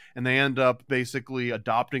tools. And they end up basically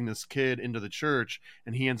adopting this kid into the church,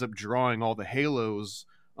 and he ends up drawing all the halos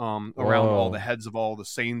around all the heads of all the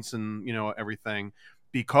saints and everything,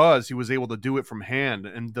 because he was able to do it from hand.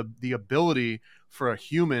 And the ability for a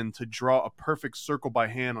human to draw a perfect circle by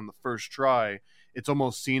hand on the first try, it's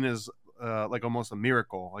almost seen as like almost a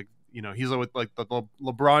miracle. Like he's like the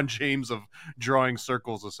LeBron James of drawing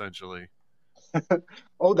circles, essentially.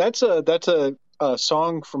 Oh, that's a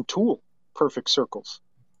song from Tool, Perfect Circles.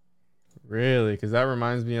 Really? Because that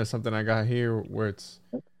reminds me of something I got here where it's...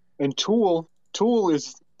 And Tool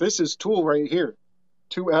is Tool right here.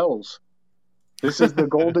 2 L's. This is the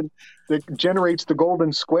golden, that generates the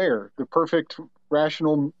golden square, the perfect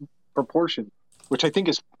rational proportion, which I think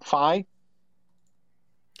is phi.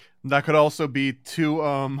 That could also be two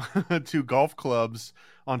golf clubs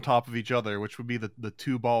on top of each other, which would be the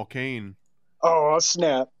 2-ball cane. Oh,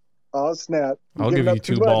 snap. I'll give you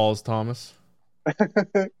 2 balls, Thomas.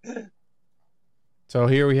 So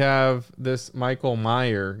here we have this Michael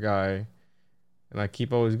Meyer guy, and I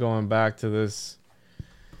keep always going back to this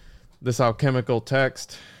alchemical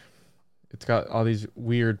text. It's got all these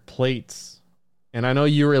weird plates, and I know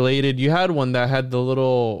you had one that had the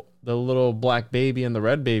little the little black baby and the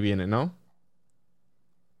red baby in it, no?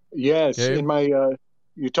 Yes, Okay. in my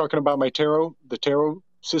you're talking about my the tarot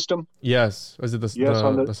system? Yes. Is it Yes,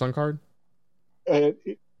 on the sun card?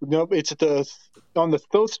 no, it's on the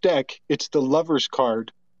Thoth deck. It's the Lover's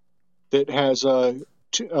card that has a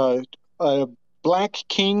black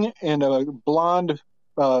king and a blonde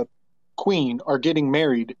queen are getting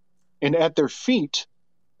married, and at their feet,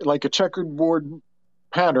 like a checkerboard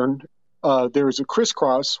pattern, there is a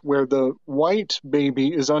crisscross where the white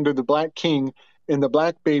baby is under the black king and the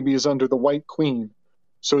black baby is under the white queen.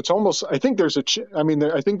 So it's almost, I think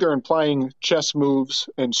I think they're implying chess moves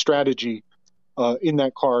and strategy in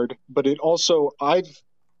that card, but it also, I've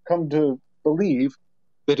come to believe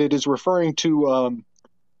that it is referring to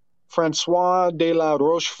Francois de la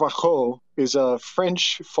Rochefoucauld, is a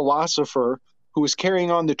French philosopher who is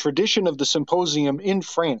carrying on the tradition of the symposium in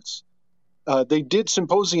France. They did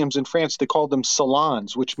symposiums in France. They called them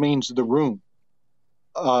salons, which means the room,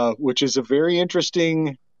 which is a very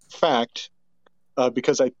interesting fact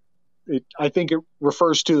because I think it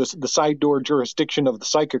refers to the side door jurisdiction of the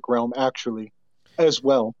psychic realm, actually, as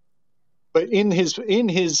well. But in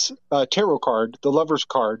his tarot card, the Lover's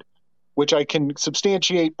card, which I can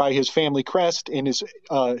substantiate by his family crest and his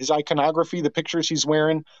iconography, the pictures he's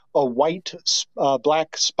wearing, a white,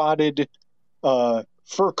 black spotted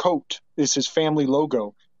fur coat is his family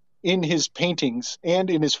logo in his paintings and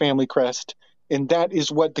in his family crest, and that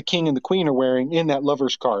is what the king and the queen are wearing in that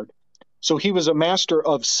Lover's card. So he was a master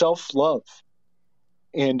of self-love,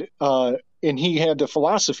 and he had a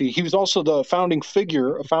philosophy. He was also the founding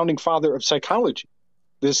father of psychology,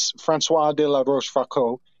 this Francois de la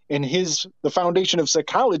Rochefoucauld, and the foundation of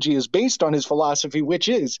psychology is based on his philosophy, which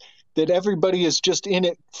is that everybody is just in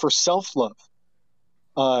it for self-love.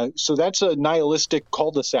 So that's a nihilistic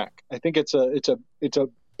cul-de-sac. I think it's a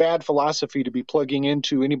bad philosophy to be plugging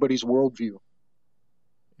into anybody's worldview.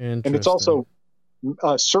 And it's also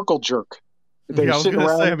a circle jerk. Yeah, I was going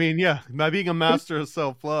to say, I mean, yeah, by being a master of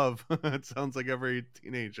self-love, it sounds like every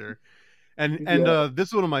teenager. And this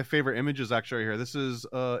is one of my favorite images actually right here. This is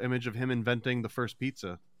an image of him inventing the first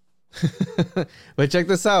pizza. But check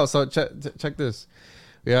this out. So check this.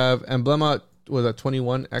 We have emblema with a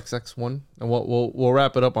 21XX1, and we'll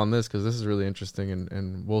wrap it up on this because this is really interesting,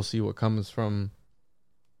 and we'll see what comes from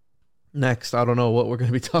next. I don't know what we're going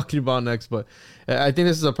to be talking about next, but I think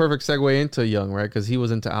this is a perfect segue into Jung, right? Because he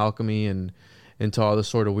was into alchemy and into all this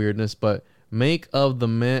sort of weirdness. But make of the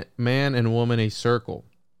man and woman a circle,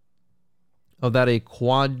 of that a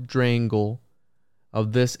quadrangle,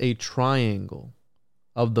 of this a triangle,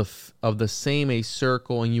 of the same a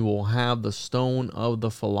circle, and you will have the stone of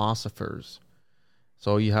the philosophers.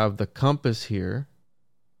 So you have the compass here,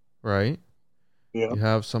 right? Yeah. You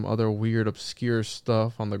have some other weird, obscure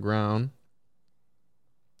stuff on the ground.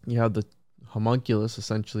 You have the homunculus,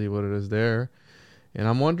 essentially what it is there. And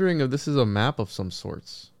I'm wondering if this is a map of some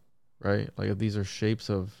sorts, right? Like if these are shapes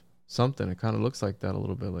of something. It kind of looks like that a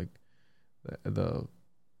little bit, like the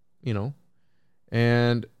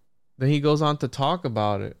and then he goes on to talk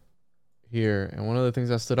about it here. And one of the things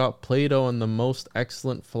that stood out, Plato and the most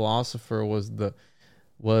excellent philosopher was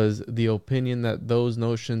the opinion that those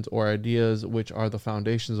notions or ideas which are the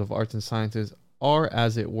foundations of arts and sciences are,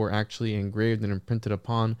 as it were, actually engraved and imprinted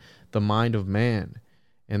upon the mind of man,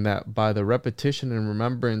 and that by the repetition and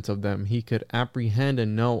remembrance of them he could apprehend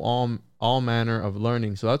and know all manner of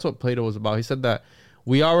learning. So that's what Plato was about. He said that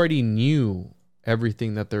we already knew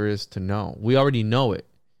everything that there is to know. We already know it.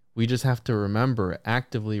 We just have to remember it,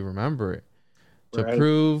 actively remember it. To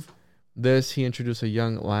prove this, he introduced a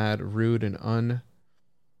young lad, rude and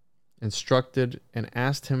uninstructed, and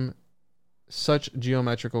asked him such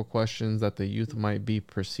geometrical questions that the youth might be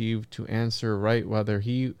perceived to answer right whether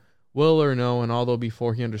he will or no. And although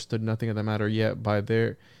before he understood nothing of the matter, yet by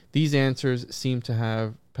these answers seem to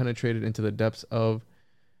have penetrated into the depths of,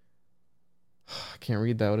 I can't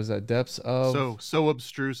read that. What is that? Depths of... So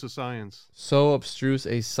abstruse a science. So abstruse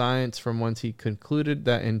a science, from whence he concluded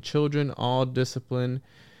that in children all discipline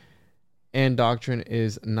and doctrine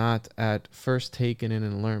is not at first taken in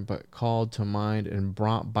and learned, but called to mind and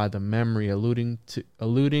brought by the memory, alluding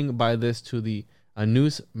by this to the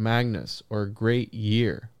annus magnus, or great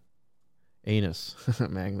year. Anus.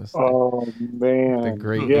 Magnus. Oh, man. The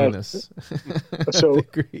great yes. anus. So, the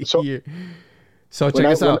great year. So check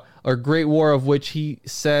this out. A great war of which he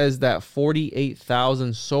says that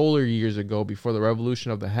 48,000 solar years ago, before the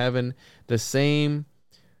revolution of the heaven, the same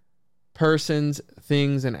persons,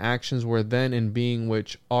 things, and actions were then in being,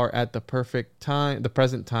 which are at the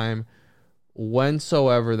present time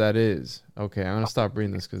whensoever that is. Okay, I'm gonna stop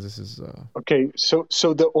reading this because this is Okay, so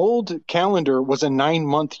the old calendar was a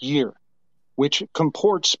 9-month year, which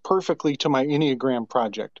comports perfectly to my Enneagram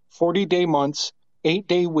project. 40-day months,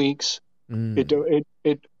 8-day weeks.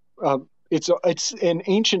 It's an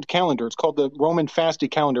ancient calendar. It's called the Roman Fasti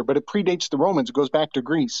calendar, but it predates the Romans. It goes back to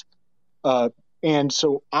Greece. And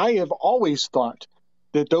so I have always thought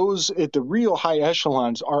that those at the real high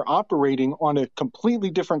echelons are operating on a completely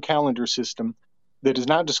different calendar system that is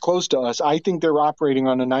not disclosed to us. I think they're operating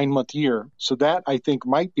on a 9-month year. So that, I think,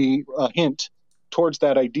 might be a hint towards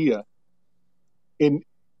that idea. And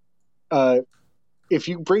if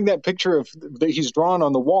you bring that picture that he's drawn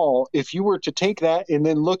on the wall, if you were to take that and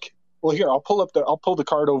then look, well, here, I'll pull the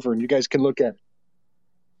card over and you guys can look at it.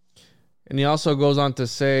 And he also goes on to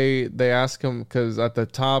say, they ask him, because at the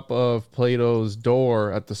top of Plato's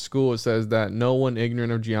door at the school, it says that no one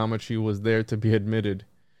ignorant of geometry was there to be admitted.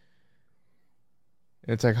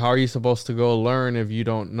 It's like, how are you supposed to go learn if you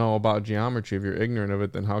don't know about geometry? If you're ignorant of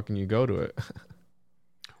it, then how can you go to it?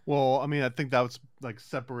 Well, I mean, I think that's like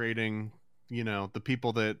separating, the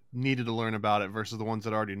people that needed to learn about it versus the ones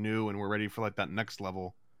that already knew and were ready for like that next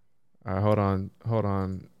level. Hold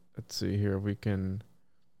on. Let's see here. We can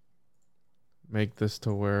make this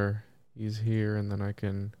to where he's here, and then I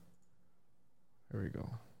can. There we go.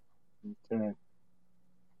 Okay.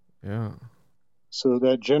 Yeah. So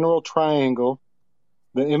that general triangle,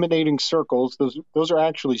 the emanating circles, those are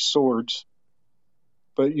actually swords.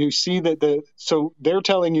 But you see that so they're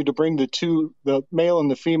telling you to bring the male and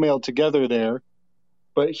the female together there.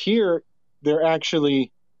 But here, they're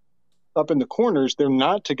actually up in the corners. They're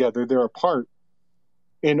not together. They're apart.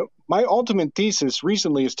 And my ultimate thesis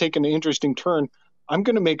recently has taken an interesting turn. I'm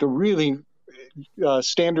going to make a really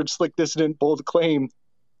standard slick dissident bold claim.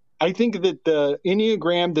 I think that the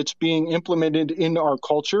Enneagram that's being implemented in our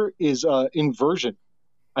culture is inversion.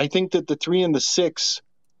 I think that the 3 and the 6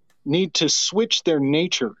 need to switch their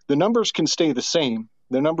nature. The numbers can stay the same.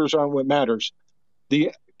 The numbers aren't what matters.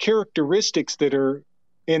 The characteristics that are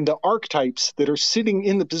in the archetypes that are sitting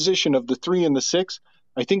in the position of the 3 and the 6,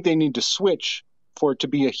 I think they need to switch for it to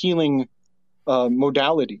be a healing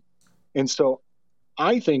modality. And so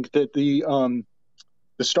I think that the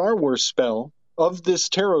Star Wars spell of this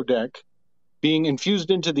tarot deck being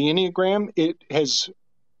infused into the Enneagram,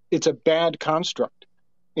 it's a bad construct.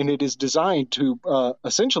 And it is designed to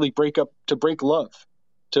essentially break love,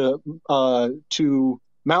 to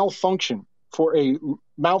malfunction, for a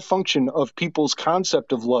malfunction of people's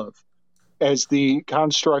concept of love as the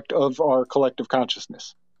construct of our collective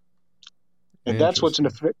consciousness. And that's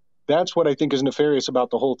what I think is nefarious about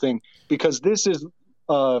the whole thing, because this is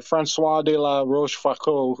Francois de la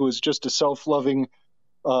Rochefoucauld, who is just a self-loving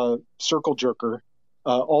circle jerker.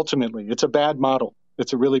 Ultimately, it's a bad model.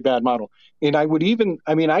 It's a really bad model. And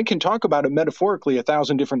I can talk about it metaphorically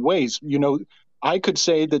 1,000 different ways. I could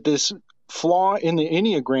say that this flaw in the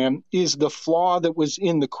Enneagram is the flaw that was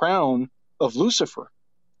in the crown of Lucifer.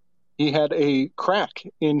 He had a crack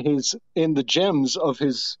in the gems of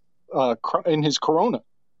his in his corona.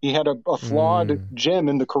 He had a flawed gem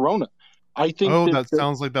in the corona. I think. Oh, that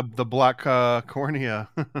sounds like the black cornea.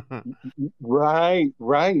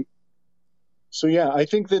 Right. So yeah, I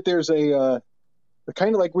think that there's a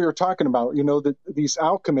kind of like we were talking about. That these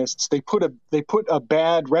alchemists they put a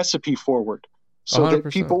bad recipe forward, so 100%.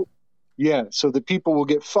 That people will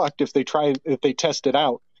get fucked if they test it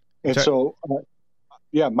out. And so,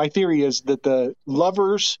 my theory is that the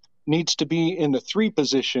lovers needs to be in the 3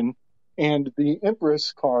 position, and the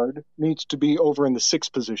Empress card needs to be over in the 6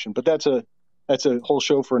 position. But that's a whole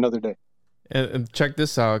show for another day. And check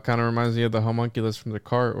this out. It kind of reminds me of the homunculus from the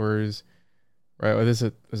cart, where he's right. Well, this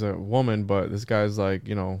is a woman, but this guy's like,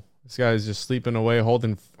 this guy's just sleeping away.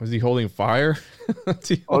 Was he holding fire?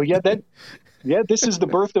 This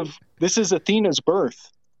is Athena's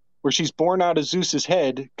birth, where she's born out of Zeus's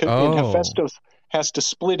head, and Hephaestus has to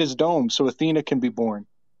split his dome so Athena can be born.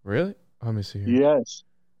 Really? Let me see here. Yes.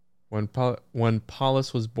 When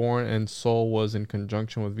Pallas was born and Sol was in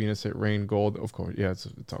conjunction with Venus, it rained gold. Of course, yeah, it's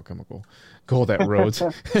alchemical. Gold at Rhodes.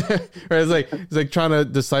 Right, it's like trying to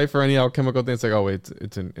decipher any alchemical thing. It's like, oh wait,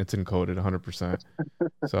 it's encoded 100%.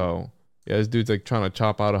 So yeah, this dude's like trying to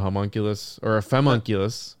chop out a homunculus or a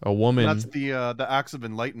femunculus, a woman. That's the acts of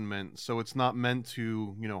enlightenment. So it's not meant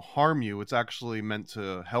to harm you. It's actually meant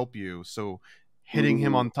to help you. So hitting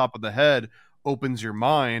him on top of the head opens your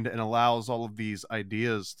mind and allows all of these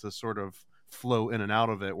ideas to sort of flow in and out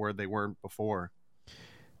of it where they weren't before.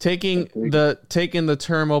 Taking the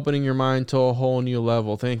term opening your mind to a whole new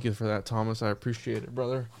level. Thank you for that, Thomas. I appreciate it,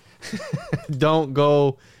 brother. Don't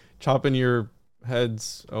go chopping your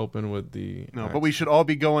heads open with the. No, but we should all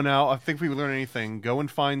be going out. I think if we learn anything, go and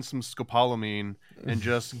find some scopolamine and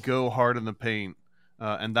just go hard in the paint.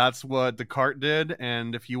 And that's what Descartes did.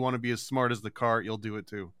 And if you want to be as smart as Descartes, you'll do it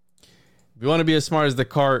too. If you want to be as smart as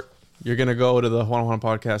Descartes, you're going to go to the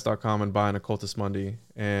one-on-one-podcast.com and buy an Occultus Mundi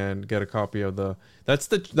and get a copy of the... That's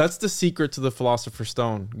the secret to the Philosopher's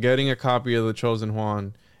Stone. Getting a copy of the Chosen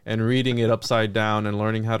One and reading it upside down and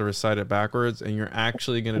learning how to recite it backwards, and you're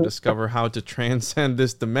actually going to discover how to transcend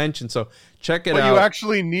this dimension. So check it out. You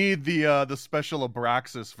actually need the special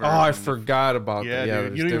Abraxas version. Oh, I forgot about that. Yeah,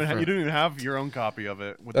 dude, you don't even have your own copy of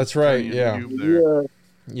it. That's right. Yeah.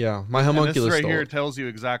 Yeah, my homunculus. This right here tells you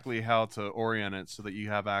exactly how to orient it so that you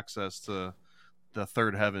have access to the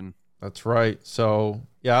third heaven. That's right. So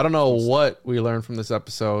yeah, I don't know what we learned from this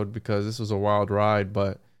episode because this was a wild ride,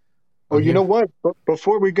 but. Well, you know what?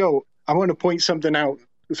 Before we go, I want to point something out.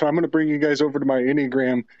 So I'm going to bring you guys over to my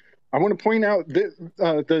Enneagram. I want to point out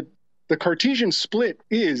that the Cartesian split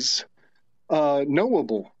is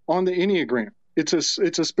knowable on the Enneagram. It's a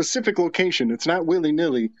specific location. It's not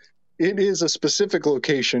willy-nilly. It is a specific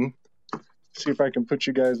location. Let's see if I can put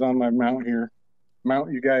you guys on my mount here.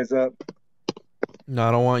 Mount you guys up. No,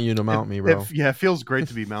 I don't want you to mount me, bro. It feels great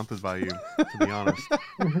to be mounted by you, to be honest.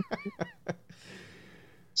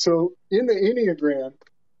 So in the Enneagram,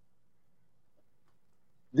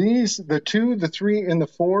 the 2, the 3, and the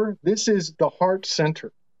 4, this is the heart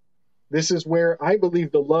center. This is where I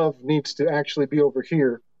believe the love needs to actually be over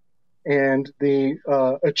here. And the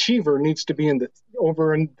achiever needs to be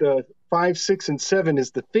over in the 5, 6, and 7 is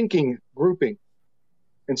the thinking grouping.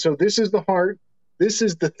 And so this is the heart, this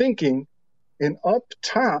is the thinking, and up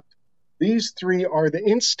top, these 3 are the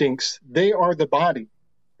instincts, they are the body.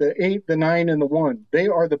 The 8, the 9, and the 1, they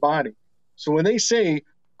are the body. So when they say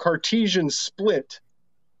Cartesian split,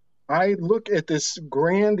 I look at this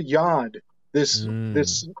grand yod, this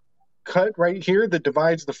cut right here that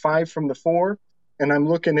divides the 5 from the 4, and I'm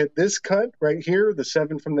looking at this cut right here, the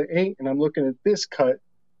 7 from the 8, and I'm looking at this cut,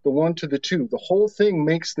 the 1 to the 2. The whole thing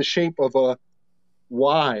makes the shape of a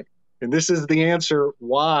Y. And this is the answer,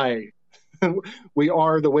 why we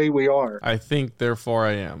are the way we are. I think, therefore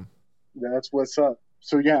I am. That's what's up.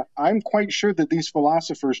 So yeah, I'm quite sure that these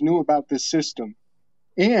philosophers knew about this system.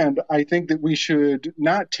 And I think that we should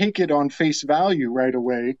not take it on face value right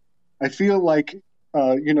away. I feel like,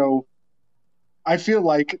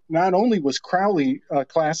 not only was Crowley a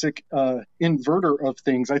classic inverter of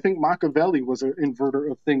things, I think Machiavelli was an inverter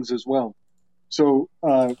of things as well. So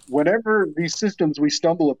whatever these systems we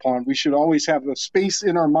stumble upon, we should always have a space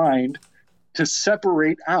in our mind to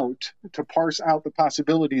separate out, to parse out the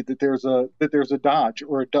possibility that there's a dodge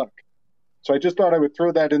or a duck. So I just thought I would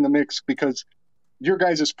throw that in the mix because your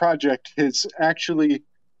guys' project has actually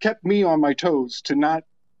kept me on my toes to not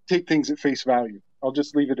take things at face value. I'll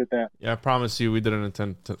just leave it at that. Yeah, I promise you, we didn't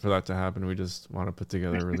intend for that to happen. We just want to put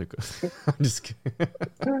together a really good. I'm just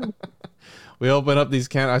kidding. We open up these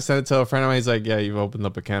cans. I sent it to a friend of mine. He's like, "Yeah, you've opened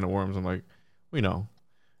up a can of worms." I'm like, "We know.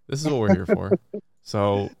 This is what we're here for."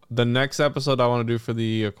 So the next episode I want to do for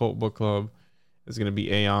the Occult Book Club is going to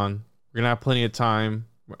be Aeon. We're gonna have plenty of time.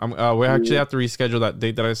 We actually have to reschedule that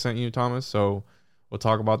date that I sent you, Thomas. So we'll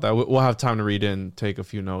talk about that. We'll have time to read in, take a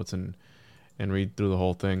few notes, and read through the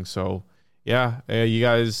whole thing. So. Yeah, you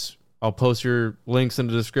guys, I'll post your links in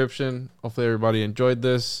the description. Hopefully everybody enjoyed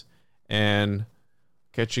this, and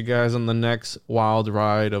catch you guys on the next wild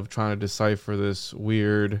ride of trying to decipher this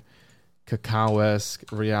weird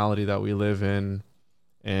cacao-esque reality that we live in.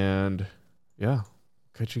 And yeah,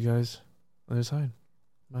 catch you guys on the other side.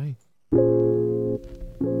 Bye.